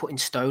got put in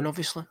stone,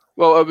 obviously.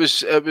 Well, it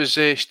was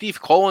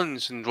Steve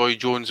Collins and Roy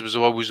Jones was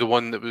always the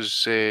one that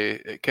was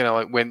kind of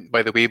like went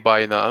by the way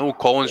by that. I know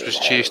Collins was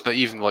chased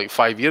even like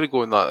 5 years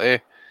ago in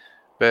that.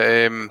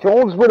 But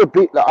Jones would have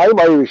beat. I'm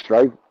Irish,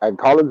 right? And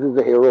Collins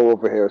is a hero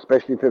over here,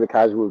 especially to the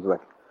casuals, like.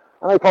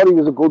 And I thought he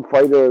was a good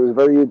fighter. I was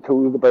very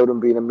enthused about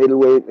him being a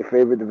middleweight in the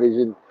favourite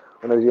division.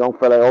 When I was a young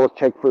fella, I always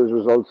checked for his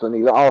results, and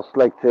he lost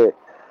to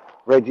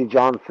Reggie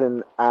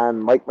Johnson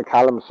and Mike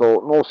McCallum.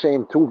 So no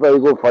shame, two very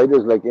good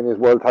fighters, like in his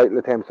world title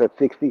attempts at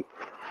 60.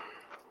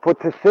 But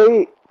to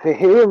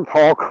hear him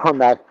talk on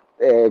that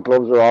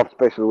gloves are off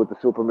special with the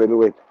super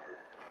middleweight.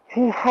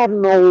 He had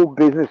no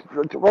business.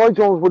 Roy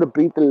Jones would have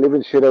beat the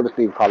living shit out of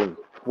Steve Collins.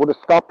 Would have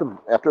stopped him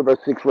after about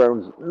 6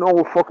 rounds.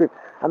 No fucking,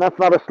 and that's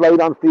not a slight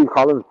on Steve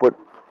Collins, but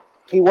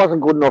he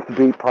wasn't good enough to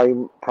beat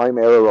prime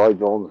era Roy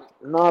Jones.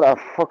 He was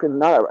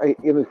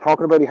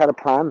talking about he had a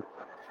plan.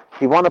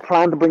 He wanted a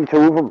plan to bring 2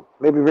 of them.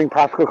 Maybe bring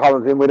Pascal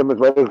Collins in with him as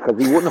well,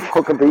 because he wouldn't have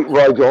fucking beat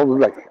Roy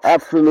Jones. Like,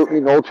 absolutely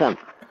no chance.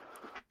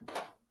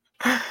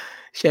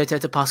 Shout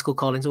out to Pascal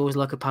Collins. Always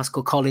like a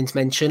Pascal Collins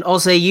mention.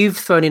 Ozzy, you've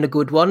thrown in a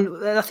good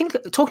one. I think,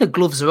 talking of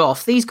gloves are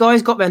off, these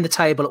guys got round the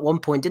table at one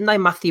point, didn't they?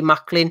 Matthew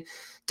Macklin,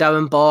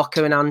 Darren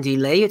Barker and Andy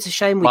Lee. It's a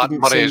shame we didn't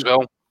Murray see as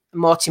well.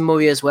 Martin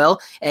Murray as well.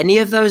 Any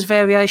of those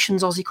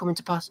variations, Ozzy, coming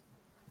to pass?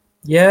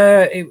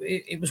 Yeah,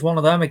 it was one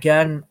of them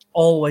again,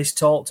 always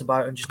talked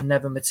about and just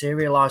never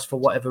materialised for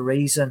whatever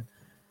reason.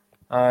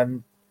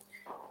 Well,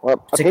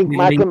 I think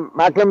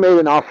Macklin made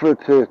an offer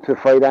to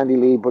fight Andy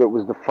Lee, but it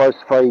was the first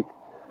fight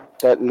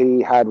that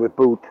Lee had with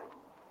Booth.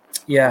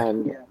 Yeah.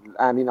 And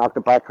Andy knocked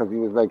it back because he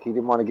was like, he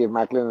didn't want to give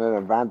Macklin an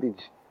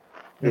advantage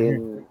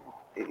in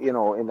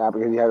that,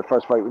 because he had a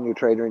first fight with a new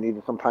trader and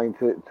needed some time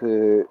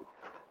to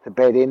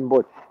bed in.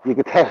 But you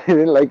could tell he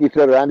didn't like each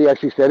other. Andy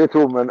actually said it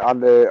to him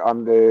on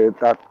the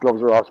that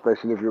gloves are off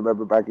special, if you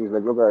remember back. He's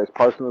like, look, it's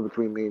personal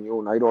between me and you,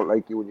 and I don't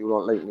like you and you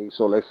don't like me,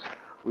 so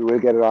we will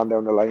get it on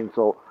down the line.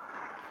 So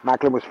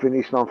Macklin was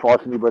finished,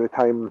 unfortunately, by the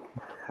time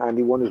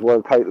Andy won his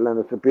world title, and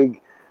it's a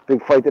big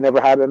fight they never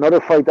had.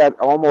 Another fight that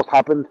almost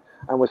happened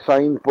and was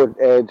signed, but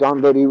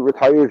John Duddy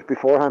retired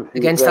beforehand.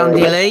 Against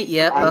Andy Lee,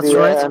 that's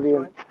right.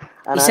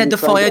 He said the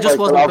fire just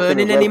wasn't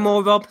burning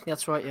anymore, Rob.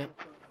 That's right, yeah.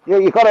 Yeah,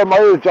 you got to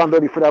admire John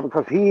Duddy for that,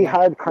 because he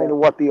had kind of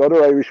what the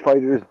other Irish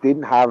fighters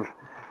didn't have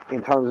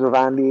in terms of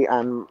Andy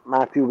and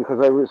Matthew, because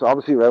I was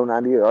obviously around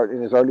Andy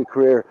in his early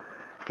career.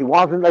 He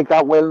wasn't like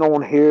that well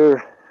known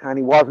here, and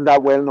he wasn't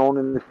that well known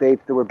in the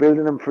States. They were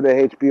building him for the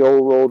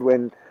HBO road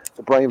when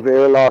the Brian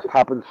Vera loss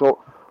happened.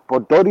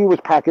 But Duddy was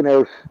packing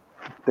out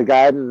the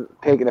garden,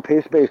 taking a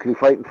piss, basically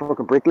fighting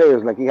fucking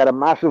bricklayers. Like, he had a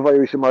massive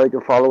Irish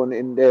American following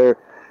in there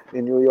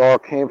in New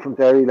York, came from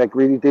Derry, like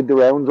really did the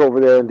rounds over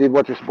there and did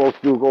what you're supposed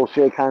to do, go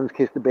shake hands,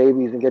 kiss the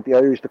babies and get the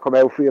Irish to come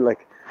out for you.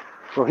 Like,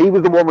 so he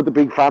was the one with the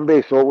big fan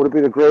base, so it would have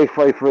been a great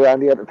fight for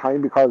Andy at the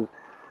time, because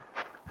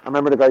I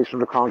remember the guys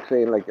from the Conch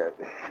saying, like, the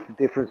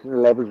difference in the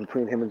levels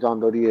between him and John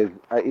Duddy is,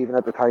 even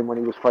at the time when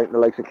he was fighting the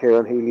likes of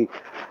Kieran Healy,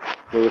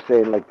 they were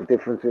saying, like, the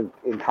difference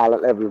in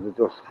talent levels is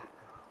just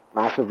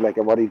massive. Like,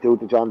 and what he do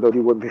to John Duddy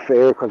wouldn't be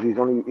fair, because he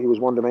was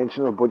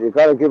one-dimensional, but you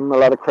got to give him a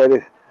lot of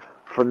credit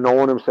for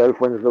knowing himself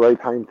when it's the right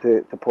time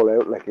to pull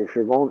out. Like, if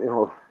you're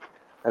going,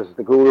 as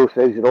the guru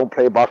says, you don't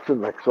play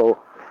boxing. Like, so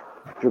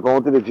if you're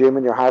going to the gym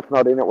and your heart's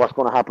not in it, what's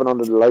going to happen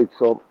under the lights?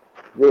 So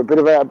a bit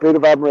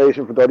of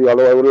admiration for Duddy,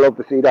 although I would love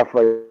to see that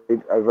fight.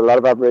 I have a lot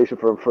of admiration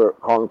for him for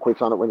calling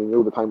quits on it when he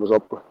knew the time was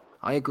up.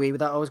 I agree with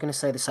that. I was going to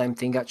say the same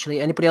thing, actually.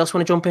 Anybody else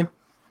want to jump in?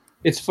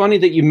 It's funny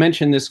that you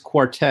mentioned this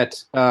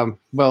quartet.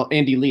 Well,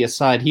 Andy Lee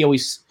aside, he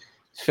always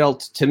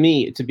felt to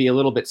me to be a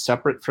little bit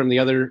separate from the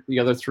other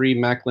 3,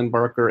 Macklin,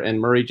 Barker, and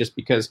Murray, just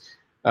because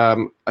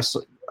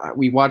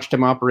we watched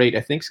him operate,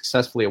 I think,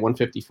 successfully at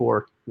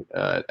 154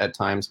 at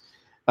times.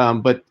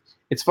 But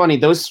it's funny,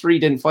 those 3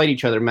 didn't fight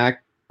each other,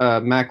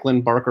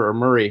 Macklin, Barker, or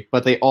Murray,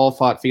 but they all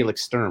fought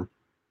Felix Sturm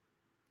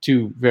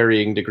to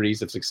varying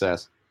degrees of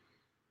success.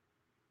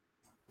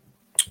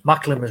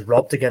 Macklin was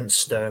robbed against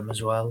Sturm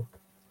as well.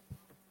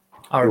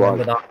 I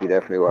remember that. He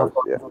definitely was,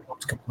 yeah.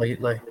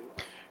 Completely.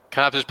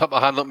 Can I just put my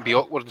hand up and be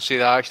awkward and say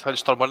that I actually had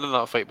Sturm winning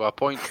that fight by a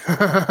point?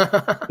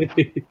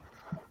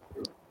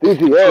 Did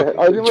you? Yeah.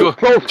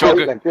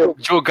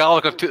 Joe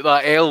Gallagher took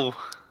that L.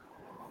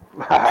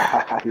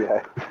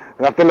 Yeah.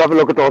 I have to have a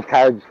look at those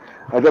cards.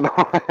 I don't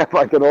know if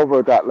I get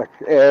over that. Like,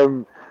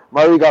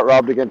 Murray got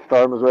robbed against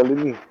Sturm as well,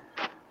 didn't he?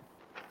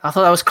 I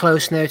thought that was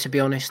close now, to be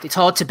honest. It's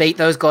hard to beat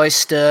those guys,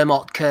 Sturm,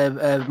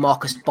 Otka,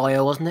 Marcus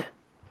Bio, wasn't it?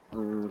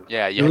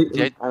 Yeah. And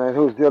then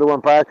who's the other one?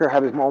 Barker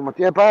had his moment.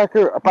 Yeah,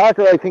 Barker,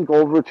 I think,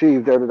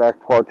 overachieved out of that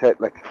quartet.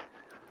 Like,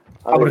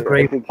 I would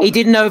agree. He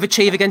didn't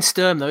overachieve against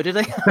Sturm, though, did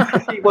he?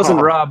 He wasn't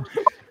robbed.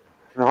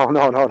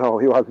 No.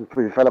 He wasn't.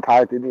 He fell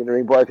apart, didn't he, in the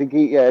ring? But I think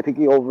he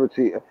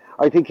overachieved.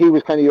 I think he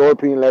was kind of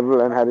European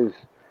level and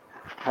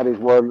had his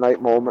world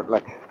night moment.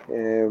 Like,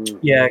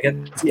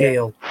 against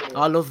Gale.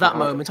 I love that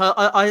moment.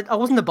 I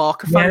wasn't a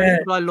Barker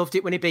fan, but I loved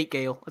it when he beat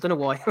Gale. I don't know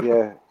why.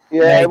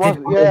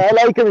 I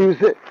like him.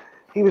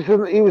 He was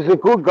a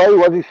good guy.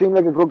 He seemed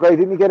like a good guy.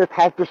 Didn't he get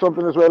attacked or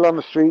something as well on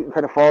the street and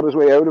kind of fought his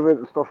way out of it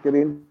and stuff? Get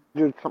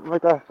injured, something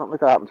like that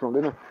happened to him,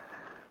 didn't it,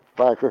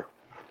 Barker?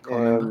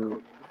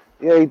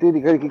 Yeah, he did.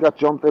 He got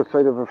jumped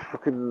outside of a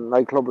fucking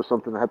nightclub or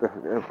something. Had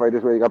to fight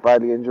his way. He got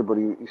badly injured, but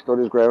he stood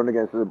his ground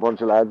against a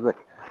bunch of lads. Like,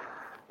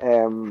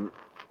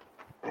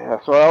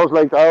 so I always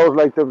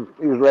liked him.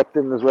 He was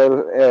Repton as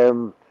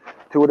well.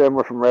 2 of them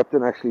were from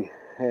Repton, actually.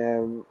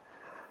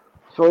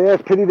 So yeah,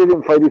 it's pity they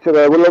didn't fight each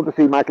other. I would love to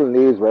see Macklin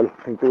Lee as well.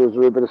 I think there was a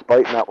real bit of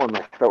spite in that one.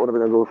 Like, that would have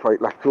been a good fight.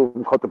 Like, 2 of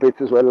them cut the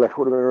bits as well. Like,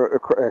 would have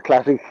been a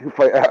classic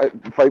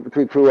fight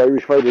between 2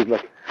 Irish fighters.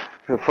 Like,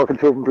 fucking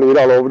two of them bleed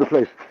all over the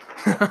place.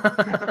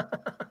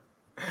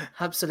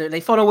 Absolutely.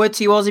 Final word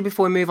to you, Ozzy,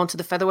 before we move on to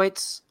the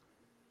featherweights.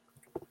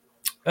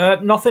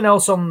 Nothing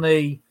else on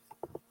the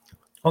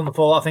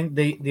fall. I think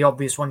the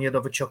obvious one you'd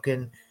have a chuck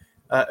in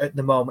at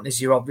the moment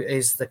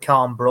is the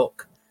Khan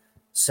Brook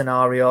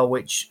scenario,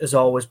 which as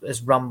always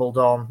has rambled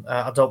on.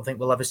 I don't think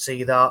we'll ever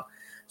see that.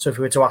 So if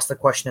we were to ask the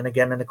question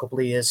again in a couple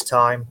of years'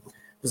 time,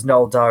 there's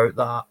no doubt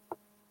that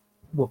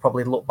we'll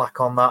probably look back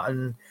on that.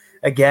 And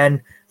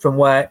again, from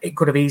where it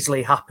could have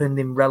easily happened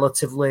in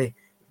relatively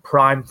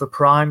prime for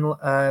prime,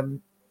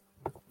 one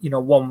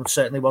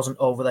certainly wasn't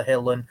over the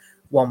hill and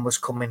one was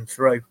coming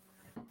through.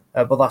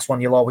 But that's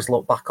one you'll always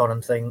look back on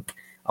and think,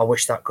 I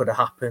wish that could have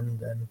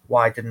happened, and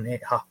why didn't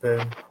it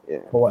happen? Yeah.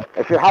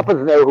 If it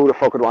happens now, who the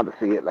fuck would want to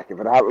see it? Like, if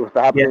it was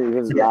to happen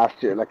even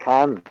last year, like,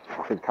 Khan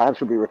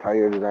should be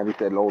retired, as Andy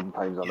said loads of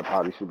times on the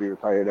pod, he should be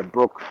retired. And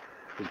Brook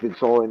has been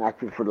so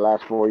inactive for the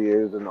last 4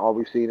 years, and all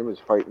we've seen him is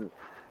fighting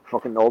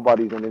fucking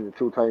nobodies, and in the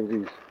 2 times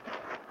he's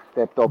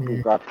stepped up,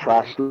 he's got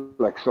trashed.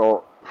 Like,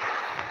 so,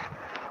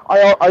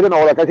 I don't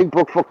know, like, I think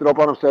Brook fucked it up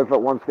on himself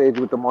at one stage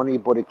with the money,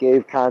 but it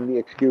gave Khan the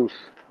excuse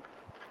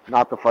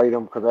not to fight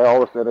him, because I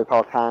always said I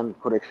thought Khan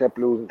could accept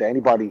losing to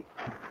anybody,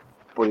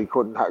 but he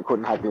couldn't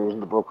have losing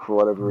to Brook for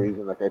whatever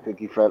reason. Like, I think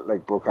he felt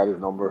like Brook had his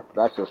number.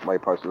 That's just my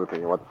personal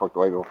opinion. What the fuck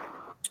do I go?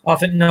 I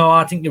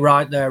think you're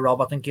right there,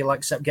 Rob. I think he'll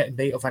accept getting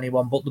beat off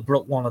anyone, but the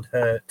Brook one had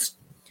hurt.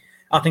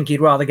 I think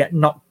he'd rather get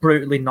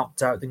brutally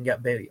knocked out than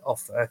get beat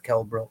off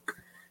Kell Brook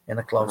in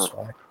a close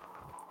fight.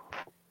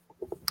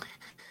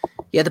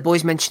 Yeah, the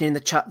boys mentioned in the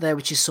chat there,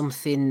 which is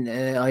something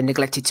I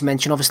neglected to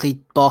mention.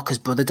 Obviously, Barker's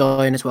brother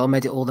dying as well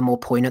made it all the more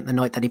poignant the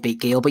night that he beat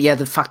Gil. But yeah,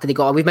 the fact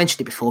that we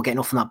mentioned it before, getting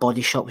off from that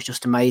body shot was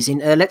just amazing.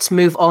 Let's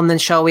move on then,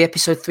 shall we?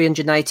 Episode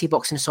 380,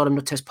 Boxing Asylum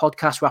Nuthouse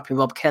podcast. Rapping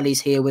Rob Kelly's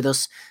here with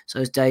us. So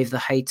is Dave the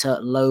Hater,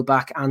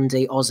 Lowback,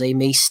 Andy, Ozzy,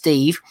 me,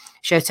 Steve.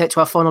 Shout out to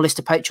our final list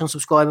of Patreon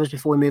subscribers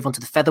before we move on to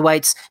the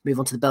featherweights, move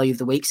on to the belly of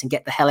the weeks, and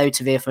get the hell out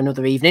of here for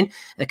another evening.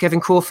 Kevin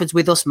Crawford's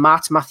with us,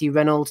 Matthew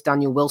Reynolds,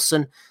 Daniel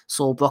Wilson,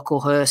 Saul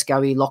Brocklehurst,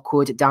 Gary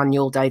Lockwood,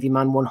 Daniel, Davey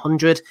Man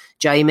 100,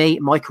 Jamie,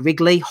 Mike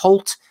Wrigley,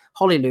 Holt,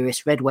 Holly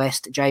Lewis, Red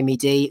West, Jamie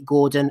D,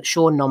 Gordon,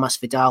 Sean Nomas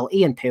Vidal,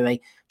 Ian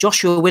Pirry,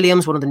 Joshua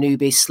Williams, one of the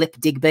newbies, Slip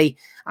Digby,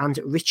 and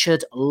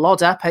Richard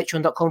Lodder.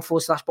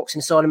 Patreon.com/Boxing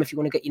Asylum if you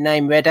want to get your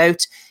name read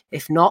out.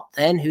 If not,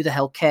 then who the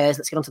hell cares?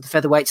 Let's get on to the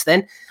featherweights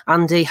then.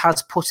 Andy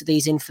has put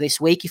these in for this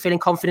week. You feeling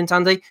confident,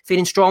 Andy?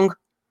 Feeling strong?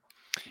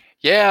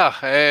 Yeah.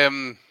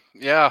 We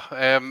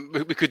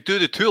could do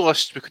the 2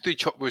 lists. We could do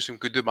Chuck Wilson,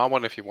 could do my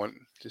one if you want.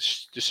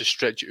 Just to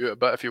stretch it out a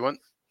bit if you want.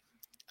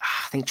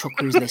 I think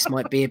Chuckaroo's list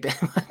might be a bit.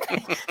 I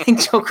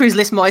think Chuckaroo's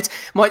list might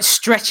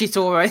stretch it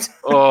all right.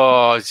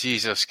 Oh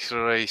Jesus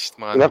Christ,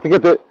 man! We'll have to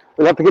get the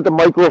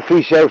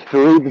microfiche out to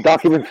read the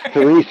documents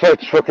to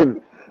research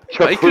fucking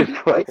Chuckaroo's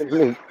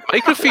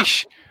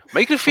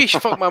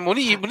Microfiche, fuck man, we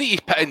need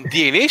to put in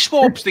DNA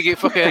swabs to get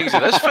fucking eggs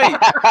in this fight.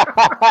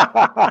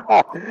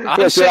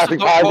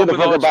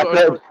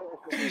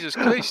 Jesus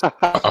Christ!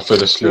 I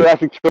feel asleep.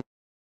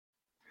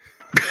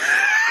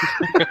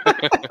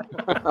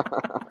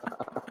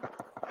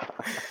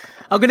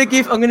 I'm gonna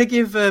give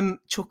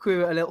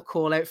Chuckaroo a little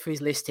call out for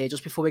his list here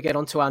just before we get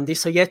on to Andy.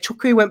 So yeah,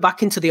 Chuckaroo went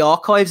back into the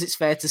archives, it's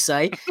fair to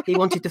say. He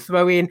wanted to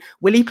throw in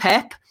Willie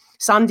Pep,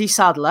 Sandy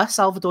Sadler,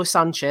 Salvador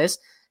Sanchez,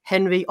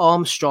 Henry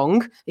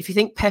Armstrong. If you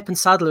think Pep and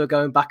Sadler are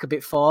going back a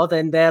bit far,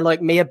 then they're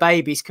like mere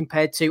babies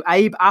compared to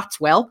Abe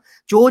Atwell,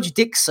 George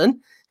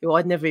Dixon, who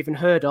I'd never even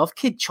heard of,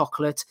 Kid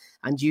Chocolate,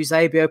 and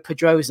Eusebio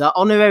Pedrosa.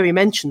 Honorary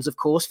mentions, of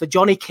course, for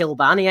Johnny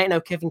Kilban. He ain't no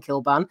Kevin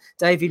Kilban.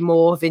 David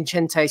Moore,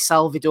 Vicente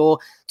Salvador.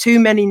 Too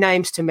many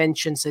names to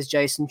mention, says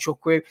Jason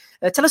Chuckaroo.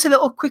 Tell us a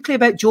little quickly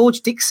about George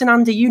Dixon,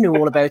 Andy. You know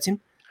all about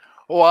him.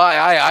 Oh,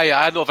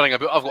 I know everything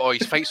about. I've got all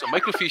his fights on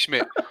microfiche,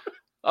 mate.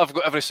 I've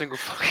got every single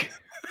fucking.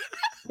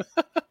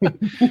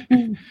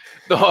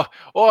 No,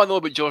 all I know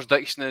about George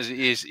Dixon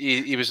is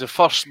he was the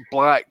first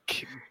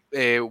black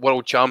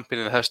world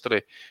champion in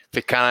history for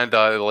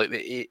Canada, like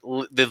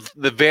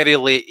the very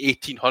late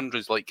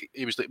 1800s. Like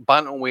he was like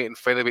bantamweight and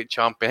featherweight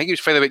champion. I think he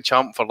was featherweight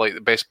champ for like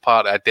the best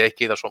part of a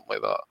decade or something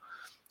like that.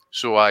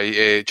 So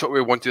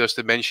Chuckway wanted us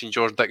to mention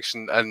George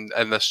Dixon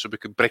and this so we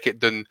could break it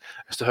down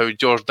as to how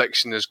George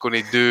Dixon is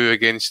going to do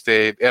against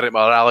Eric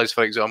Morales,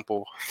 for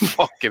example.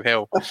 Fucking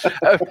hell.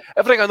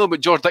 Everything I know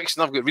about George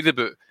Dixon I've got to read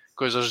about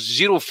because there's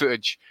zero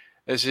footage.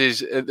 This is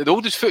the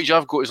oldest footage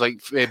I've got is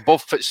like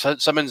Bob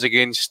Fitzsimmons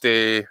against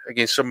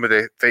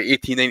somebody for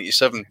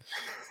 1897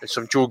 and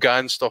some Joe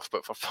Gann stuff.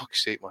 But for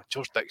fuck's sake, man,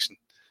 George Dixon,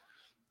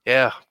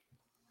 yeah.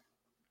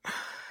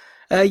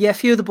 A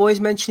few of the boys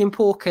mentioning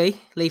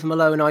Porky. Leave him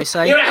alone, I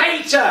say. You're a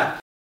hater!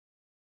 A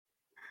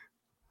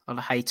lot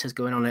of haters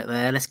going on it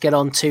there. Let's get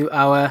on to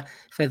our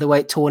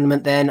featherweight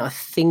tournament then. I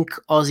think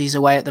Ozzy's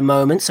away at the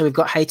moment. So we've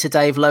got Hater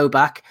Dave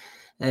Lowback,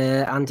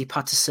 Andy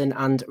Patterson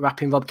and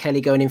Rapping Rob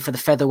Kelly going in for the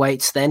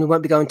featherweights then. We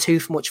won't be going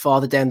too much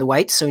farther down the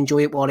weight, so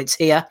enjoy it while it's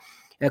here.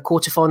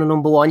 quarterfinal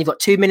number 1. You've got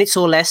 2 minutes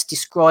or less.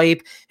 Describe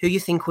who you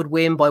think would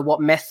win, by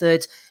what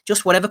method,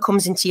 just whatever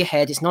comes into your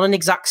head. It's not an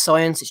exact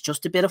science. It's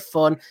just a bit of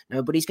fun.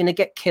 Nobody's going to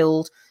get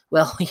killed.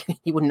 Well,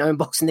 you wouldn't know in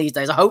boxing these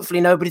days.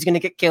 Hopefully nobody's going to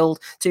get killed.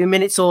 2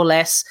 minutes or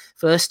less.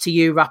 First to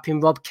you,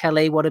 rapping Rob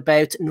Kelly. What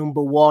about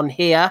number 1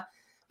 here?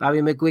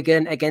 Barry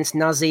McGuigan against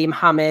Nazim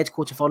Hamed,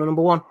 quarterfinal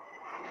number 1.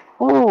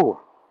 Oh,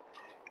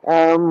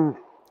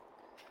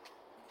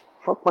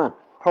 fuck, man.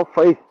 Tough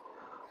fight.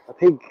 I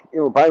think,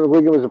 Barry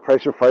McGuigan was a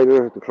pressure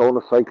fighter, the clone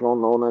of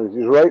Cyclone known as.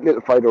 He's a right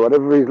little fighter,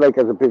 whatever he's like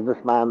as a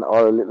businessman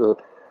or a little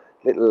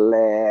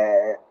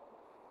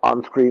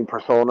on-screen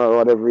persona or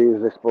whatever he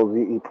is. I suppose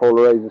he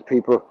polarizes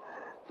people,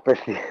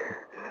 especially.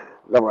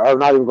 No, I'm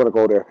not even going to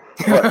go there.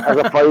 But as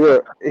a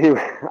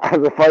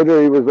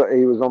fighter, he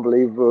was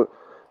unbelievable.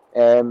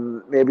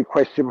 Maybe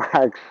question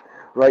marks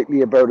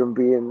rightly about him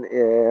being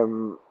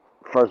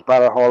first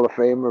ballot Hall of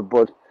Famer,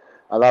 but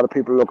a lot of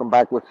people looking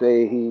back would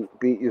say he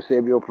beat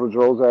Eusebio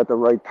Pedrosa at the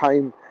right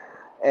time.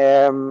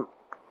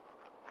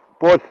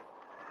 But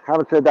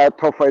having said that,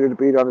 tough fighter to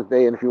beat on his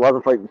day, and if he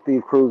wasn't fighting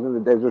Steve Cruz in the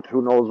desert,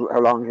 who knows how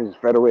long his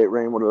featherweight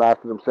reign would have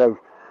lasted himself.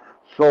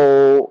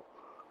 So,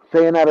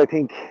 saying that, I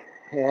think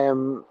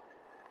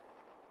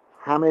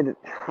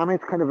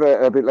Hamid's kind of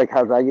a bit like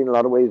Halzaghi in a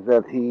lot of ways,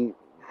 that he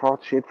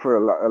fought shit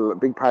for a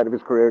big part of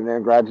his career and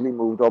then gradually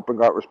moved up and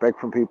got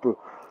respect from people.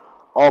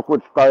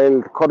 Awkward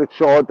style. To cut it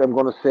short, I'm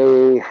going to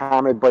say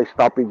Hamid by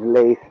stoppage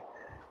late,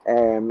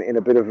 in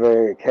a bit of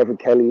a Kevin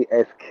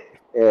Kelly-esque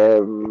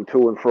to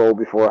and fro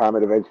before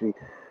Hamid eventually.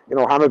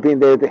 Hamid being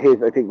there to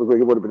hit, I think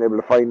McGregor would have been able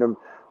to find him,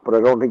 but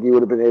I don't think he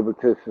would have been able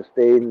to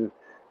sustain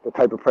the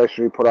type of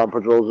pressure he put on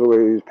Pedrosa,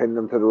 where he was pinning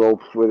him to the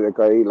ropes with a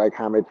guy like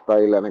Hamid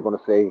style, and I'm going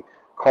to say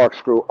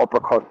corkscrew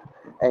uppercut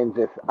ends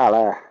it a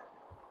la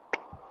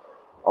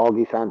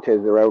Augie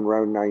Sanchez around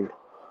round 9.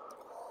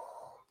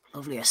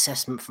 Lovely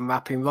assessment from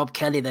rapping Rob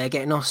Kelly there,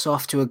 getting us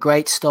off to a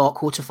great start.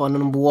 Quarterfinal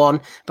number 1,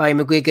 Barry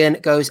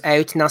McGuigan goes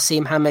out,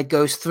 Nazim Hamed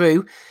goes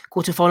through.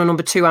 Quarterfinal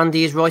number 2,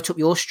 Andy, is right up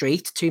your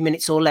street. 2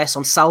 minutes or less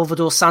on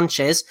Salvador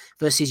Sanchez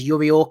versus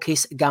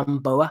Yuriorkis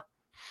Gamboa.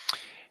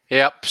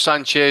 Yep,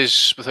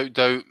 Sanchez, without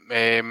doubt.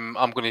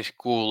 I'm going to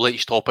go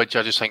late stoppage.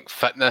 I just think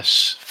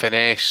fitness,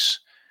 finesse,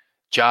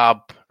 jab,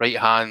 right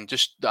hand,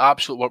 just the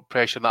absolute work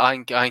pressure.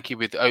 I think he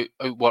would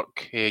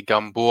outwork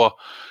Gamboa.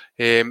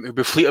 It would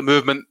be fleet of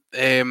movement,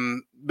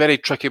 very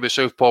tricky with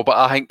southpaw, but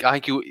I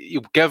think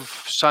he'll give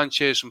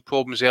Sanchez some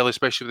problems early,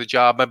 especially with the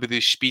jab, maybe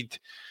the speed,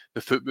 the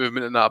foot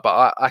movement and that,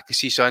 but I can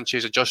see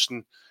Sanchez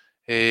adjusting,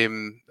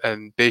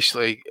 and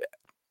basically,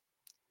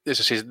 as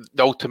I say,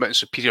 the ultimate and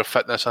superior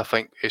fitness. I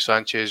think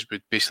Sanchez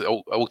would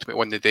basically ultimate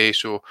win the day.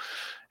 So,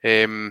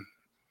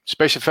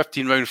 especially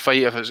 15-round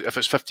fight, if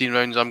it's 15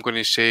 rounds, I'm going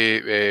to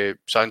say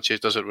Sanchez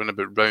does it around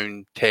about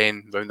round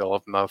 10, round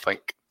 11, I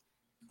think.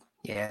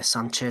 Yeah,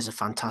 Sanchez a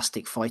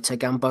fantastic fighter.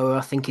 Gamboa,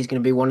 I think he's going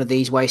to be one of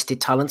these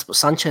wasted talents, but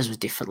Sanchez was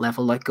different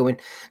level, like going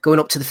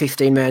up to the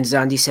 15 rounds.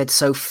 Andy said,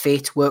 so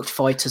fit, worked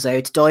fighters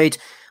out, died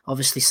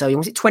obviously so young.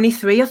 Was it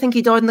 23? I think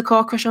he died in the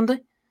car crash, Andy.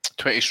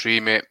 23,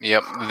 mate.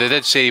 Yep. They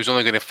did say he was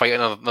only going to fight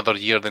another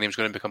year, then he was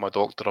going to become a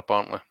doctor,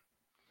 apparently.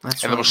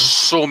 That's and right. There were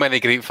so many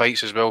great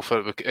fights as well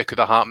for it could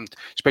have happened,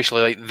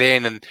 especially like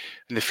then and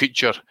in the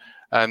future.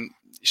 And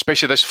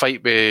especially this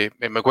fight with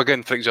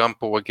McGuigan, for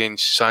example,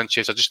 against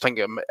Sanchez, I just think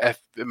if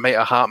it might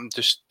have happened,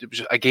 it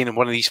was again in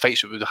one of these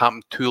fights, it would have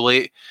happened too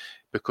late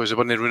because they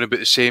wouldn't run about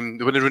the same.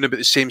 They wouldn't run about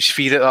the same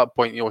sphere at that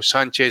point.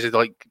 Sanchez had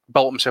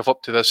built himself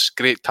up to this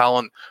great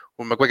talent,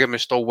 when McGuigan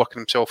was still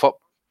working himself up.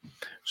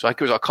 So I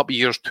think it was a couple of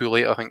years too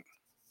late, I think.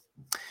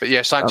 But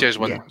yeah, Sanchez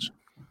wins.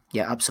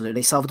 Yeah,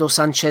 absolutely. Salvador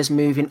Sanchez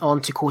moving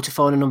on to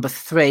quarterfinal number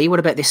 3. What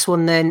about this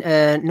one then?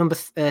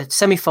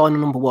 Semi-final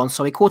number 1.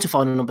 Sorry,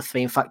 quarterfinal number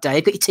 3. In fact,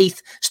 Dave, got your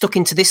teeth stuck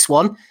into this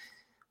one.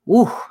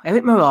 Ooh,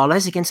 Eric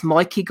Morales against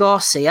Mikey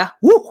Garcia.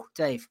 Woo,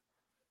 Dave.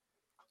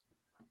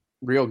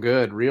 Real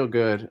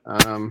good.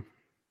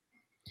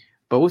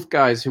 Both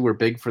guys who were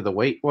big for the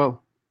weight.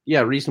 Well,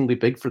 yeah, reasonably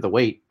big for the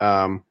weight.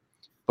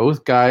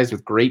 Both guys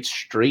with great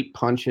straight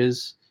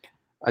punches.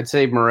 I'd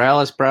say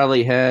Morales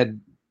probably had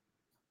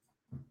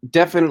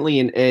definitely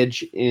an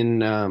edge in,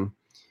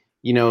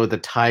 the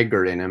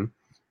tiger in him.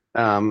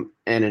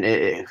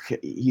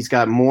 He's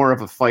got more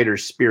of a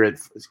fighter's spirit.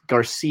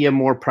 Garcia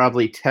more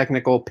probably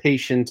technical,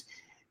 patient,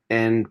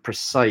 and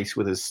precise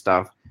with his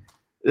stuff.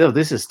 Oh,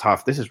 this is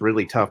tough. This is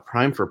really tough.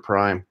 Prime for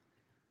prime.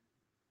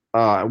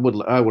 I would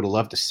have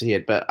loved to see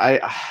it, but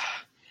I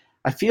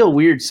feel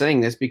weird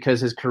saying this because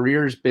his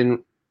career's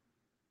been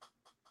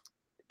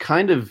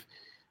kind of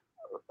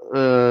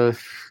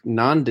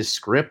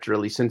nondescript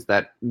really since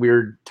that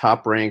weird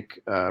Top Rank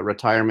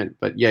retirement.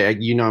 But yeah,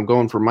 I'm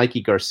going for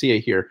Mikey Garcia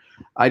here.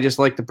 I just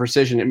like the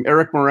precision. And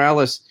Eric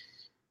Morales,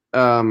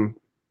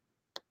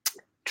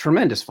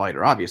 tremendous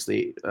fighter,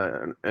 obviously,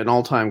 an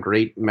all-time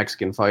great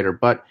Mexican fighter,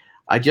 but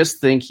I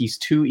just think he's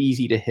too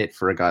easy to hit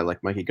for a guy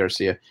like Mikey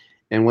Garcia.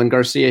 And when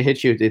Garcia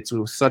hits you, it's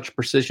with such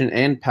precision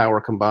and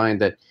power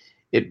combined that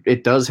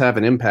it does have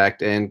an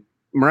impact. And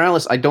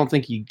Morales, I don't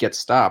think he gets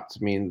stopped.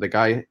 I mean, the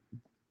guy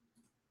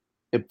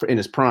in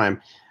his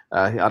prime.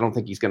 I don't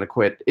think he's going to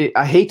quit.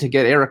 I hate to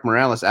get Eric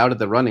Morales out of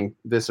the running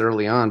this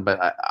early on,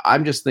 but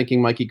I'm just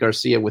thinking Mikey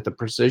Garcia, with the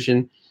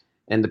precision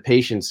and the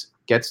patience,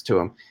 gets to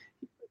him.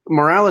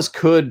 Morales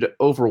could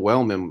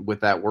overwhelm him with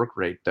that work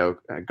rate, though.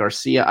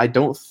 Garcia, I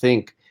don't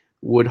think,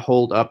 would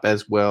hold up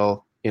as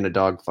well in a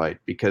dogfight,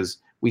 because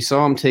we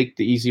saw him take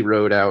the easy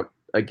road out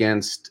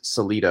against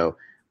Salido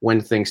when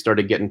things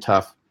started getting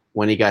tough,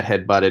 when he got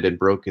headbutted and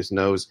broke his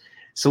nose.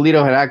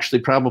 Salido had actually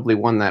probably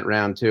won that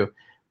round too.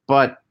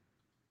 But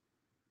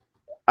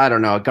I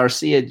don't know.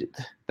 Garcia,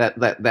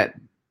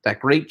 that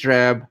great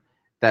jab,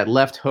 that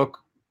left hook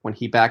when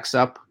he backs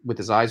up with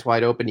his eyes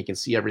wide open, he can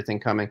see everything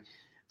coming.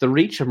 The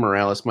reach of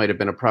Morales might have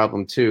been a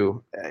problem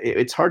too.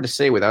 It's hard to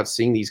say without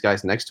seeing these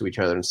guys next to each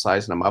other and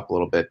sizing them up a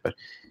little bit. But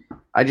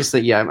I just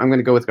think, I'm going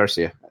to go with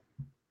Garcia.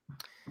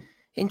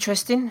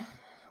 Interesting.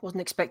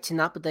 Wasn't expecting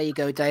that, but there you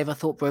go, Dave. I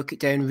thought broke it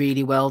down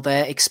really well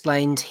there.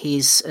 Explained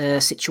his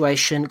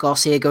situation.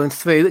 Garcia going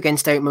through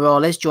against Eric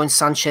Morales, joined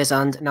Sanchez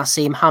and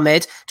Nassim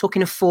Hamed.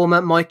 Talking of former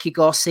Mikey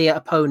Garcia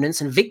opponents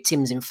and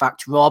victims, in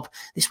fact, Rob,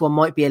 this one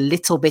might be a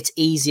little bit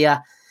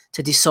easier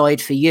to decide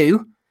for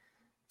you.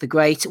 The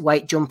great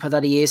weight jumper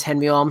that he is,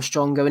 Henry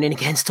Armstrong, going in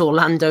against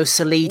Orlando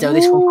Salido.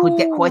 This one could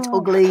get quite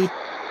ugly.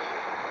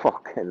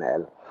 Fucking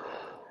hell.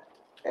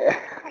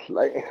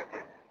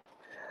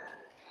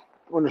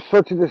 When there's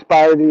such a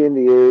disparity in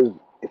the years,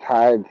 it's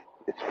hard.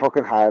 It's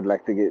fucking hard,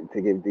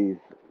 to give these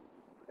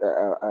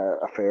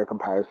a fair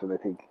comparison. I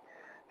think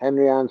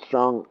Henry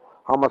Armstrong,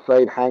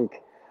 homicide Hank,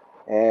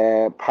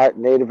 part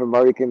Native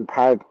American,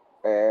 part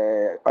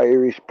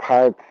Irish,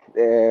 part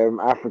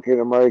African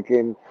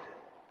American.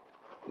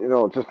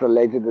 Just a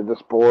legend of the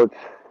sport.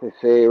 They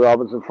say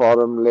Robinson fought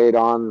him, laid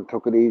on,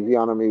 took it easy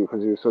on him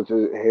because he was such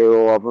a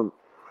hero of him.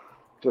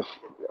 Just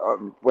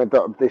went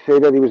up. They say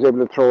that he was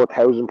able to throw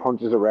 1,000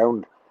 punches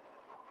around.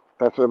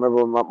 That's what I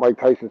remember what Mike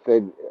Tyson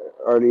said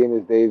early in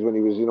his days when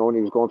he was, when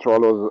he was going through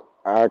all those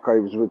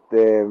archives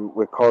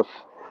with Cuss,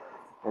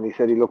 and he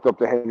said he looked up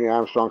to Henry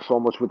Armstrong so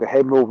much with the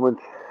head movement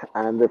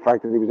and the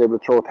fact that he was able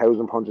to throw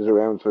 1,000 punches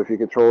around. So if you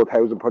could throw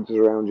 1,000 punches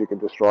around, you could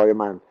destroy a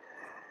man.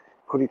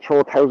 Could he throw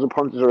 1,000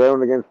 punches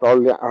around against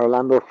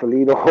Orlando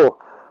Salido?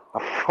 A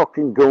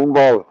fucking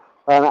goonball,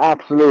 an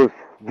absolute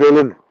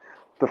villain,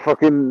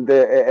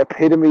 the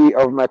epitome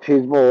of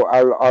machismo.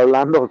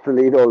 Orlando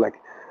Salido, like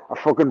a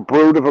fucking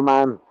brood of a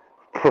man.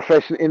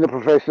 In the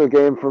professional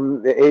game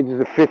from the ages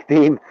of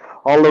 15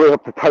 all the way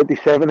up to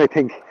 37, I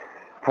think.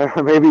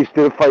 Maybe he's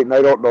still fighting,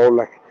 I don't know.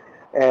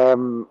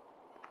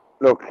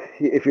 Look,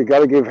 if you got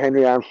to give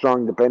Henry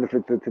Armstrong the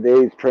benefits of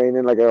today's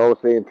training, like I always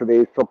say, in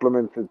today's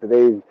supplements and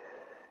today's,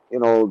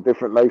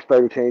 different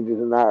lifestyle changes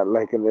and that,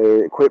 and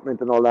the equipment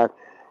and all that,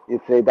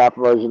 you'd say that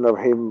version of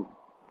him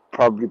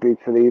probably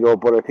beats Salido.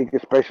 But I think a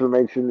special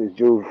mention is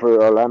due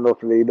for Orlando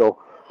Salido.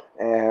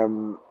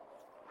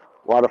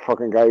 What a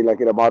fucking guy,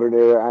 in a modern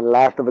era, and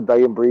last of a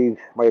dying breed,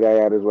 might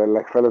I add as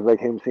well. Fellas like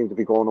him seem to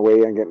be going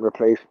away and getting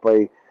replaced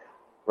by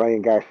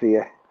Ryan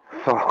Garcia.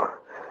 So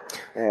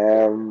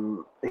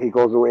he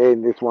goes away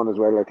in this one as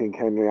well. I think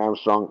Henry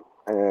Armstrong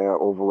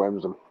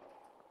overwhelms him.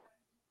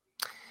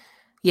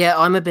 Yeah,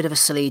 I'm a bit of a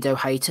Salido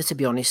hater, to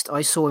be honest.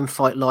 I saw him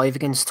fight live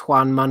against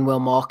Juan Manuel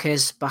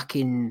Marquez back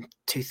in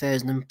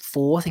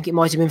 2004. I think it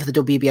might have been for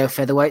the WBO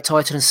featherweight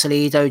title, and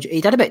Salido,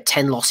 he'd had about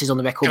 10 losses on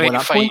the record by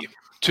that point.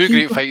 Two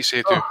great fights,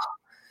 too.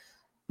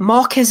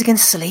 Marquez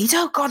against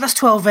Salido? God, that's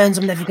 12 rounds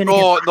I'm never going to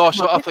get. No,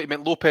 so I thought you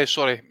meant Lopez,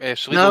 sorry.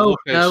 Lopez.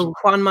 No,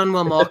 Juan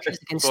Manuel Marquez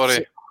against... Sorry,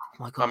 oh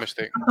my God. my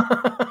mistake.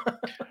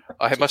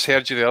 I had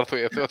misheard you there. I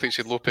thought you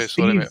said Lopez,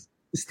 sorry, mate.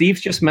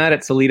 Steve's just mad at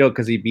Salido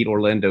because he beat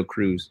Orlando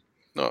Cruz.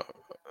 No.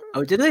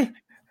 Oh, did he?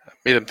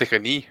 Made him take a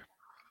knee.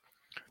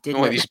 Not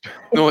like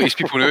these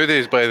people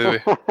nowadays, by the way.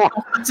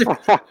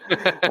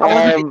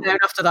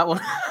 After that one.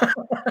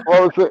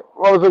 What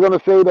was I going to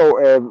say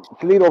though?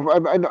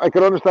 Salido, I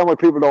can understand why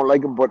people don't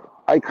like him, but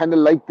I kind of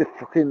like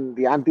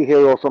the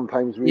anti-hero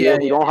sometimes. We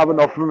don't have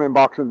enough of him in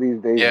boxing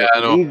these days. Yeah, I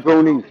know. These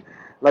goonies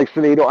like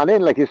Salido, and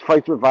then his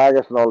fights with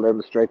Vargas and all down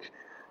the stretch.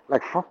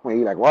 Fuck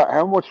me, what?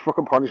 How much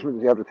fucking punishment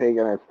does he have to take,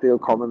 and it's still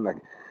coming,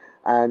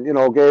 And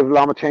gave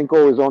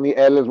Lomachenko his only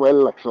L as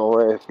well.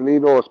 So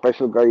Salido, a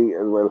special guy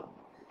as well.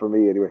 For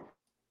me, anyway.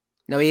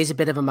 No, he is a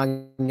bit of a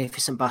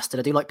magnificent bastard.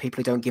 I do like people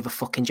who don't give a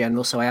fuck in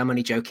general, so I am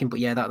only joking. But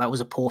yeah, that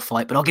was a poor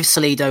fight. But I'll give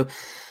Salido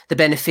the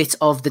benefit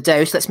of the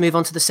doubt. Let's move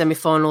on to the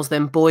semi-finals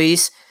then,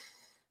 boys.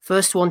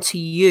 First one to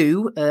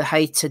you,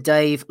 hater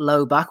Dave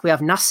Lowback. We have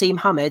Nassim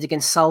Hamed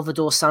against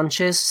Salvador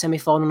Sanchez.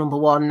 Semi-final number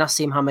 1,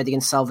 Nassim Hamed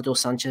against Salvador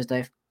Sanchez,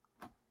 Dave.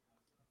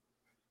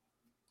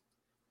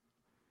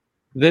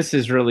 This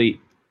is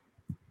really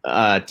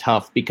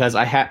tough because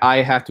I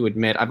have to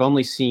admit I've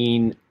only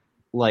seen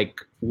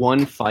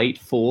one fight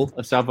full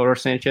of Salvador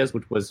Sanchez,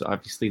 which was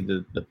obviously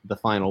the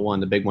final one,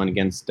 the big one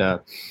against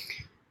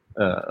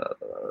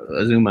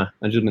Azuma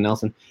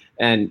Nelson.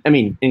 And I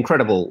mean,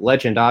 incredible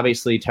legend,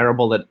 obviously.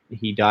 Terrible that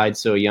he died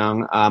so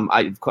young.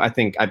 I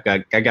think I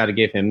got to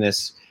give him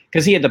this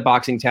because he had the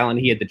boxing talent,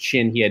 he had the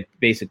chin, he had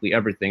basically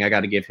everything. I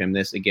got to give him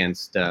this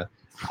against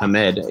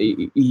Hamed.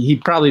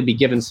 He'd probably be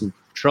given some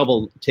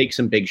trouble, take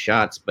some big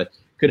shots, but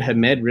could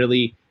Hamed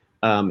really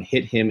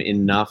hit him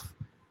enough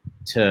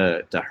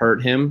to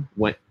hurt him?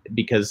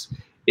 Because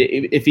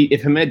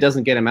if Hamed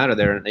doesn't get him out of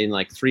there in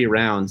like 3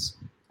 rounds,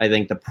 I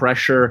think the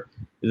pressure,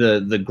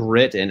 the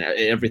grit, and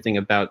everything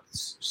about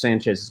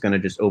Sanchez is going to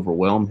just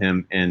overwhelm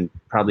him and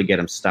probably get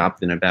him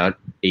stopped in about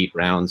 8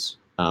 rounds.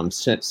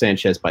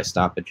 Sanchez by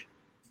stoppage.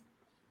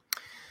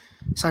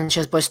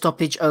 Sanchez by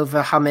stoppage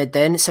over Hamed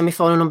then.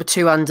 Semi-final number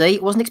 2, Andy.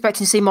 Wasn't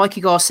expecting to see Mikey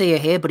Garcia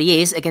here, but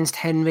he is against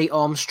Henry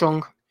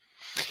Armstrong.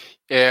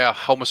 Yeah,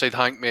 homicide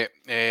Hank, mate.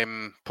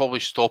 Probably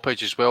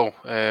stoppage as well.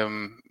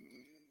 And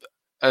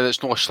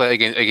it's not a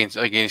slight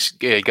against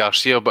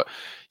Garcia, but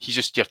he's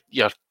just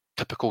your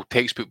typical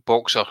textbook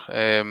boxer.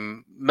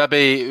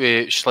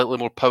 Maybe slightly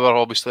more power,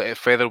 obviously, at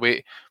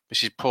featherweight,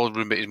 which is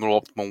probably his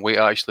more optimal weight,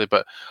 actually.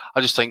 But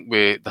I just think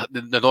with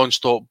the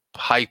non-stop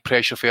high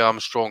pressure for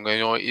Armstrong,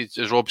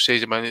 as Rob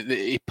says, man,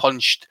 he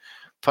punched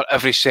for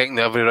every second,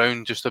 every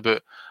round, just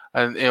about.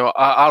 And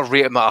I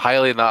rate him that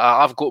highly, and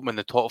I've got him in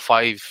the top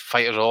 5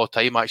 fighters of all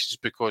time, actually,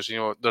 just because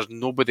there's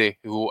nobody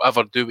who will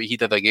ever do what he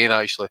did again,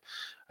 actually,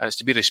 and it's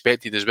to be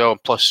respected as well.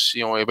 And plus,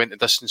 he went the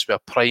distance with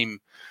a prime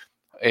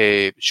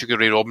Sugar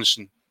Ray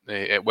Robinson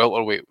at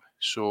welterweight.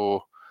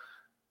 So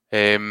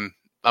I'm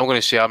going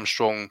to say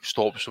Armstrong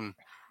stops him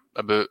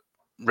about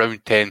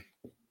round 10.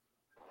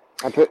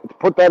 And to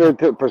put that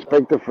into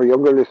perspective for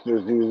younger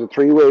listeners, he was a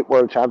 3-weight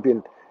world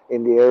champion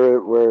in the era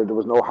where there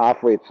was no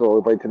half-weight. So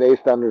by today's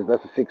standards,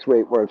 that's a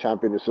 6-weight world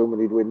champion, assuming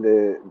he'd win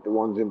the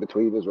ones in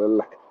between as well.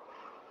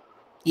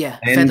 Yeah,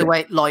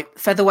 featherweight,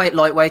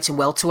 lightweight, and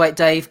welterweight,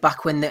 Dave,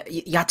 back when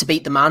you had to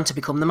beat the man to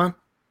become the man.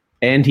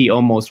 And he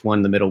almost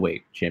won the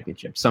middleweight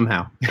championship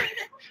somehow.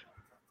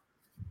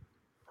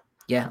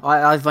 Yeah,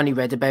 I've only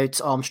read about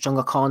Armstrong.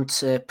 I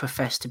can't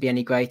profess to be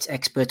any great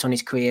expert on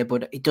his career,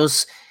 but it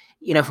does,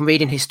 from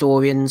reading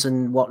historians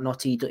and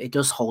whatnot, it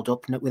does hold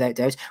up without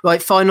doubt.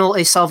 Right, final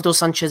is Salvador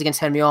Sanchez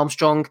against Henry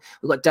Armstrong.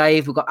 We've got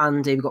Dave, we've got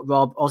Andy, we've got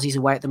Rob. Ozzy's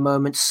away at the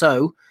moment,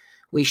 so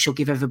we shall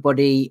give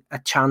everybody a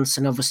chance,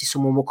 and obviously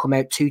someone will come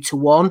out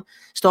 2-1.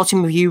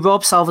 Starting with you,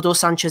 Rob. Salvador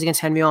Sanchez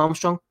against Henry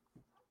Armstrong.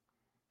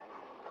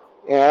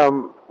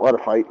 What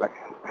a fight,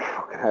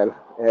 fucking hell.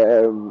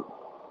 I'm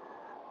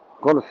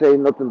going to say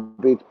nothing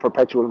beats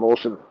perpetual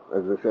motion,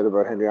 as I said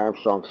about Henry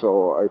Armstrong,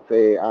 so I'd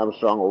say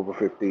Armstrong over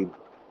 15.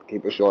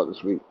 Keep it short and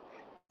sweet.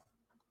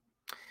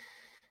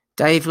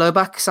 Dave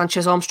Loback,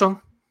 Sanchez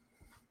Armstrong.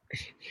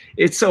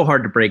 It's so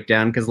hard to break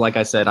down because, like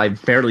I said,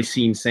 I've barely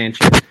seen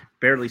Sanchez,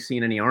 barely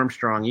seen any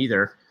Armstrong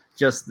either.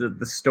 Just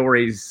the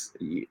stories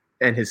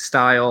and his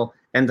style,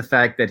 and the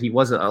fact that he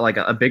was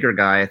a bigger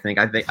guy. I think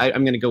I'm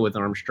going to go with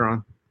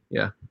Armstrong.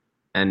 Yeah,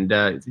 and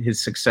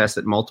his success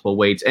at multiple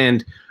weights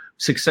and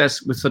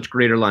success with such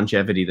greater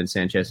longevity than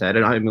Sanchez had.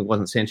 And it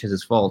wasn't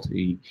Sanchez's fault.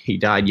 He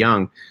died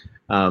young.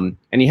 And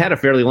he had a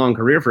fairly long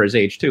career for his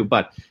age too,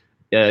 but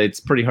it's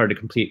pretty hard to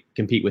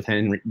compete with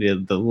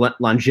the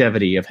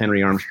longevity of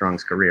Henry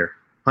Armstrong's career.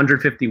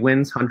 150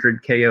 wins,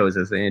 100 KOs,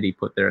 as Andy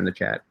put there in the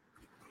chat.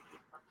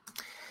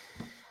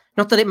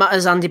 Not that it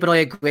matters, Andy, but I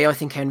agree. I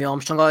think Henry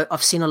Armstrong,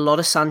 I've seen a lot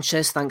of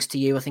Sanchez, thanks to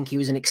you. I think he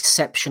was an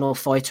exceptional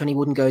fighter and he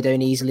wouldn't go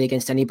down easily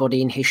against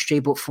anybody in history.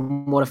 But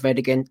from what I've read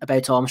again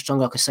about Armstrong,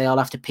 like I say, I'll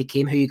have to pick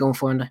him. Who are you going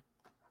for, Andy?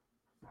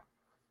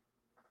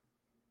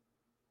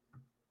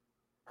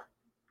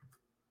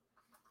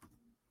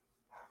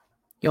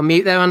 You're on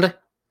mute there, Andy.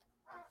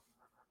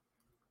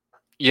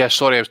 Yeah,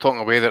 sorry, I was talking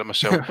away there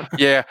myself.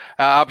 Yeah,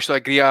 I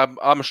absolutely agree.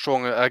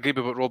 Armstrong, I agree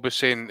with what Rob was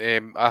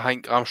saying. I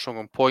think Armstrong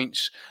on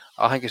points.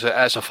 I think it's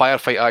a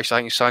firefight, actually.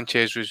 I think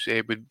Sanchez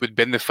would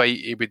win the fight.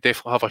 He would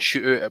definitely have a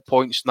shootout at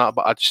points and that,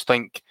 but I just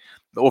think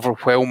the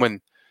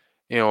overwhelming,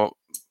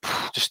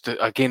 just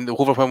again, the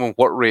overwhelming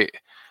work rate.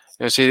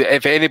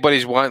 If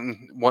anybody's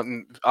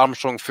wanting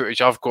Armstrong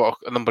footage, I've got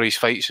a number of his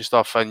fights and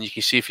stuff, and you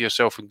can see for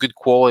yourself in good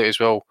quality as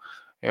well.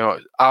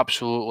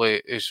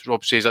 Absolutely, as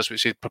Rob says, that's what it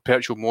said,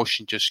 perpetual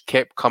motion, just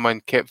kept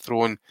coming, kept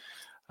throwing.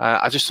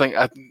 I just think,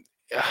 I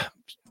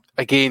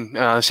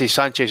say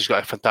Sanchez has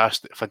got a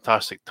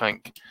fantastic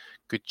tank,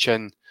 good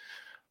chin,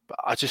 but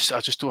I just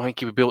don't think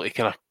he would be able to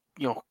kind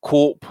of,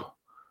 cope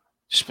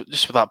just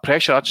with that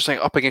pressure. I just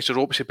think up against the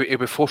ropes, he'd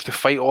be forced to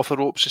fight off the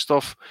ropes and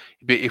stuff.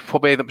 He'd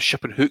probably end up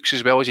shipping hooks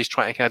as well as he's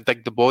trying to kind of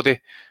dig the body,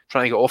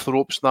 trying to get off the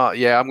ropes and that.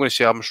 Yeah, I'm going to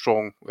say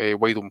Armstrong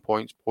wide on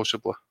points,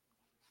 possibly.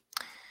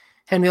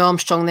 Henry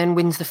Armstrong then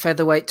wins the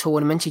featherweight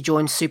tournament. He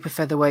joins super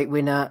featherweight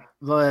winner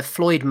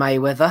Floyd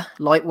Mayweather.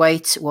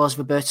 Lightweight was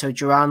Roberto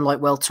Duran. Light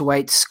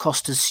welterweight,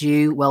 Costa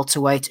Tszyu.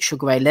 Welterweight,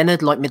 Sugar Ray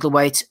Leonard. Light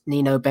middleweight,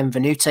 Nino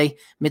Benvenuti.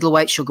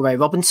 Middleweight, Sugar Ray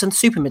Robinson.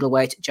 Super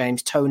middleweight,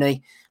 James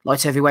Toney.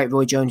 Light heavyweight,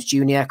 Roy Jones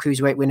Jr.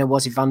 Cruiserweight winner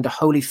was Evander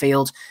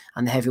Holyfield.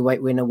 And the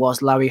heavyweight winner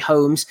was Larry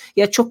Holmes.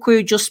 Yeah,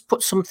 Chukwu just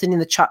put something in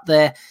the chat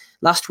there.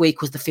 Last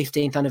week was the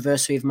 15th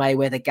anniversary of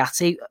Mayweather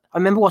Gatti. I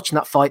remember watching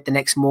that fight the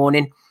next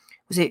morning.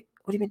 Was it?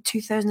 What do you mean,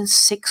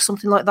 2006,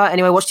 something like that?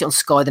 Anyway, I watched it on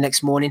Sky the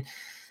next morning,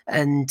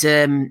 and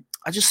well,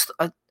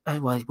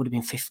 it would have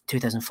been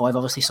 2005,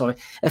 obviously, sorry.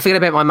 I forget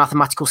about my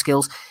mathematical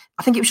skills.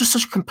 I think it was just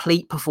such a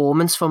complete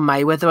performance from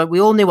Mayweather. We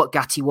all knew what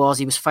Gatti was.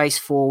 He was face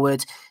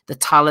forward. The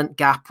talent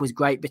gap was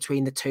great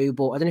between the two,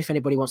 but I don't know if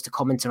anybody wants to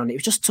comment on it. It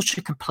was just such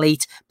a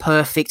complete,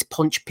 perfect,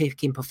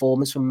 punch-picking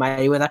performance from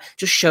Mayweather.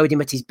 Just showed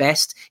him at his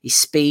best. His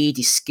speed,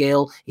 his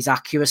skill, his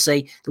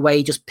accuracy, the way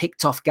he just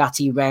picked off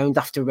Gatti round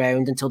after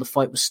round until the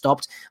fight was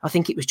stopped. I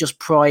think it was just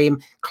prime,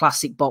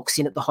 classic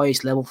boxing at the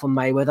highest level from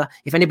Mayweather.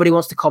 If anybody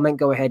wants to comment,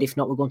 go ahead. If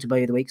not, we're going to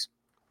Value of the Weeks.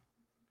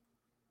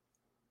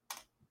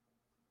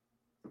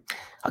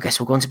 I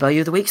guess we'll go on to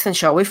Value of the Weeks then,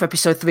 shall we? For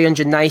episode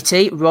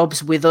 380.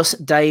 Rob's with us,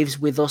 Dave's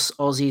with us,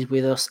 Ozzy's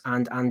with us,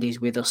 and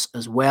Andy's with us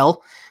as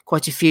well.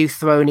 Quite a few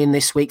thrown in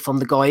this week from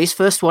the guys.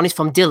 First one is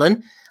from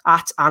Dylan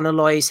at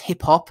Analyze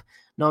Hip Hop.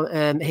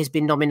 Has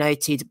been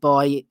nominated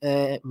by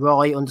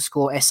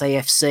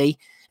Rye_SAFC.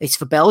 It's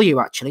for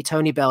Bellew, actually.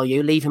 Tony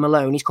Bellew. Leave him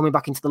alone. He's coming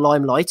back into the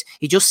limelight.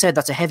 He just said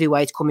that a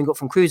heavyweight coming up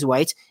from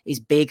cruiserweight is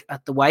big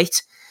at the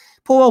weight.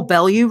 Poor old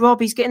Bellew, Rob,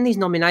 he's getting these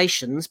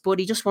nominations, but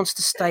he just wants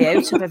to stay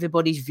out of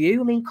everybody's view.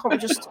 I mean, can't we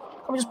just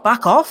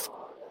back off?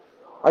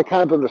 I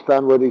can't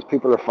understand where these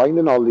people are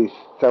finding all these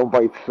sound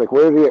bites. Like,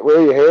 where are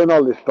you hearing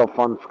all this stuff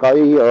on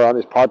Sky or on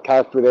his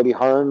podcast with Eddie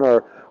Hearn,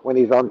 or when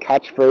he's on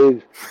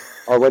Catchphrase,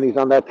 or when he's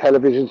on that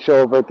television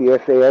show about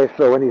the SAS,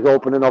 or when he's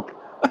opening up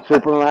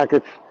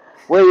supermarkets?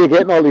 Where are you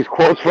getting all these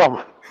quotes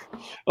from?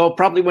 Oh,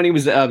 probably when he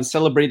was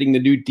celebrating the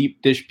new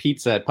deep dish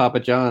pizza at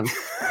Papa John's.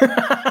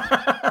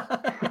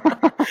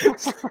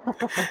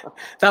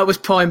 That was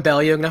prime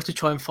Bellew. I'm going to have to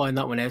try and find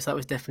that one out. That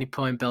was definitely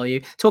prime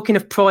Bellew. Talking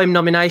of prime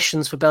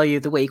nominations for Bellew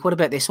of the Week, what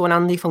about this one,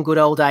 Andy, from good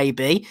old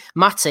AB?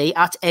 Matty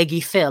at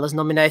Eggy Phil has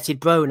nominated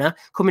Broner,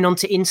 coming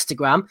onto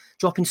Instagram,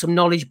 dropping some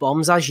knowledge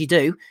bombs, as you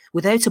do.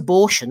 Without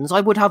abortions,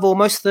 I would have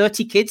almost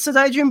 30 kids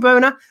today, Jim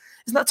Broner.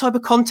 Isn't that type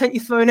of content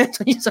you're throwing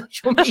out on your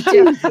social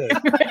media?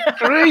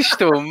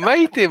 Christ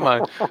almighty,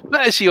 man.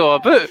 That is he all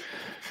about.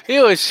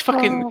 You know, it's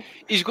fucking.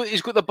 He's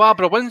got the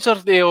Barbara Windsor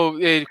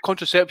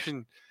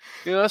contraception.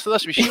 You know, that's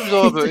what she was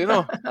all about. You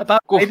know,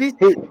 about baby.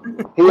 He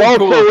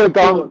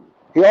also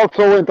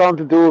went on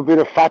to do a bit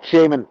of fat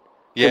shaming.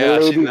 Yeah,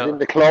 the ladies in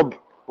the club,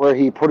 where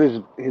he put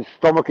his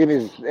stomach in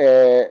his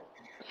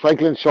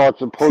cycling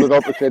shorts and pulled it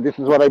up and said, "This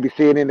is what I'd be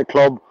seeing in the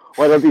club.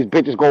 Why don't these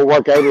bitches go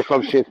work out or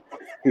some shit?"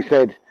 He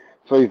said.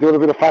 So he's doing a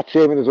bit of fat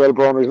shaming as well,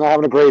 Broner. He's not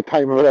having a great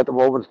time of it at the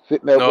moment,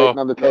 sitting out waiting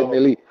on the 10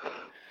 milli.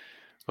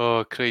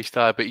 Oh Christ!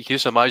 But you can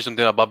just imagine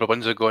doing a Barbara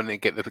Windsor going to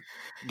get the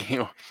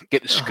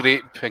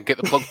scrape and get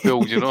the plug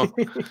pulled. You know,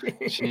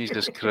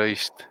 Jesus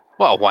Christ!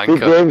 What a wanker! Big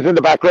James in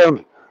the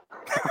background.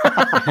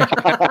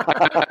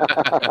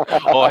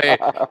 Oh, hey,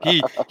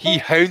 he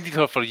hounded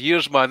her for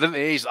years, man, didn't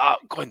he? He's like,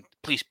 go on,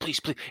 please.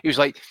 He was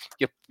like,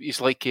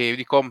 he's like, what do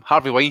you call him?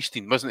 Harvey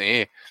Weinstein, wasn't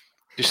he?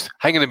 Just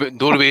hanging about in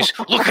doorways.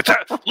 Look at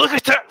it! Look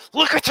at it!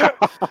 Look at it!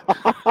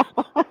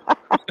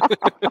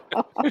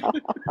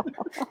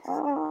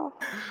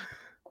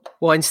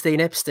 Weinstein,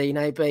 Epstein,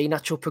 AB,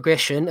 natural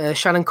progression.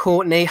 Shannon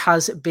Courtney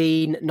has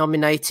been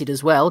nominated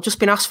as well. Just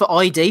been asked for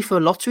ID for a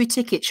lottery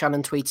ticket,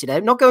 Shannon tweeted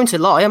out. Not going to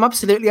lie, I'm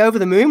absolutely over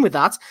the moon with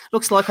that.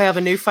 Looks like I have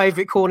a new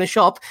favourite corner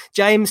shop.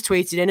 James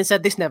tweeted in and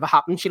said, this never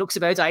happened. She looks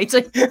about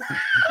 80.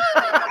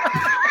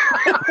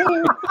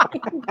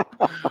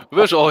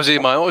 Where's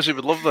Ozzy, man? Ozzy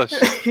would love this.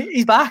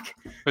 He's back.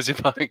 Is he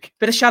back?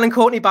 Bit of Shannon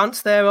Courtney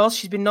bants there, Oz.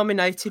 She's been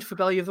nominated for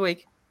Bellew of the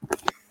Week.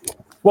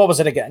 What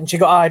was it again? She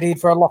got ID'd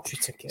for a lottery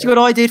ticket. She got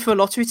ID'd for a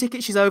lottery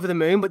ticket. She's over the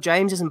moon, but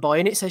James isn't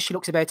buying it. Says she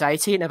looks about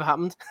 80. It never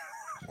happened.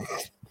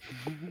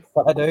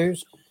 Fair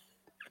dues.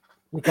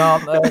 You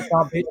can't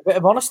beat a bit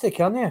of honesty,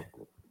 can you?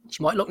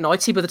 She might look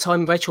 90 by the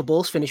time Rachel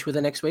Ball's finished with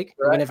her next week,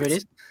 or whenever it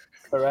is.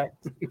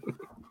 Correct.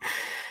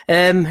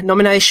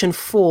 Nomination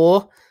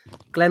for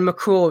Glenn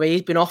McCrory.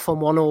 He's been off on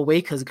one all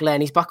week because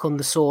Glenn, he's back on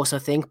the source, I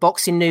think.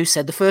 Boxing News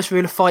said the first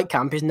rule of fight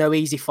camp is no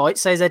easy fight,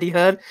 says Eddie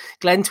Hearn.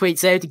 Glenn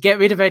tweets out to get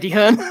rid of Eddie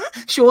Hearn.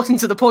 Short and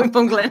to the point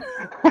from Glenn.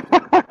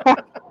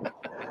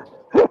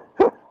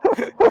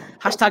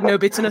 Hashtag no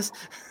bitterness.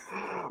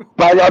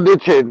 Bang on the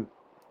chin.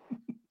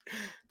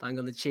 Bang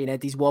on the chin.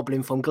 Eddie's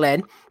wobbling from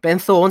Glenn. Ben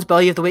Thorne's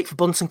Bellew of the Week for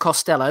Bunsen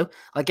Costello.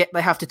 I get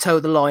they have to toe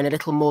the line a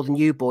little more than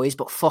you boys,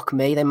 but fuck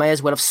me, they may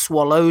as well have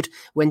swallowed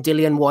when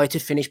Dillian White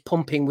had finished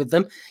pumping with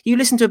them. You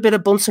listened to a bit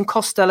of Bunsen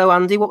Costello,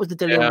 Andy. What was the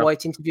Dillian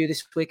White interview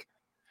this week?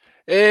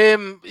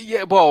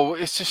 Yeah, well,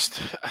 it's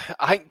just,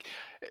 I think,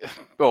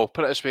 well,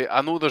 put it this way,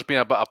 I know there's been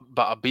a bit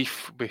of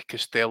beef with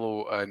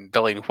Costello and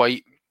Dillian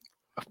White,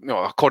 you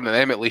know, according to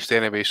them at least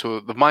anyway, so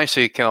they've managed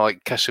to kind of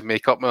like kiss and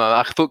make up. And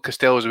I thought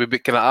Costello was a wee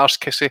bit kind of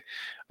arse-kissy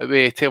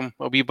away to him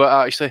a wee bit,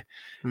 actually.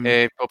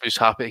 Probably just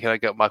happy to kind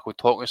of get back on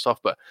talking and stuff.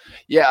 But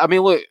yeah, I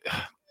mean, look,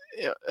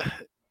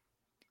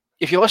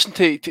 if you listen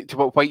to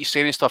what White's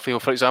saying and stuff, you know,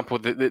 for example,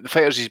 the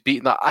fighters he's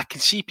beaten, I can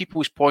see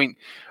people's point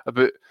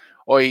about,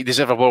 oh, he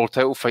deserves a world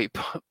title fight,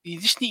 but you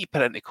just need to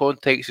put it into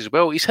context as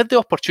well. He's had the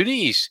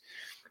opportunities.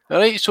 All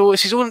right, so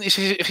it's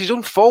his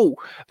own fault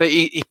that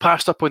he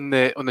passed up on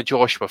the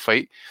Joshua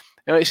fight.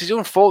 it's his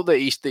own fault that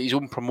his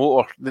own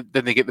promoter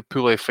didn't get the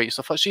pull-out fight and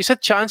stuff like that. So he's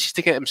had chances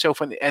to get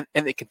himself into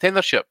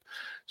contendership.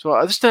 So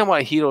I just don't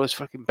want to hear all this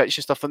fucking bitch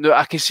and stuff. And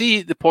I can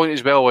see the point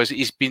as well, is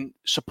he's been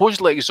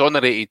supposedly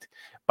exonerated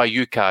by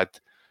UCAD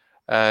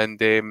and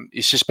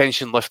his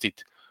suspension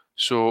lifted.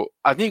 So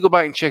I need to go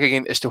back and check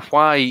again as to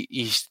why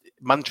his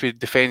mandatory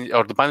defense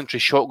or the mandatory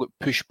shot got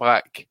pushed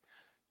back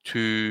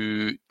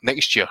to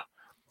next year.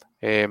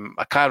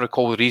 I can't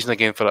recall the reason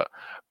again for it.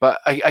 But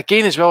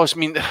again, as well, I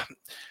mean,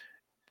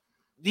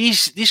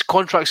 these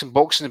contracts in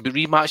boxing and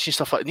rematch and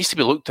stuff like that needs to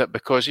be looked at,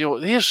 because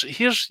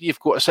here's you've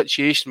got a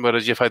situation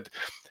whereas you've had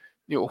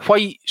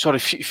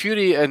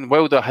Fury and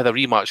Wilder had a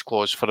rematch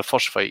clause for the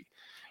first fight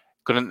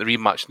going into the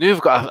rematch. Now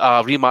you've got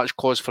a rematch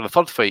clause for the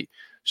third fight.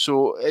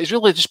 So it's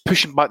really just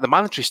pushing back the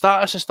mandatory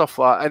status and stuff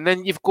like that. And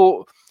then you've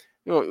got,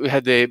 we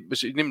had was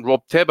his name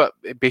Rob Tebbett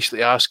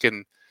basically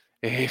asking,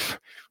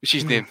 what's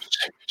his name,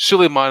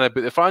 Suleiman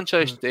about the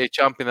franchise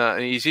champion,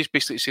 and he's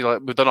basically saying,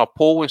 like, we've done a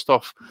poll and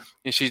stuff. And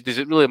he says, does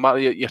it really matter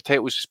your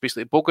title was just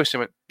basically bogus? And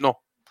I went, no,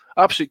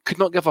 absolutely could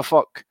not give a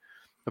fuck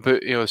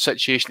about the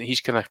situation that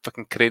he's kind of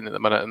fucking creating at the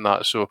minute and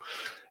that. So,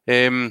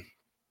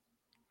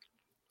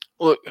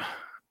 look.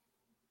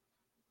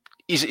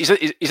 He's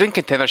in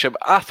contendership.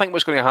 I think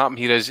what's going to happen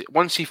here is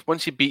once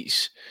he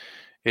beats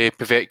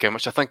Povetkin,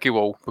 which I think he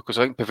will, because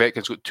I think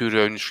Povetkin's got 3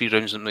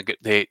 rounds to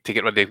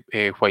get rid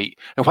of White,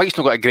 and White's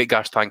not got a great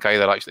gas tank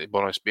either, actually, to be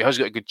honest. But he has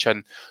got a good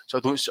chin, so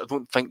I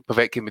don't think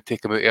Povetkin would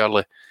take him out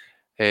early.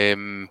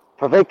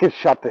 Povetkin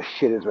shot the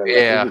shit as well.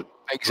 Yeah,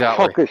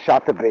 exactly. Fucking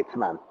shot the bits,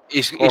 man.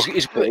 He's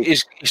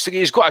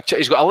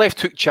got a left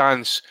hook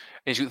chance,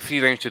 and he's got 3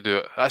 rounds to do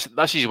it.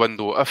 That's his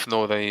window. If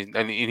not,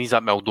 then he needs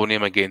that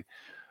Meldonium again.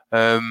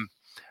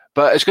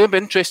 But it's going to be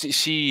interesting to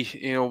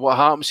see, what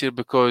happens here,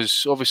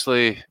 because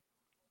obviously,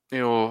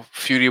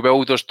 Fury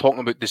Wilder's talking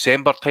about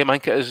December time. I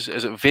think it is.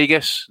 Is it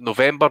Vegas?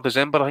 November,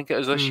 December? I think it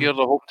is this year.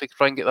 They're hoping to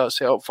try and get that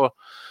set up for.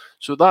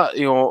 So that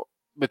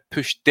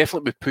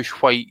definitely would push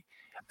White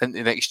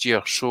into next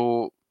year.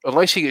 So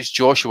unless he gets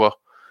Joshua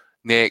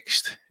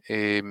next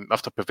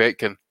after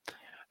Povetkin,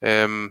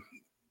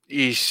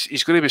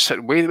 he's going to be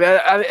sitting waiting.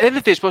 At the end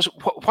of the day,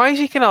 why is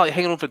he kind of like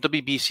hanging on for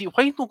WBC?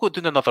 Why not go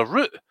down another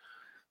route?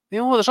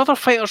 There's other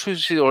fighters who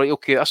say, all right,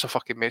 okay, that's a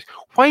fucking mess.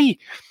 Why?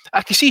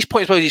 I can see his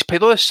point as well. He's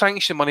paid all this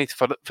sanction money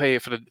for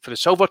the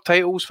silver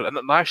titles, for the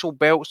international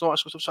belts, and all that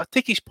sort of stuff. So I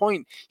take his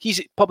point. He's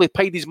probably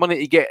paid his money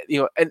to get,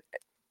 and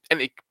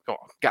to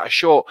get a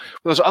shot.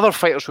 Well, there's other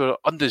fighters who are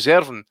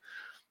undeserving,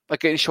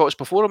 like getting shots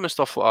before him and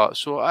stuff like that.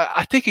 So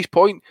I take his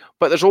point,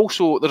 but there's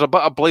a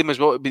bit of blame as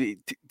well to be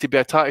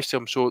attached to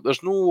him. So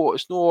it's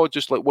not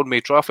just like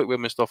one-way traffic with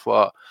him and stuff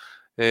like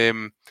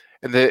that.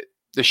 And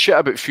the shit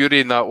about Fury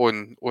and that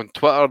on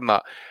Twitter and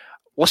that,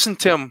 listen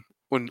to him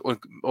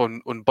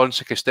on Burns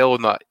and Costello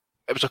and that.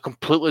 It was a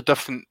completely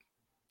different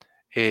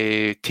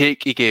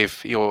take he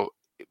gave.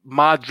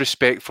 Mad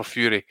respect for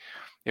Fury.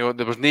 There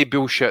was no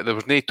bullshit. There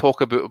was no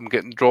talk about him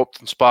getting dropped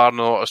and sparring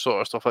and all that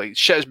sort of stuff. Like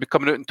shit has been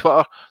coming out on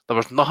Twitter. There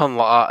was nothing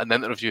like that in the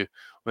interview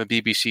on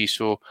the BBC.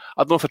 So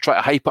I don't know if I try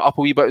to hype it up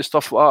a wee bit and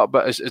stuff like that.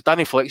 But as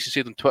Danny Flex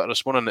said on Twitter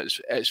this morning,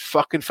 it's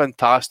fucking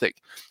fantastic.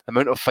 The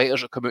amount of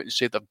fighters that come out and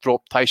said they've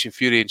dropped Tyson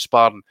Fury in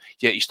sparring,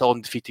 yet he's still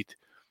undefeated.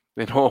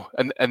 And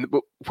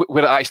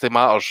where it actually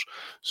matters.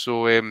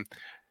 So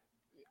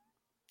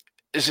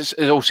it's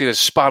all seen as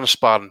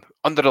sparring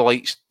under the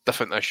lights,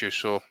 different issue.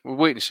 So we'll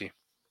wait and see.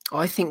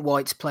 I think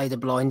White's played a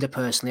blinder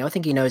personally. I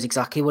think he knows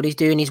exactly what he's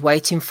doing. He's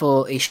waiting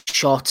for his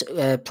shot,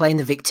 playing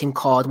the victim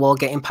card while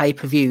getting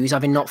pay-per-views,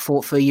 having not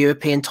fought for a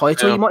European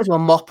title. Yeah. You might as well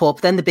mop up.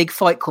 Then the big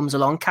fight comes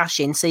along, cash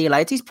in, see you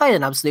later. He's playing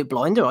an absolute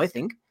blinder, I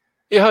think.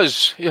 He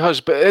has. But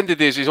at the end of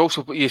the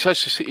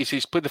day,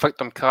 he's played the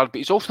victim card, but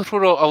he's also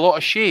thrown a lot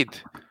of shade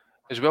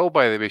as well,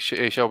 by the way,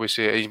 shall we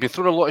say. He's been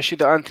throwing a lot of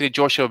shade at Anthony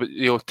Joshua,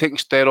 taking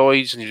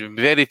steroids, and he's been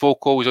very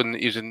vocal.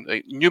 He's in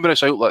like,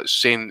 numerous outlets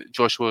saying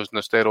Joshua's on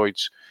the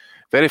steroids.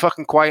 Very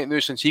fucking quiet now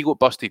since he got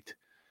busted.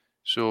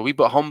 So a wee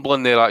bit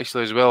humbling there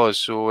actually as well.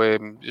 So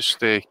just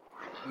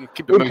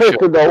keep the mouth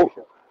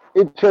shut.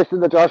 Interesting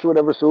that Joshua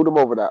never sued him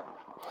over that.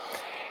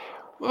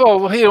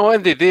 Well, at the end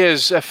of the day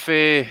is if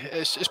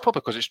it's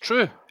probably because it's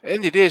true. At the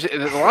end of the day,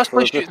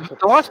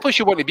 the last place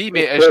you want to be,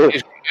 mate,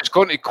 is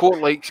going to court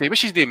like say,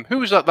 what's his name? Who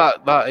was that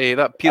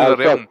Peter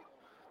Realm?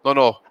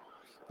 No.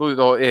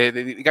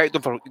 The guy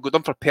got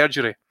done for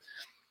perjury.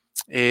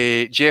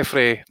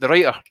 Jeffrey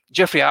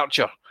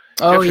Archer.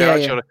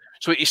 Archer.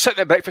 So he's sitting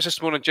at breakfast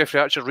this morning, Jeffrey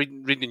Archer,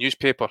 reading the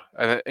newspaper,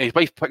 and his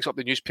wife picks up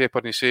the newspaper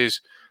and he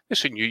says,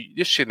 "Listen,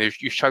 you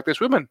shagged this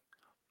woman."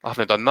 I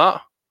haven't done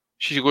that.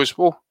 She goes,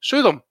 "Well,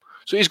 sue them."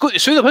 So he's got to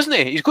sue them, isn't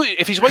he? He's got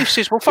if his wife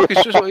says, "Well, fuck,"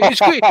 he's got to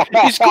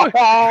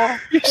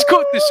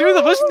sue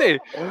them, isn't he?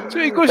 So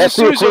he goes That's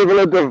to sue them.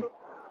 That's the equivalent of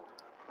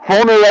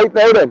phony right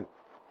now, then.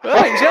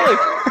 Right, exactly.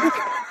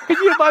 Can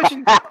you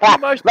imagine?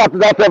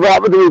 That's never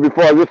happened to me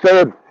before. I'm just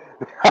saying.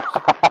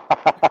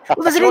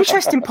 Well, there's an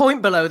interesting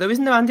point below, though,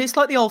 isn't there, Andy? It's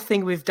like the old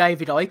thing with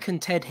David Icke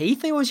and Ted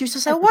Heath. They always used to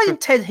say, why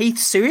didn't Ted Heath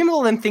sue him?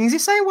 All them things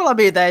he's saying. Well, I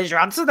mean, there's your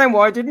answer then.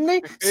 Why didn't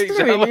he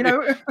sue him, you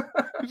know?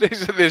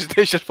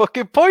 There's your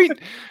fucking point.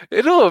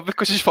 You know,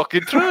 because it's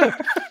fucking true.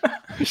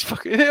 It's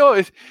fucking, you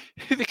know,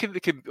 they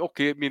can,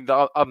 okay, I mean,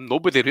 I'm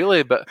nobody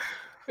really, but,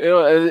 you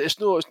know, it's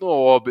not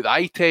all about the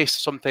eye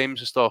test sometimes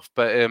and stuff,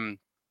 but,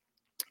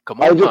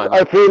 come on, man.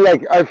 I feel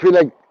like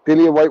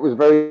Dillian White was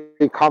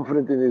very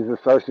confident in his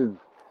assertions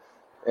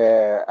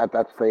at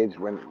that stage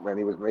when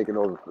he was making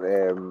those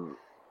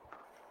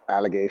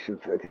allegations.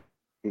 I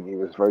think he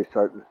was very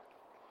certain.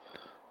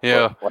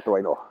 Yeah. But what do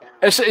I know?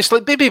 It's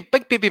like Big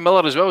Baby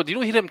Miller as well. Do you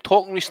know hear him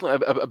talking recently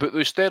about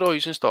those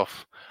steroids and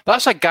stuff?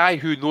 That's a guy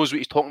who knows what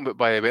he's talking about,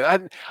 by the way. I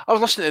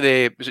was listening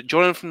to was it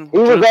Jonathan? He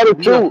was at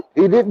it too.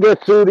 He didn't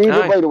get sued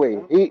either, by the way.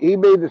 He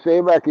made the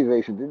same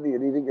accusation, didn't he?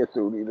 And he didn't get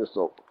sued either,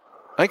 so...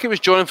 I think it was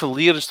Jonathan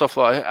Lear and stuff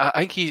like that.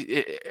 I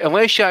think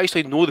unless you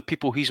actually know the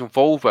people he's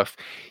involved with,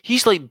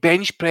 he's like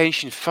bench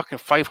pressing fucking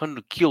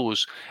 500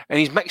 kilos and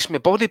he's mixing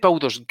with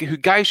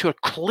bodybuilders, guys who are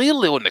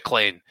clearly on the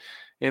clean,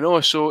 you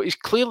know, so he's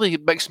clearly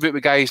mixing about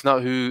with guys now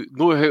who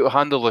know how to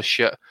handle this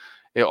shit,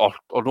 or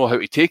know how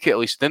to take it at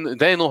least, then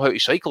know how to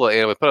cycle it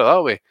anyway, put it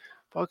that way.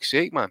 Fuck's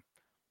sake, man.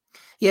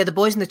 Yeah, the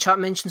boys in the chat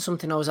mentioned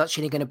something I was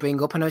actually going to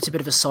bring up. I know it's a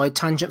bit of a side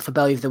tangent for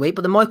Belly of the Week,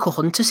 but the Michael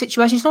Hunter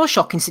situation is not a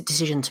shocking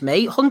decision to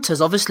me. Hunter's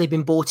obviously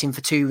been brought in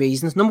for two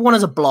reasons. Number one,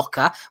 as a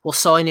blocker, we'll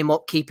sign him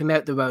up, keep him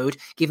out the road,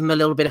 give him a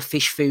little bit of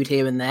fish food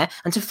here and there,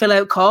 and to fill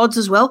out cards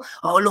as well.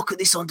 Oh, look at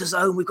this on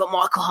DAZN. We've got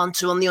Michael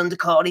Hunter on the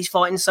undercard. He's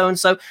fighting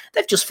so-and-so.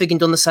 They've just frigging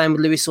done the same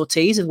with Luis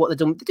Ortiz of what they've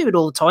done. They do it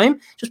all the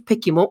time. Just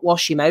pick him up,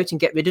 wash him out, and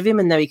get rid of him,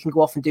 and then he can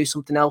go off and do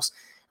something else.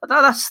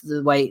 That's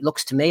the way it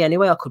looks to me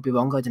anyway. I could be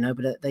wrong. I don't know,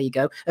 but there you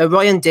go.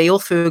 Ryan Deal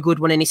threw a good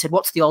one in. He said,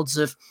 what's the odds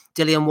of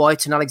Dillian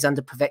White and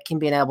Alexander Povetkin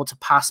being able to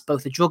pass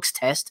both a drugs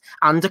test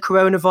and a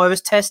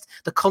coronavirus test?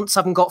 The cunts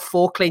haven't got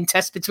 4 clean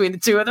tests between the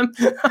two of them.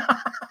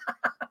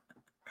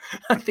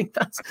 I think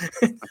that's...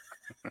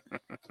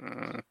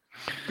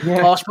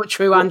 Harsh but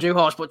true, Andrew.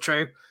 Harsh but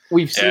true.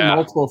 We've seen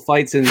multiple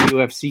fights in the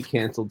UFC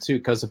canceled, too,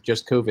 because of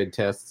just COVID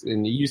tests.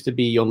 And it used to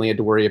be you only had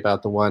to worry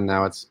about the one.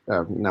 Now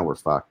now we're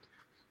fucked.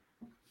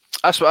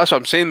 That's what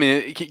I'm saying,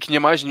 man. Can you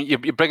imagine you're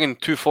bringing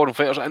 2 foreign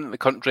fighters into the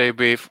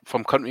country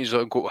from countries that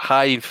have got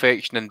high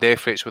infection and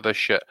death rates with this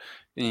shit,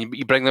 and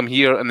you bring them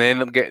here and they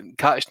end up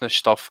catching this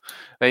stuff,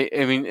 right?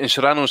 I mean, in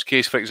Serrano's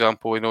case, for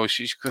example, you know,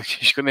 she's going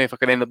to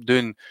fucking end up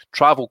doing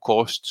travel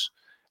costs,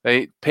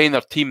 right? Paying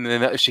her team,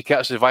 and then if she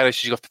catches the virus,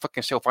 she's got to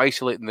fucking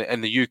self-isolate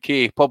in the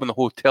UK, pub in the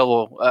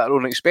hotel at her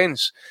own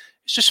expense.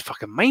 It's just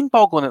fucking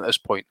mind-boggling at this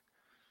point.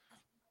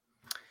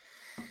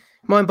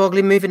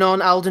 Mind-boggling. Moving on,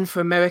 Alden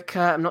for America.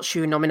 I'm not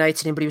sure who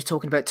nominated him, but he was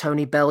talking about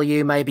Tony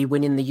Bellew maybe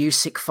winning the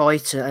Usyk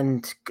fight,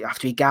 and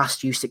after he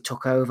gassed, Usyk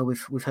took over.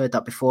 We've heard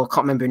that before.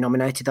 Can't remember who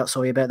nominated that.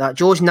 Sorry about that.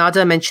 George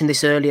Nader mentioned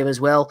this earlier as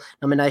well.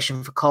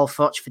 Nomination for Carl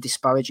Froch for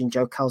disparaging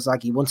Joe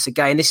Calzaghe. Once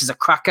again, this is a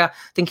cracker.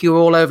 I think you were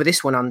all over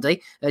this one,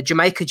 Andy.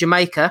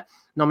 Jamaica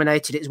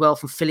nominated it as well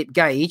from Philip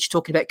Gage,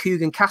 talking about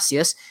Kugan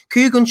Cassius.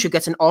 Kugan should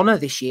get an honour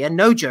this year.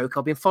 No joke.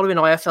 I've been following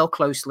IFL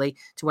closely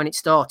to when it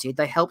started.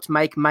 They helped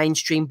make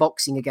mainstream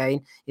boxing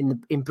again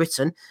in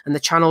Britain, and the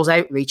channel's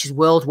outreach is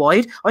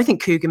worldwide. I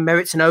think Kugan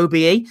merits an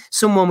OBE.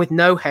 Someone with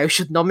know-how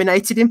should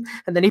nominated him.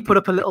 And then he put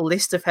up a little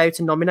list of how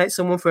to nominate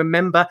someone for a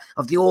member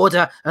of the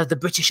Order of the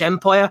British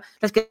Empire.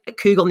 Let's get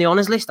Kugan on the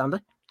honours list, Andy.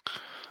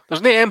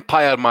 There's no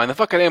empire, man. The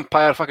fucking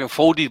empire fucking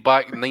folded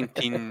back in began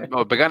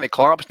to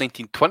collapse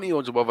 1920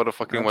 or whatever the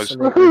fucking was.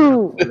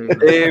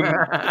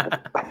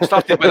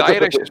 Started with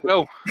Irish as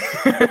well.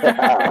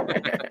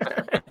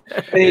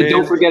 Hey,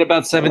 don't forget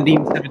about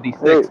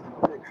 1776.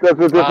 That's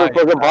a different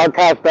fucking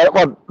podcast, that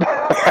one.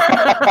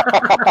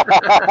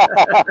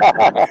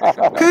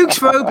 Cougs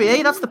for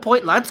OBE, that's the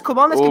point, lads. Come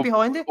on, let's get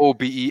behind it.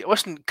 OBE.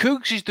 Listen,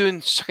 Cougs is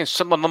doing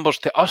similar numbers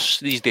to us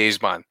these days,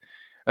 man.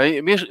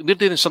 Right? We're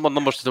doing similar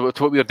numbers to what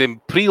we were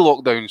doing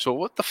pre-lockdown, so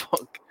what the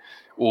fuck?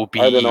 OBE.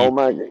 I don't know,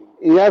 man.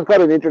 He has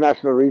got an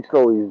international reach,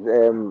 though. He's,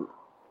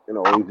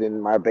 he's in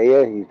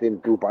Marbella, he's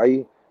in Dubai,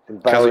 he's in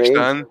Bahrain.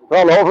 Kazakhstan. He's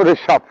all over the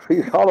shop.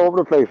 He's all over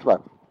the place,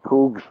 man.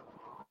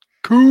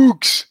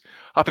 Cougs.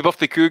 Happy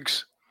birthday,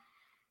 Cougs.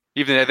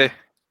 Evening, Eddie.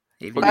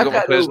 I've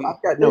got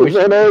no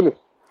issue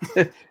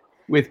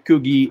with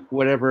Coogie,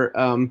 whatever.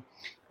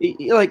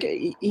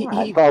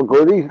 It's all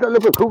good.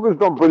 Look, Cougar's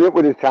done brilliant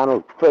with his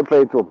channel. Fair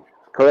play to him.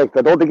 Correct.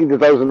 I don't think he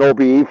deserves an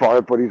OBE for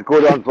it, but he's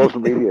good on social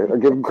media. I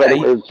give him credit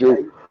where it's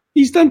due.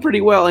 He's done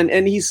pretty well,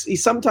 and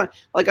he's sometimes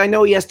I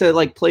know he has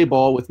to play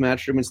ball with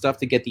Matchroom and stuff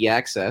to get the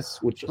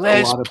access, which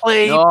let's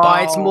play ball.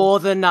 Oh, it's more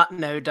than that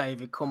now,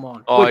 David. Come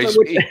on. Oh,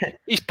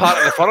 he's part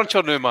of the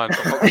furniture now, man.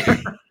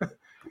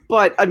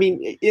 But I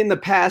mean, in the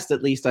past,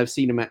 at least I've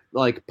seen him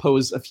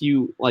pose a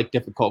few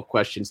difficult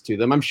questions to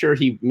them. I'm sure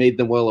he made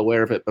them well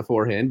aware of it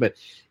beforehand, but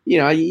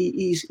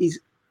he's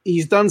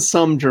done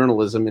some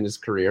journalism in his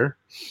career.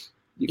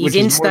 He's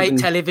in state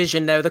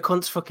television now. The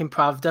cunt's fucking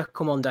Pravda.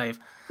 Come on, Dave.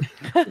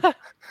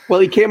 Well,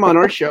 he came on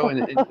our show,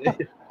 and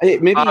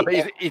maybe but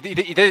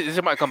he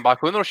doesn't want to come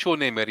back on our show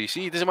name, you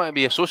see. He doesn't want to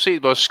be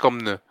associated with us scum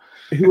now.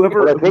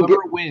 Whoever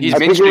wins. I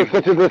think it was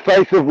such a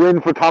decisive win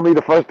for Tommy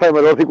the first time.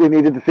 I don't think we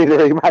needed to see the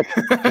rematch.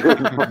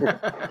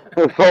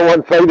 It was so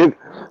one-sided.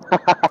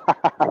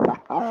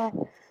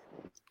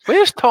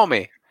 Where's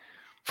Tommy?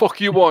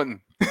 Fuck you on.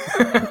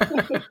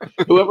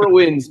 Whoever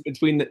wins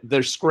between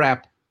their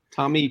scrap,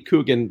 Tommy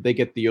Coogan, they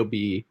get the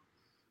OBE.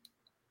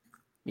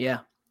 Yeah,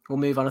 we'll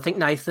move on. I think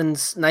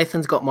Nathan's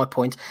got my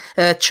point.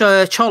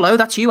 Cholo,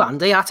 that's you,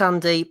 Andy, at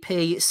Andy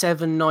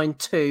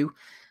P792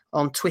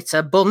 on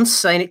Twitter. Buns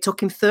saying it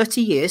took him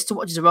 30 years to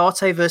watch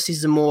Zarate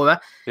versus Zamora,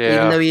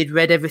 even though he had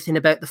read everything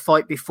about the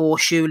fight before.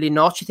 Surely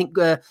not. You think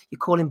you're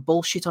calling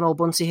bullshit on old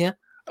Bunsy here?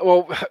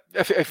 Well,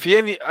 if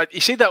he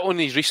said that on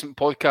his recent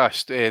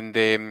podcast, and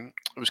it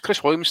was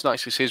Chris Williamson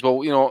actually says,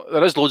 well,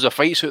 there is loads of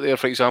fights out there,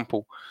 for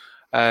example,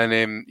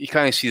 and you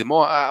can't see them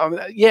all.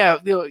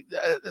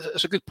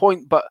 It's a good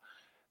point, but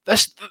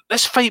this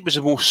fight was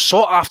the most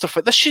sought after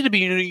fight. This should have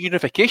been a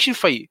unification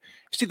fight.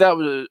 Instead, that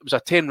was a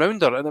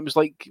 10-rounder, and it was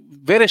like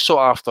very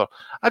sought after.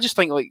 I just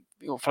think,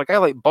 for a guy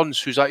like Burns,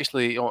 who's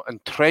actually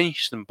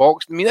entrenched in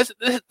boxing, I mean,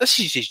 this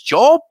is his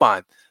job,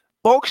 man.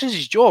 Boxing's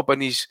his job,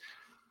 and he's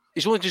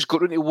only just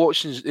got into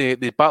watching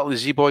the Battle of the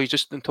Z-Boys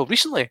just until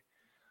recently.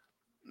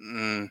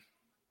 Nah,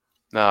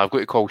 I've got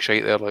to call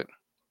shite there, like.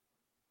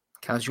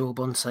 Casual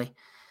Bunsy.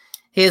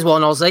 Here's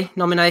one Aussie.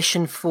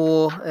 Nomination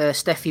for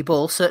Steffi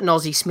Bull. Certain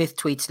Aussie Smith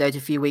tweeted out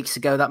a few weeks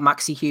ago that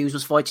Maxie Hughes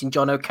was fighting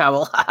John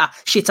O'Carroll.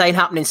 Shit ain't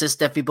happening, says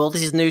Steffi Bull.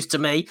 This is news to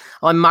me.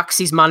 I'm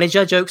Maxie's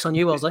manager. Joke's on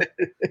you, Aussie.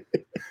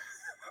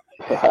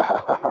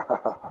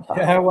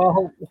 Yeah,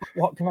 well,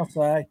 what can I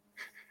say?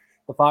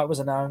 The fight was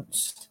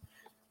announced.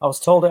 I was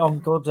told it on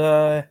good,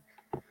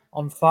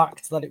 on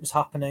fact that it was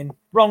happening.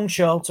 Wrong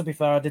show, to be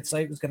fair. I did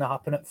say it was going to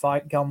happen at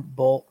Fight Camp,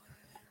 but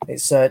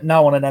it's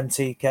now on an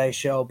MTK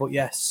show. But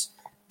yes,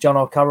 John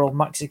O'Carroll,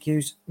 Maxie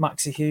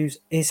Hughes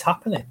is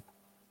happening.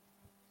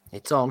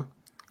 It's on.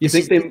 You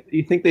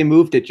think they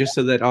moved it just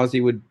so that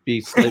Aussie would be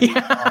slightly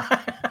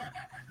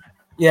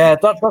Yeah,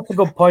 that's a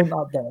good point,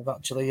 that Dave,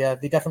 actually. Yeah,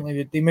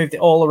 they moved it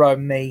all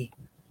around me,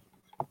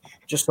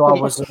 just so I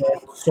was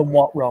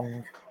somewhat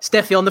wrong.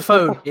 Steffi on the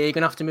phone. Yeah, you're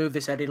going to have to move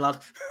this, Eddie, lad.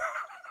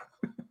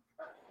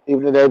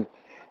 Evening, Ed.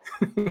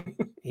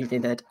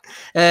 Evening,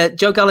 Ed.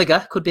 Joe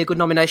Gallagher could be a good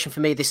nomination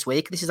for me this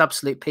week. This is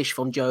absolute pish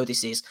from Joe.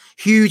 This is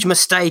huge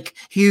mistake.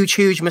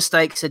 Huge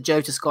mistake, said Joe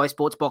to Sky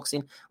Sports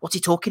Boxing. What's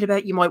he talking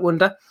about, you might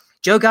wonder?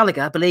 Joe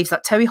Gallagher believes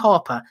that Terry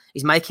Harper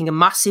is making a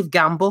massive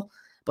gamble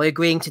by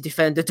agreeing to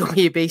defend the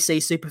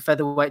WBC super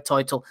featherweight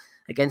title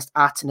against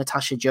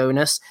Natasha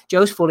Jonas.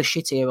 Joe's full of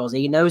shit here, Ozzy.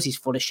 He knows he's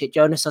full of shit.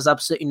 Jonas has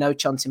absolutely no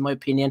chance, in my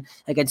opinion,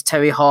 against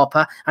Terry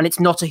Harper, and it's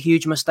not a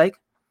huge mistake.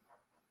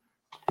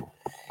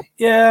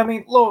 Yeah, I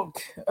mean,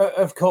 look,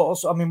 of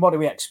course, I mean, what do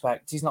we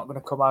expect? He's not going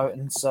to come out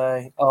and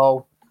say,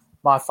 oh,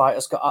 my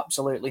fighter's got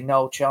absolutely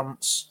no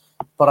chance.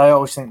 But I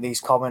always think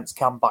these comments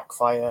can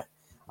backfire.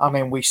 I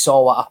mean, we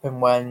saw what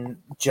happened when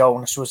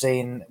Jonas was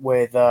in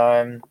with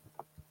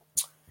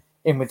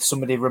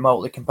somebody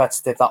remotely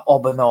competitive, that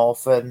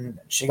Obernorth, and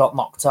she got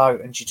knocked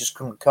out and she just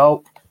couldn't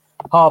cope.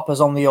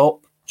 Harper's on the up,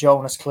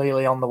 Jonas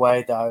clearly on the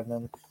way down,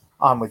 and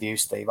I'm with you,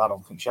 Steve. I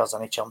don't think she has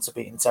any chance of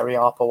beating Terry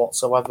Harper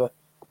whatsoever.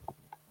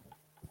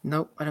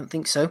 No, I don't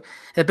think so.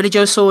 Billy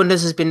Joe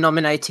Saunders has been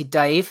nominated,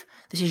 Dave.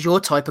 This is your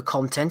type of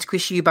content.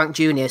 Chris Eubank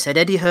Jr. said,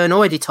 Eddie Hearn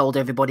already told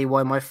everybody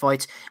why my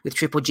fight with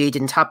Triple G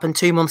didn't happen.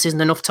 2 months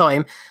isn't enough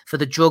time for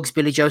the drugs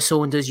Billy Joe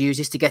Saunders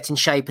uses to get in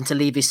shape and to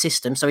leave his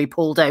system, so he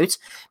pulled out.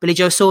 Billy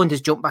Joe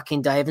Saunders jumped back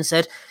in, Dave, and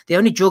said, the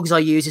only drugs I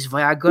use is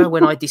Viagra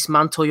when I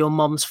dismantle your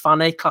mom's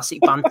fanny.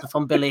 Classic banter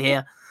from Billy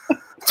here.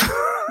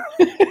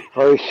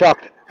 Very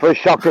shocked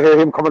to hear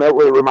him coming out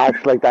with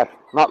remarks like that.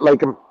 Not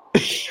like him.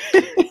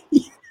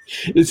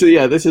 So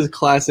yeah, this is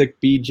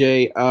classic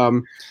BJ.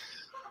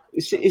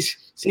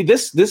 See,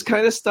 this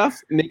kind of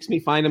stuff makes me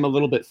find him a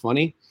little bit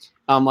funny.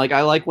 Like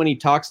I like when he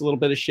talks a little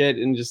bit of shit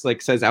and just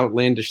like says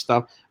outlandish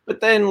stuff,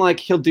 but then like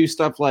he'll do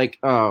stuff like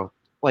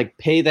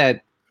pay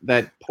that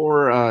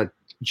poor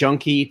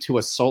junkie to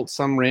assault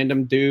some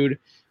random dude,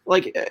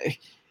 like,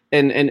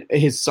 and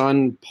his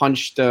son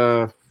punched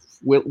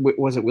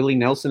was it Willie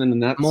Nelson in the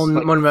nuts?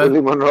 Willie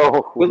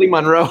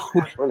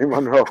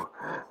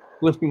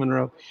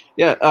Monroe.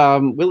 Yeah,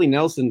 Willie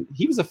Nelson.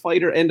 He was a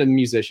fighter and a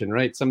musician,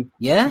 right?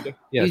 Yeah,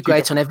 he's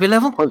great on every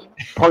level.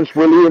 Punch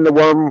Willie in the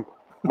worm,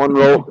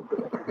 Monroe.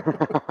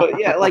 But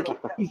yeah, like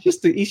he's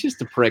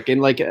just a prick,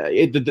 and like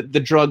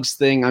the drugs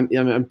thing.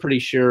 I'm pretty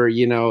sure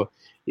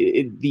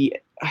the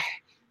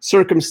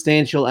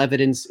circumstantial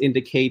evidence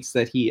indicates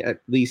that he at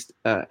least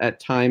at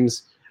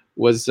times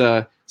was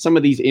some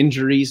of these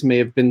injuries may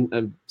have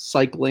been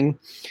cycling.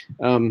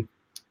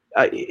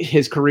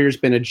 His career's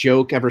been a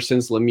joke ever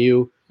since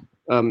Lemieux.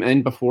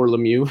 And before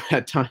Lemieux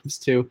at times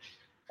too.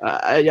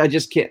 I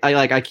just can't.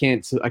 I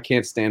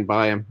can't stand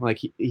by him.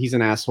 Like he's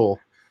an asshole,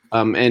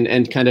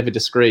 and kind of a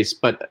disgrace.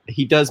 But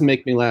he does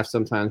make me laugh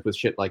sometimes with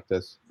shit like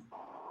this.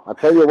 I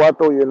tell you what,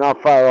 though, you're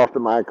not far off the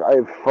mark.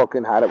 I've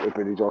fucking had it with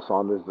Billy Joe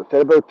Saunders. I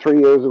said about 3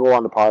 years ago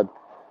on the pod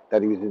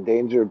that he was in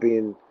danger of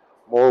being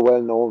more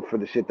well known for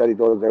the shit that he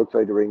does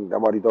outside the ring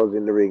than what he does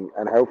in the ring.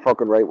 And how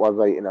fucking right was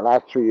I? In the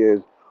last 3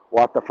 years,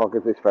 what the fuck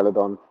has this fella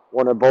done?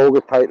 Won a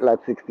bogus title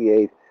at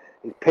 68.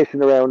 He's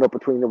pissing around up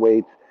between the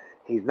weights.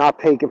 He's not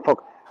taking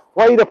fuck.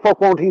 Why the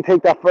fuck won't he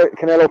take that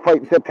Canelo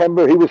fight in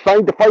September? He was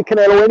signed to fight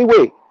Canelo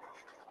anyway.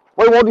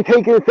 Why won't he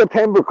take it in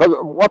September? Because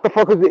what the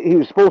fuck is it? He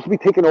was supposed to be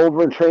taking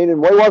over and training.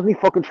 Why wasn't he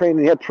fucking training?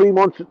 He had 3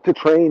 months to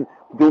train,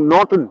 do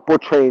nothing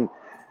but train,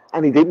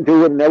 and he didn't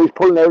do it. And now he's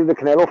pulling out of the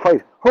Canelo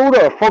fight. Who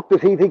the fuck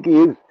does he think he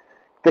is?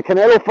 The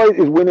Canelo fight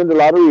is winning the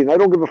lottery, and I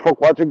don't give a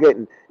fuck what you're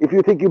getting. If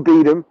you think you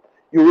beat him,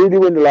 you really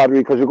win the lottery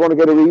because you're going to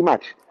get a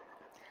rematch.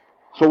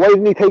 So why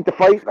didn't he take the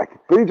fight? Like,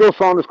 Billy Joe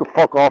Saunders could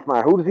fuck off,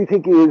 man. Who does he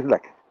think he is?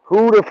 Like,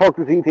 who the fuck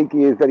does he think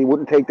he is that he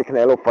wouldn't take the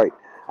Canelo fight?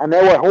 And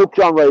now I hope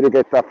John Ryder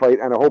gets that fight,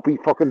 and I hope he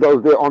fucking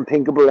does the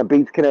unthinkable and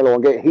beats Canelo,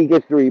 and he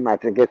gets the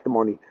rematch and gets the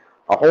money.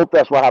 I hope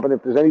that's what happens.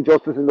 If there's any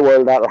justice in the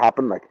world, that'll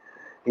happen. Like,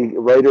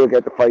 Ryder will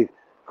get the fight.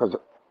 Because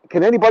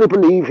can anybody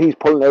believe he's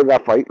pulling out of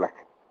that fight? Like,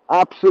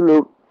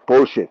 absolute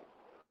bullshit.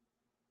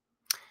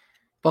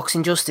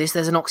 Boxing justice,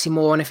 there's an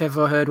oxymoron if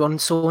ever I heard one.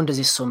 Saunders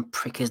is some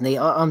prick, isn't he?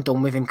 I'm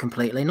done with him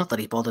completely. Not that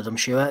he bothered, I'm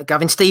sure.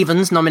 Gavin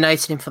Stevens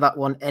nominated him for that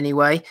one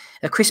anyway.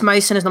 Chris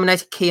Mason has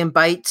nominated Kean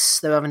Bates.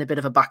 They're having a bit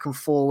of a back and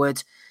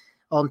forward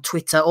on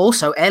Twitter.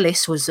 Also,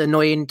 Ellis was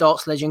annoying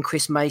darts legend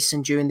Chris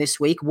Mason during this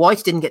week.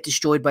 White didn't get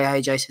destroyed by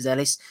AJ, says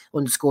Ellis,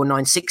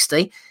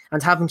 _960.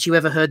 And haven't you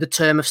ever heard the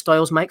term of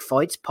styles make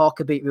fights?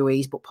 Parker beat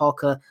Ruiz, but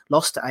Parker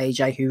lost to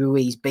AJ, who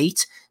Ruiz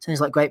beat.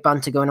 Sounds like great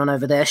banter going on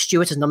over there.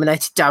 Stuart has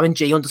nominated Darren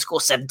G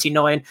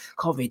 _79.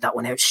 Can't read that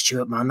one out,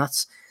 Stuart, man.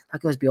 That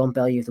goes beyond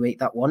Bellew of the Week,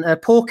 that one.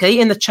 Porky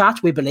in the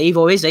chat, we believe,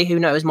 or is he? Who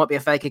knows? Might be a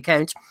fake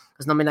account.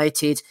 Has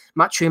nominated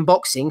Matchroom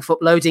Boxing for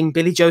uploading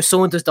Billy Joe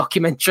Saunders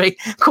documentary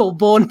called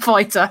Born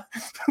Fighter.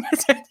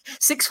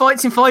 6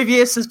 fights in 5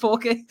 years, says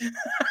Porky.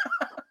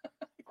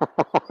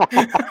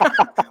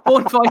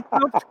 Born Fighter.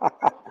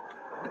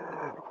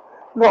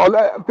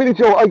 No, Billy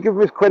Joe, I give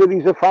him his credit.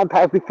 He's a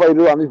fantastic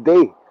fighter on his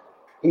day.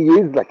 He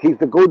is, like, he's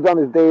the goods on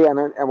his day, and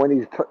when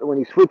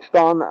he's switched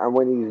on and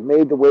when he's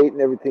made the weight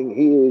and everything,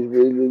 he is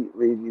really,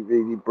 really,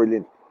 really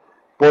brilliant.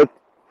 But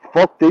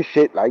fuck this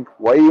shit, like,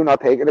 why are you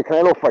not taking a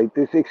Canelo fight?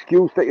 This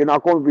excuse that you're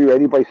not going to be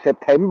ready by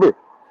September.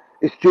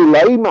 It's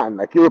July, man.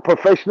 Like, you're a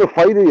professional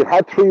fighter. You've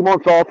had 3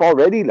 months off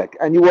already, like,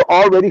 and you were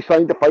already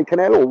signed to fight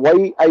Canelo.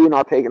 Why are you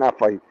not taking that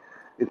fight?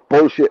 It's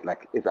bullshit,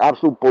 like, it's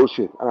absolute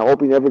bullshit, and I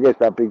hope he never gets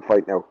that big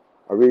fight now.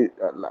 I really,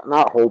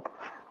 not hope.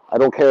 I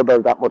don't care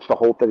about that much to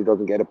hope that he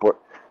doesn't get it, but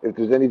if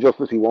there's any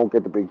justice, he won't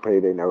get the big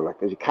payday now. Like,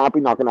 because you can't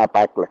be knocking that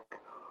back. Like,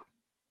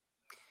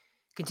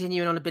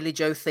 continuing on a Billy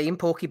Joe theme,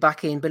 Porky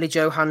back in. Billy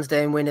Joe hands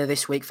down winner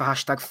this week for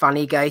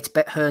 #Fannygate.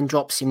 Bet Hearn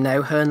drops him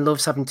now. Hearn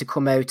loves having to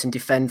come out and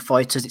defend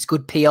fighters. It's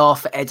good PR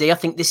for Eddie. I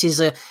think this is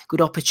a good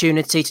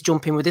opportunity to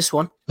jump in with this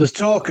one. There's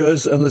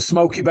talkers and there's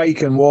smoky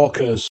bacon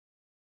walkers.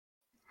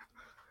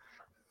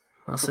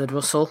 I said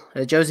Russell.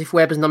 Joseph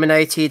Webb has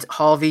nominated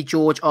Harvey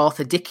George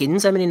Arthur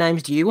Dickens. How many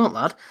names do you want,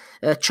 lad?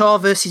 Char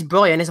versus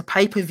Brian is a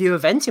pay-per-view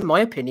event, in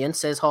my opinion,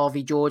 says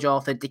Harvey George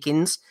Arthur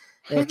Dickens.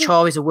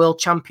 Char is a world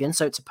champion,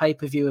 so it's a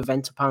pay-per-view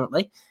event,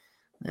 apparently.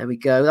 There we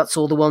go. That's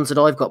all the ones that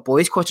I've got,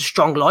 boys. Quite a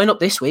strong lineup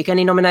this week.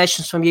 Any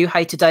nominations from you,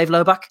 Hater Dave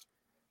Loback?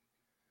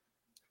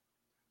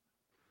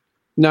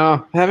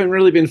 No, haven't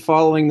really been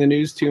following the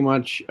news too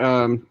much.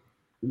 I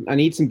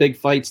need some big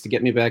fights to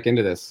get me back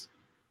into this.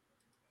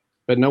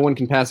 But no one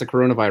can pass a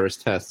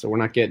coronavirus test, so we're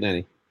not getting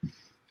any.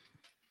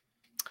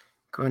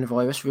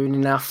 Coronavirus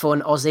ruining our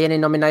fun. Ozzy, any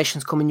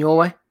nominations coming your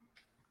way?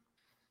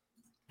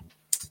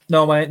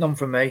 No, mate, none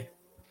from me.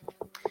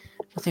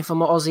 Nothing from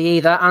Ozzy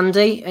either.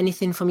 Andy,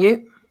 anything from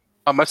you?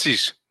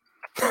 Misses.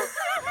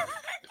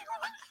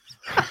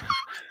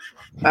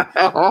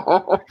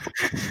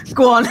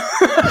 Go on.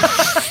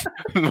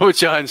 No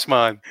chance,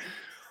 man.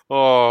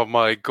 Oh,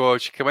 my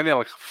God. She came in there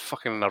like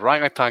fucking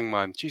orangutan,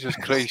 man. Jesus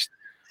Christ.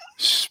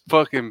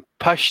 Fucking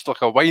pissed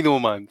like a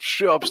wino, man.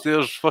 Straight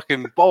upstairs,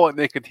 fucking bollock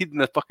naked, head in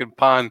the fucking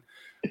pan.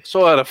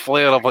 Saw her a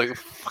flare. I'm like,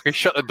 fucking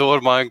shut the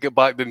door, man. Get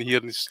back down here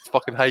and just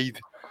fucking hide.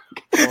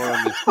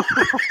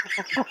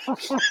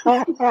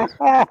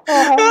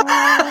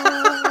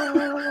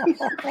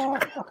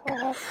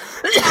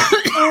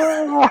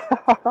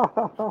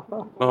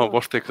 Oh,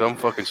 worst because I'm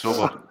fucking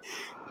sober.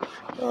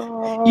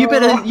 You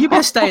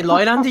better stay in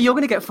line, Andy. You're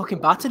going to get fucking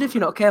battered if you're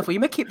not careful. You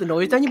may keep the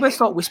noise down. You better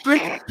start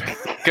whispering.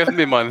 Give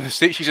me, man. The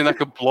state she's in like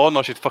a blonde,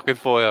 I should fucking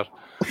fire.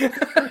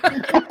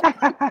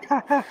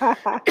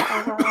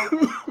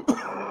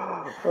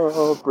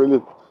 Oh,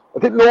 brilliant. I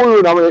didn't know we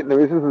were nominating the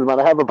misses, man.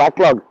 I have a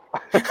backlog.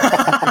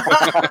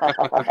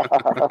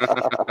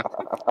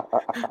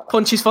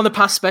 Punches from the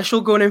Past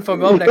special going in for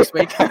Rob next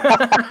week.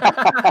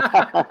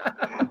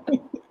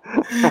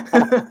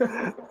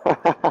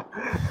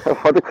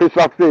 What did Chris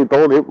Rock say?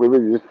 Don't hit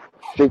women, you just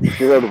shake the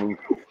shit out of them.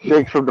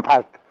 Shakes from the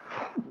past.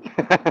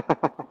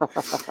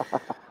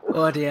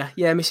 Oh dear.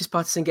 Yeah, Mrs.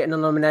 Patterson getting a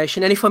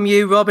nomination. Any from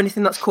you, Rob?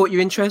 Anything that's caught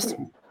your interest?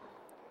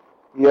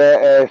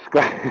 Yeah,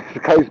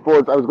 Sky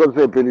Sports. I was going to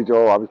say Billy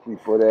Joe, obviously,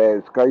 but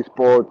Sky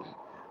Sports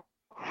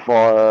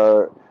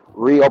for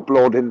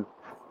re-uploading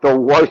the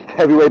worst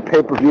heavyweight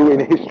pay-per-view in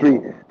history,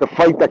 the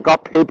fight that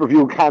got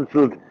pay-per-view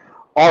cancelled,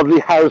 Audley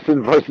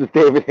Harrison versus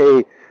David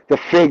Hay, the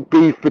fake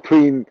beef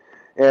between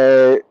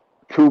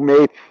two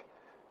mates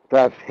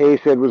that Hay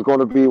said was going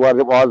to be what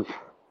it was.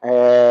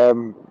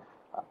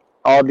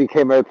 Audley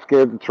came out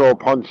scared to throw a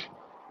punch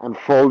and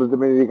folded the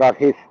minute he got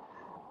hit.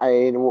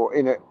 And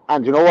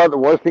you know what? The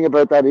worst thing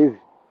about that is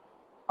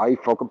I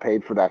fucking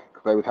paid for that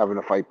because I was having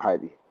a fight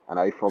party and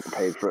I fucking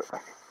paid for it.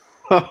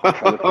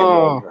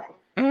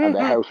 And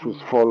the house was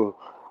full,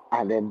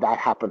 and then that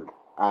happened.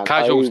 And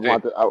Casual and I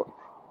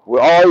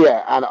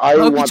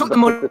wanted you took the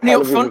money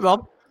up front,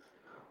 Rob.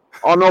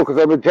 Oh no, because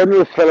I'm a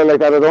generous fella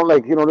like that. I don't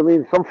like, you know what I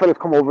mean? Some fellas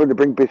come over and they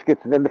bring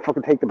biscuits and then they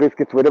fucking take the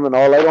biscuits with them and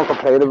all. I don't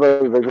complain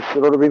about it. I just,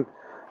 you know what I mean?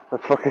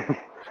 That's fucking,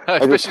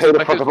 I just pay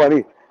the fucking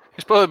money.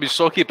 It's probably been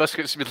soggy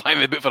biscuits been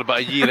lying about for about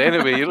a year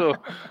anyway, you know.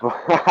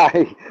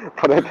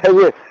 But I tell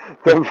you,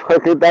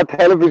 that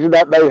television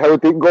that night, how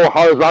it didn't go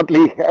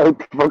horizontally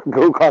out fucking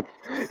go-karts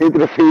into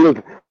the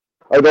field,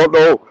 I don't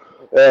know.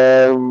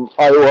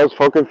 I was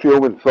fucking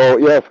fuming. So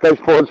yeah, Sky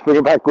Sports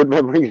bringing back good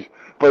memories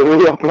by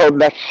re-uploading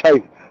that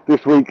shite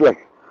this week,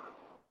 like.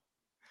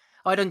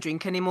 I don't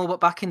drink anymore, but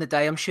back in the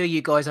day, I'm sure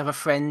you guys have a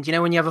friend. You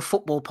know, when you have a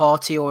football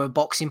party or a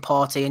boxing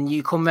party and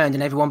you come round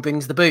and everyone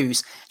brings the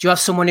booze, do you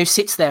have someone who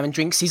sits there and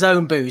drinks his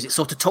own booze? It's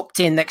sort of tucked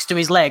in next to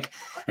his leg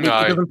and he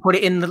doesn't put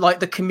it in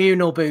the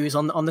communal booze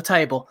on the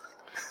table.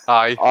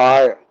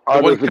 Aye.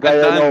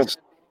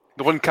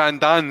 The one can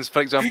dance,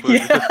 for example.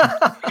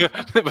 Yeah.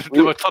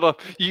 You would turn up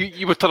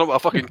with a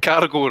fucking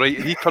cargo, right?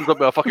 He turns up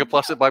with a fucking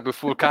plastic bag with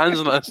 4 cans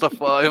and that and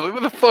stuff. Like,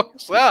 what the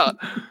fuck's that?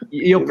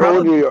 You'll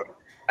probably...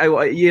 I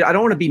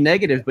don't want to be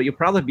negative, but you'll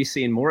probably be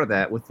seeing more of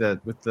that with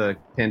the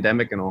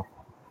pandemic and all.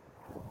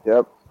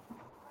 Yep.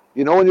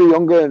 You know when you're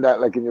younger and that,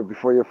 like,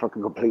 before you're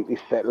fucking completely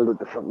settled with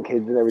the fucking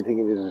kids and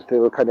everything, and you're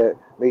still kind of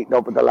meeting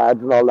up with the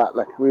lads and all that.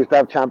 Like, we used to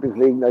have Champions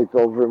League nights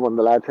over in one of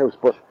the lads' house,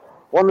 but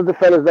one of the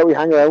fellas that we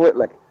hang around with,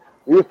 like,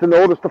 we used to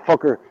notice the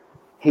fucker.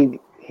 He'd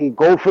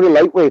go for the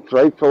lightweights,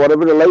 right? So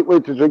whatever the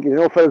lightweights are drinking,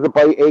 fellas that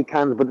buy 8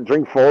 cans but they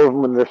drink 4 of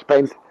them when they're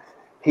spent.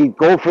 He'd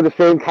go for the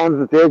same cans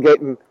that they're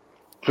getting.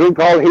 Drink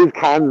all his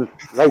cans,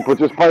 like, but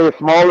just buy a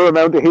smaller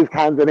amount of his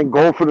cans and then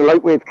go for the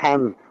lightweight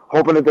cans,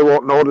 hoping that they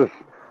won't notice.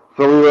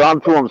 So we were on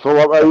to him. So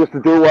what I used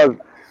to do was,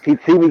 he'd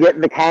see me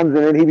getting the cans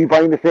and then he'd be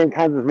buying the same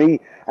cans as me.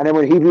 And then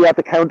when he'd be at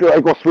the counter,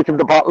 I'd go switch him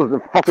the bottles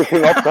and fuck his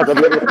thing up so I'd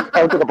let him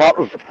count the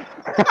bottles.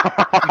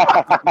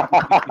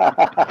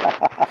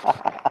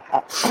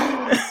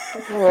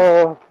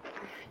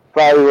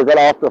 Sorry, we got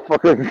off the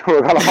fucking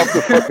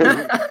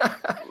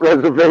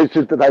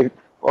reservation tonight.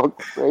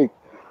 Fuck's sake.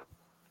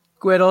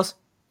 Guedos.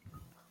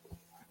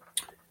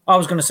 I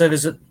was going to say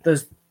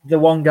there's the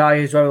one guy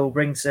as well who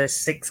brings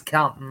 6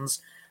 cans,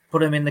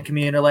 put them in the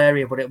communal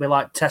area, but it'll be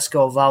like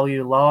Tesco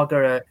value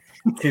lager at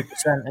 2%,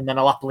 and then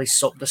I'll happily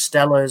sup the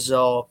Stellas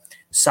or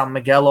San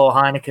Miguel or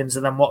Heineken's,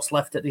 and then what's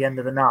left at the end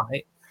of the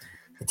night,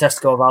 the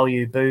Tesco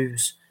value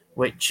booze,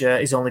 which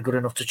is only good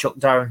enough to chuck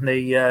down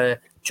the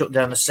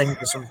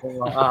sink or something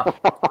like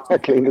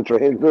that. Clean the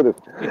drains, would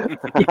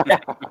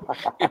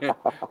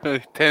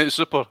it? Tenant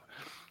super.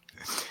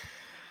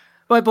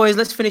 Right, boys,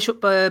 let's finish up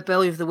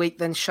Belly of the Week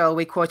then, shall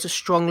we? Quite a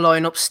strong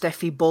lineup.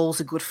 Steffi Ball's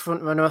a good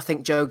front runner. I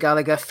think Joe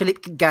Gallagher.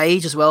 Philip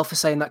Gage as well for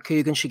saying that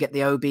Coogan should get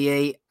the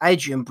OBE.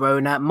 Adrian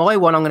Broner. My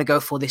one I'm going to go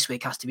for this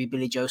week has to be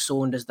Billy Joe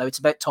Saunders, though. It's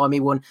about time he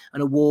won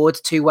an award.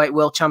 2-weight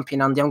world champion,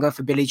 Andy. I'm going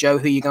for Billy Joe.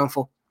 Who are you going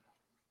for?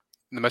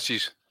 The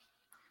missus.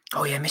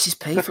 Oh, yeah, Mrs.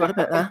 P. Forgot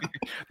about that.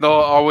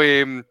 No,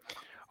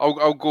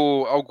 I'll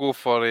go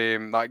for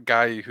that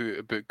guy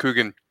about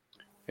Coogan.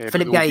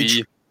 Philip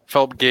Gage.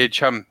 Philip Gage,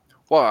 him.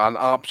 What an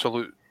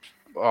absolute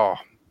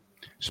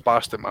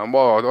spastic, man.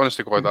 Well,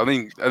 honestly, God, I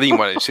didn't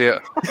want to say it.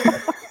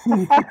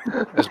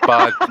 It's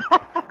bad.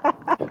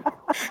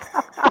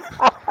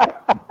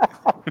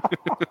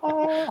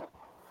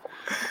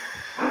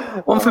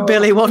 One for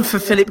Billy, one for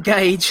Philip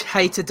Gage.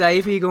 Hey to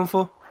Dave, who are you going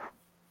for?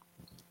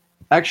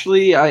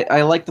 Actually,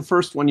 I like the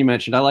first one you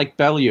mentioned. I like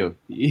Bellew.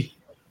 You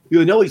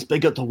know he's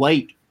big at the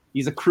weight.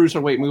 He's a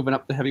cruiserweight moving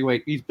up to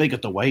heavyweight. He's big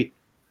at the weight.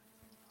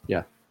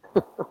 Yeah.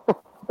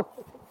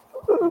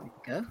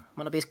 Go.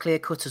 Might not be as clear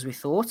cut as we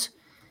thought.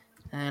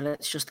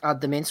 Let's just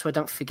add them in so I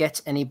don't forget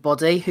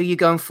anybody. Who are you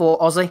going for,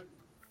 Ozzy?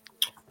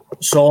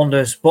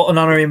 Saunders, but an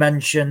honorary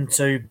mention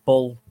to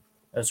Bull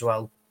as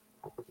well.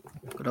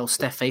 Good old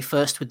Steffi.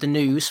 First with the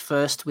news,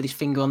 first with his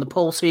finger on the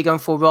pulse. Who are you going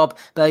for, Rob?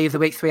 Belly of the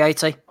Week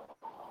 380.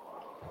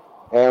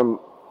 I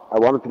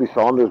want it to be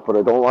Saunders, but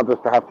I don't want us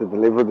to have to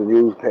deliver the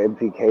news to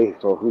MTK,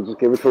 so we'll just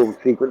give it to him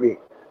secretly.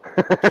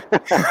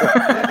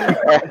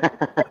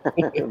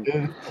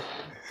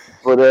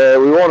 But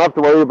we won't have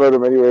to worry about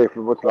him anyway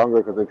for much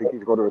longer because I think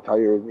he's going to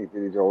retire, isn't he,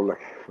 Billy Joe? Like,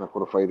 he's not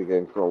going to fight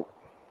again. So,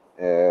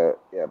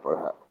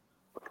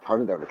 but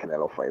turning down the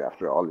Canelo fight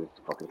after all, he's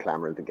fucking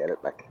clamouring to get it.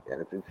 Like,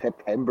 and it's in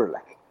September.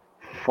 Like,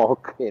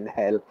 fucking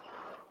hell,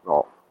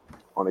 no,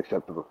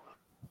 unacceptable.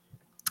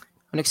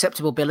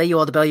 Unacceptable Billy, you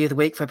are the Belly of the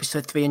Week for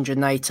episode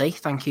 380.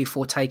 Thank you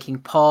for taking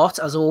part,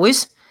 as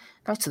always.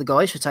 Thanks to the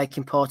guys for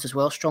taking part as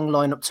well. Strong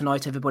lineup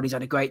tonight. Everybody's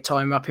had a great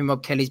time rapping.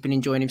 Rob Kelly's been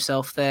enjoying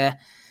himself there.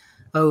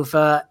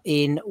 Over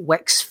in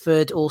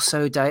Wexford,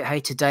 also hey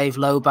to Dave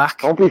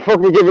Lowback. Don't be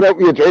fucking giving out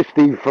your address,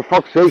 Steve, for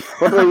fuck's sake.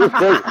 What do I just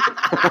say?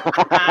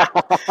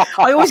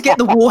 I always get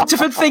the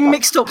Waterford thing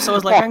mixed up, so I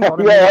was like, hang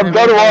on. Yeah, I'm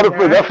down to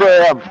Waterford, that's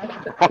where I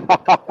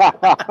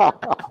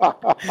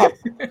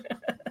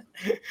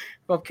am.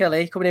 Rob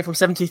Kelly coming in from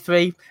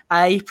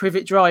 73A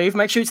Privet Drive.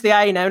 Make sure it's the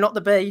A now, not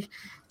the B.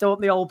 Don't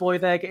want the old boy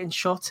there getting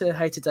shot.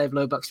 Hey to Dave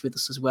Lowback's with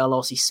us as well.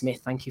 Aussie Smith,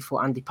 thank you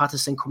for Andy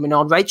Patterson coming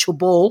on. Rachel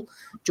Ball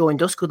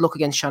joined us. Good luck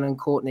against Shannon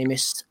Courtney,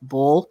 Miss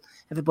Ball.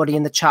 Everybody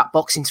in the chat.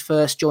 Boxing's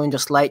First joined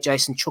us late.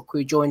 Jason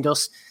Chukwu joined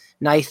us.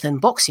 Nathan,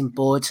 Boxing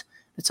Bud.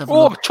 Let's have a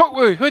look.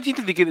 Chukwu, who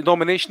didn't get the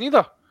nomination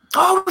either?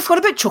 Oh, we've got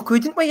a bit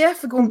Chukwu, didn't we? Yeah,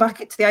 for going back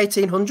to the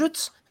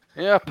 1800s.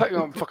 Yeah, picking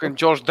up fucking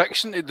George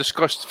Dixon to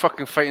discuss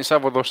fucking fighting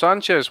Salvador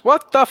Sanchez.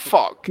 What the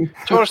fuck?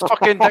 George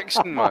fucking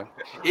Dixon, man.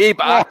 Abe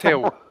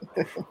Attell.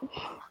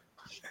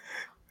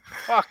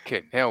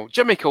 Fucking hell.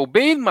 Jimmy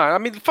Kilbane, man. I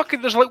mean,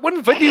 fucking, there's like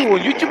one video on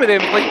YouTube of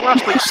them like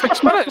last like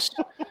 6 minutes.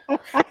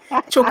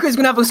 Chucker's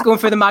going to have us going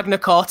through the Magna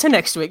Carta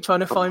next week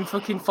trying to find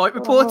fucking fight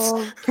reports.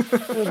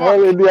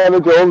 Well, Indiana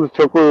Jones,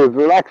 Chucker was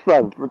relaxed,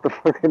 man, with the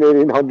fucking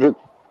 1800s.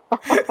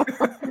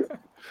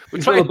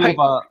 We're trying to pick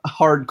a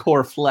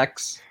hardcore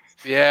flex.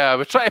 Yeah,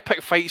 we're trying to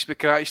pick fights we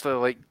can actually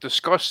like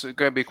discuss. It's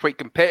going to be quite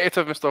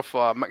competitive and stuff.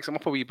 Mix them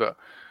up a wee bit.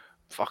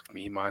 Fuck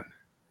me, man.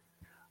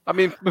 I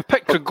mean, we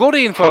picked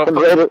Gregorian for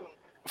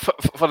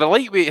the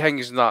lightweight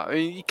things and that. I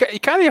mean, you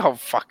can't have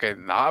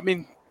fucking that. I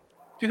mean,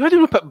 how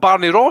do we put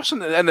Barney Ross in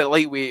the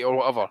lightweight or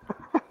whatever?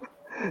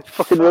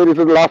 Fucking Raiders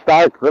of the Lost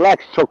Ark.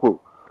 Relax,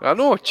 Chuckle. I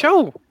know,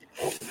 chill.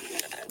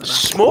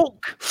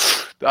 Smoke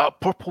that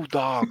purple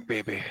dog,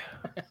 baby.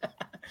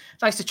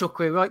 Thanks to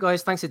Chukwu. Right,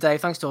 guys. Thanks to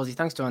Dave. Thanks to Ozzy.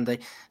 Thanks to Andy.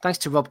 Thanks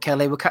to Rob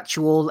Kelly. We'll catch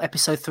you all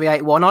episode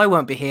 381. I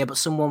won't be here, but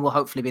someone will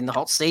hopefully be in the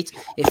hot seat.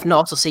 If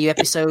not, I'll see you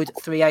episode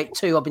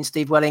 382. I've been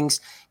Steve Wellings.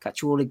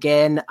 Catch you all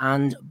again,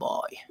 and bye.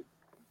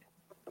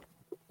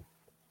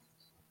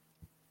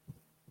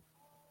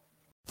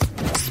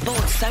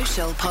 Sports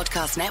Social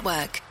Podcast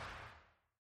Network.